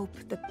hope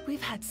that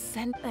we've had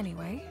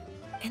Anyway,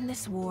 in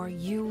this war,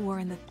 you were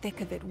in the thick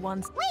of it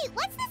once... Wait,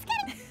 what's this gonna...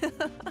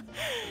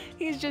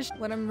 He's just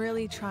what I'm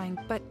really trying,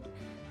 but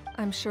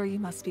I'm sure you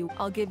must be...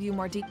 I'll give you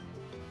more Off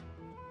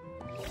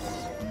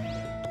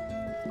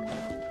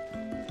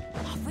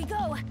we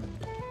go!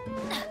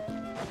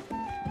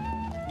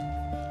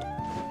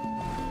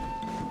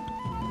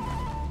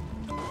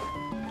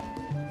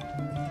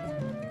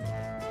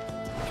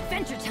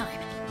 Adventure time!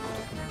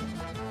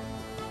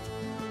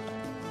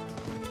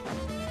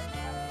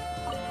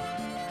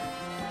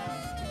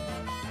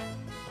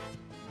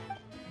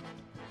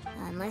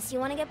 Unless you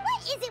want to get...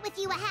 What is it with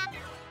you, a hack?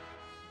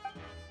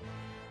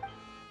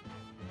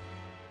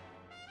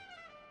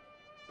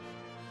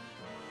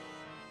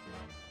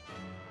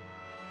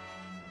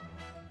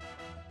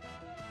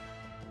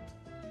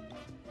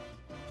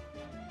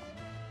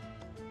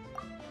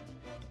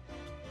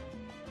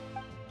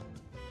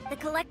 The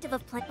collective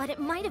of but it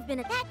might have been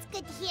a... That's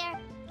good to hear.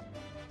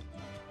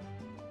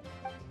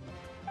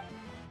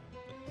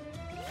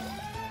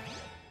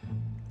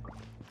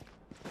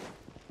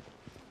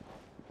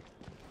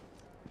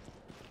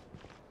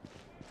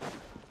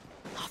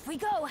 Off we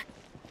go!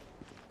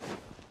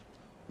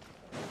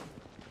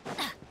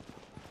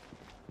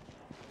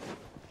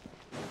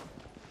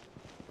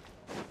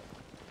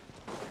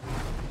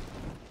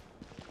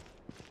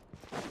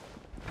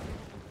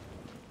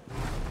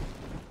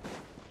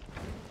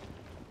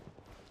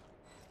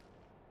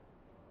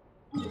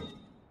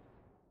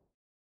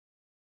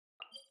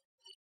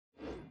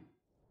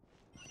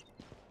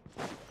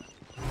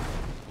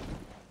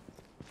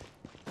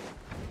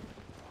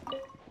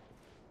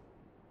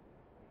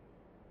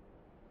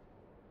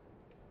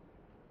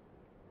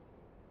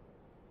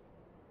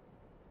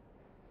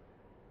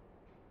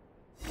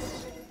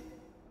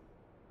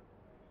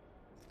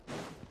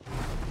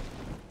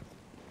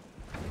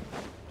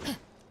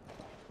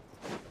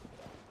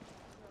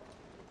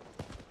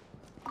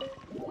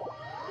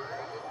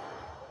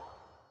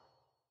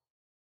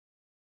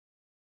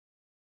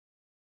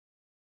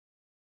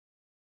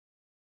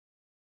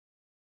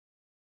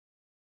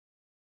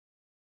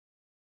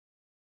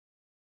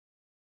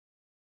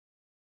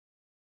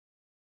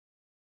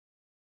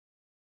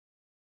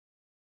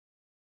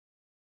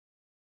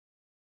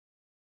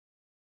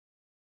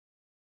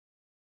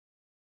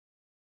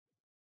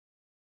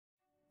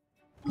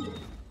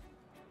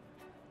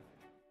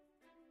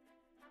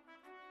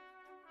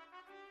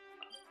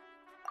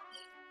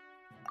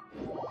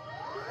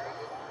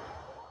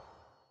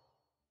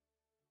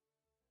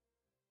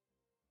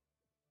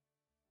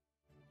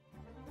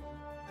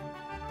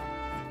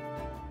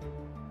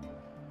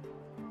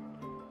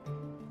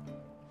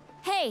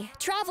 Hey,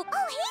 travel-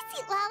 Oh, hey,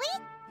 Sweet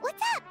Lolly!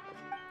 What's up?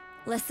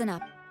 Listen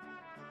up.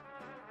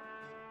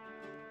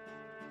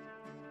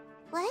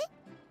 What?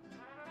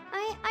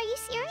 Are you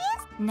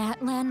serious?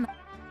 Natlan,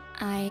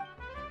 I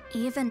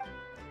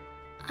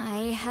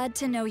had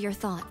to know your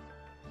thought.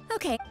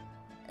 Okay,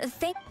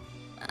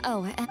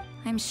 Oh, and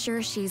I'm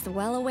sure she's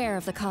well aware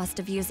of the cost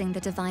of using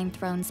the Divine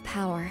Throne's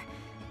power.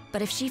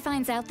 But if she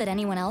finds out that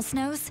anyone else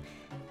knows,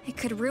 it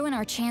could ruin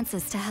our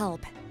chances to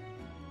help.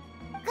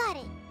 Got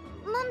it.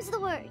 Mum's the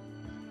word.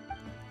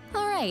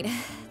 Alright,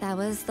 that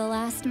was the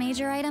last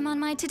major item on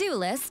my to-do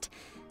list.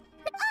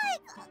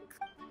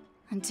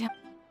 Until...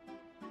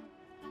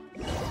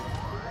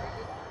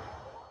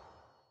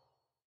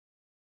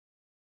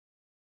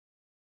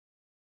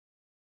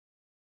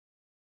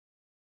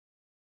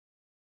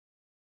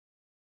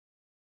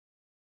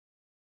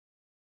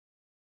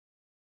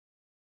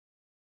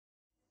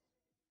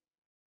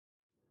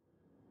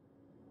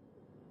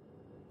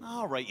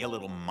 All right, you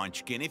little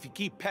munchkin. If you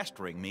keep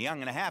pestering me, I'm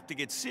gonna have to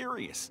get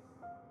serious.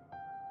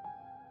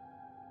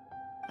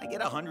 I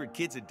get 100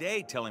 kids a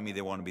day telling me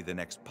they want to be the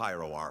next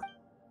Pyro Arc.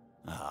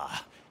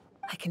 Ah.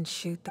 I can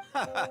shoot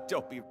the...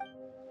 Don't be...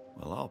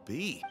 Well, I'll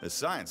be. The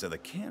science of the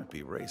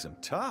canopy raise 'em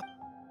top.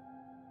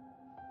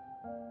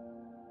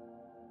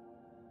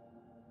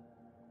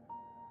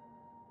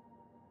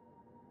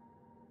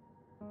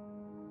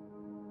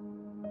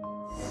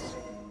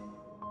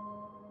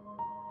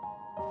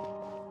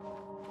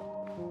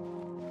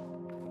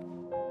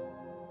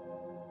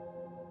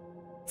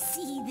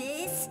 See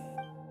this?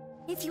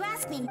 If you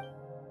ask me...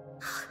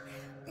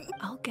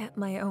 I'll get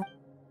my own...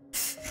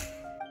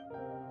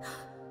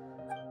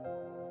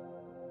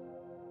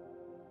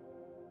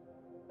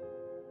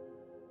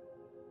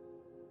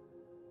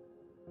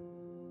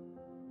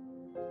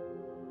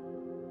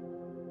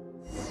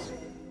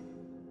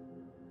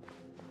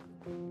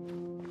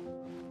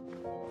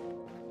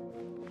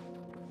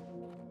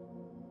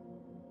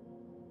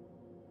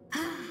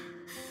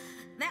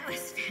 That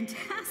was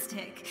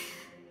fantastic.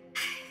 I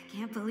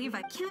can't believe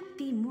I can't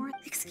be more...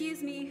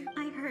 Excuse me,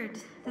 I heard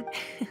that...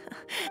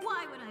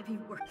 Why would I be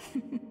worth...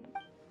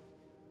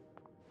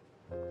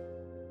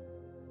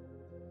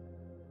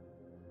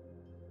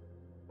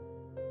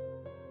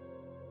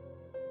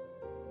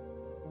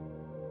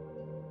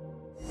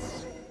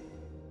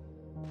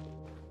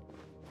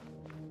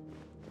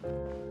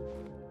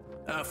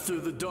 After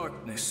the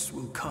darkness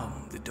will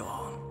come the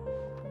dawn.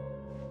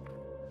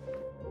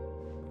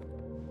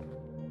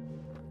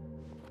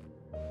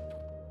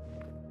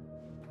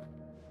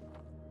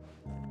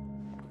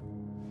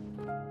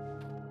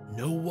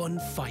 No one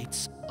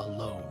fights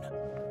alone.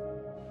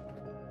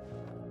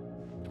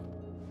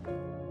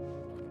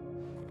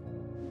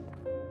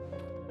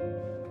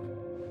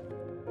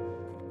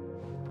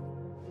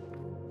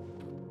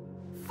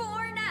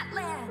 For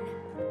Natlan!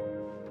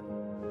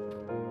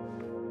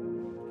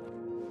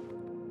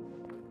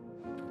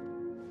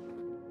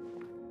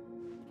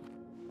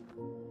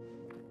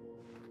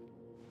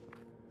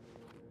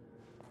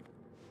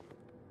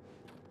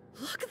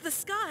 Look at the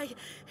sky!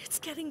 It's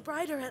getting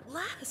brighter at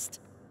last!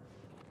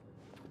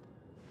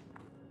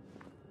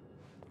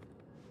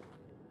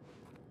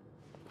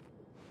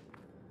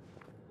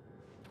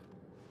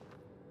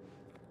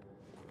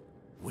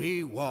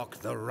 We walk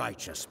the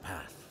righteous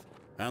path,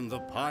 and the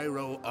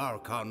Pyro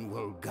Archon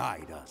will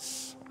guide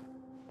us.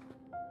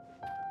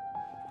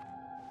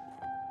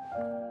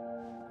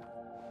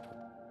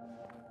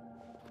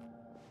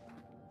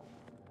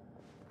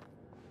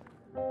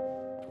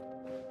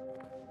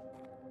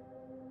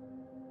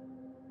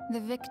 The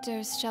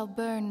victors shall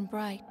burn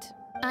bright.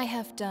 I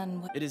have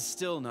done what— It is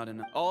still not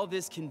enough. All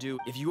this can do,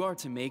 if you are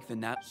to make the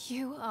nat—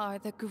 You are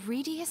the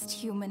greediest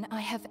human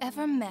I have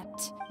ever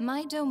met.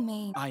 My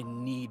domain— I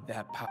need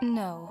that power.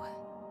 No.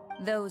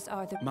 Those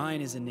are the—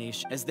 Mine is a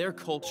nation. As their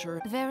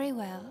culture— Very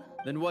well.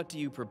 Then what do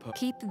you propose?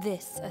 Keep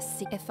this a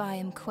secret. If I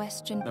am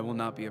questioned— That will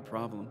not be a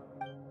problem.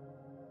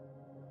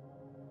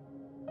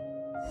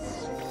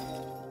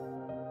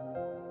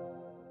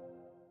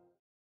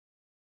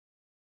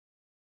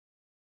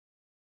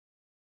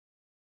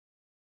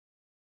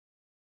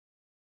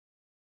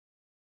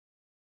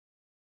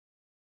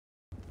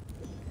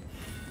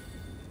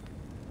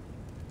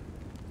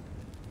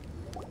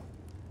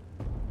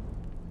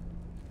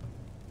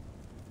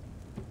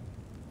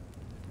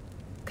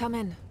 Come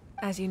in.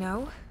 As you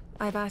know,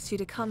 I've asked you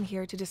to come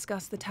here to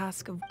discuss the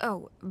task of—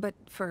 Oh, but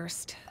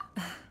first...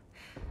 Wait,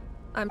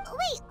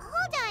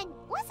 hold on!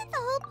 Wasn't the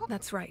whole point—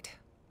 That's right.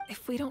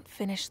 If we don't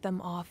finish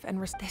them off and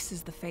this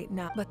is the fate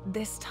now. But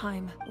this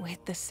time,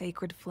 with the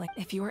sacred flame.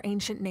 If your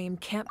ancient name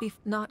can't be—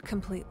 Not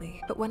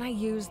completely, but when I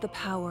use the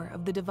power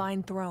of the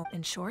divine throne,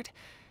 in short,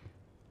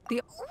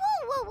 the—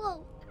 Whoa!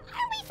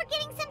 Are we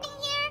forgetting something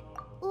here?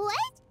 What?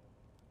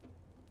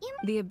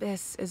 The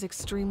Abyss is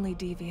extremely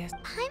devious.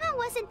 Paimon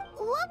wasn't—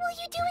 What will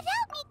you do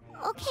without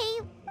me?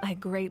 Okay. I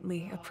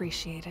greatly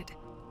appreciate it.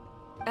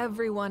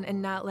 Everyone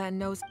in Natlan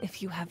knows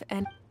if you have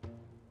any—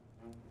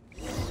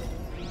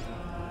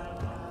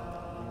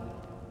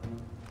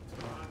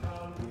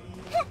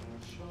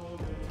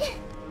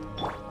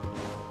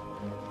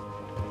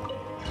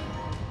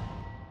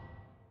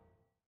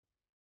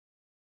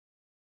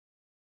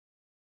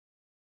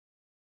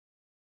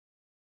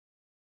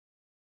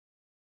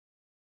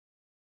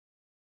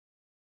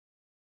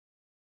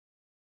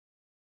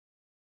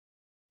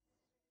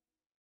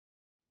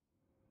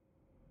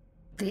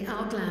 The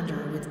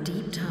Outlander with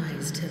deep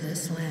ties to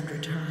this land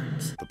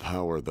returns. The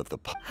power that the...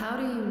 How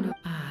do you know?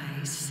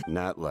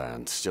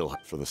 Natlan still,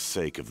 for the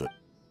sake of the...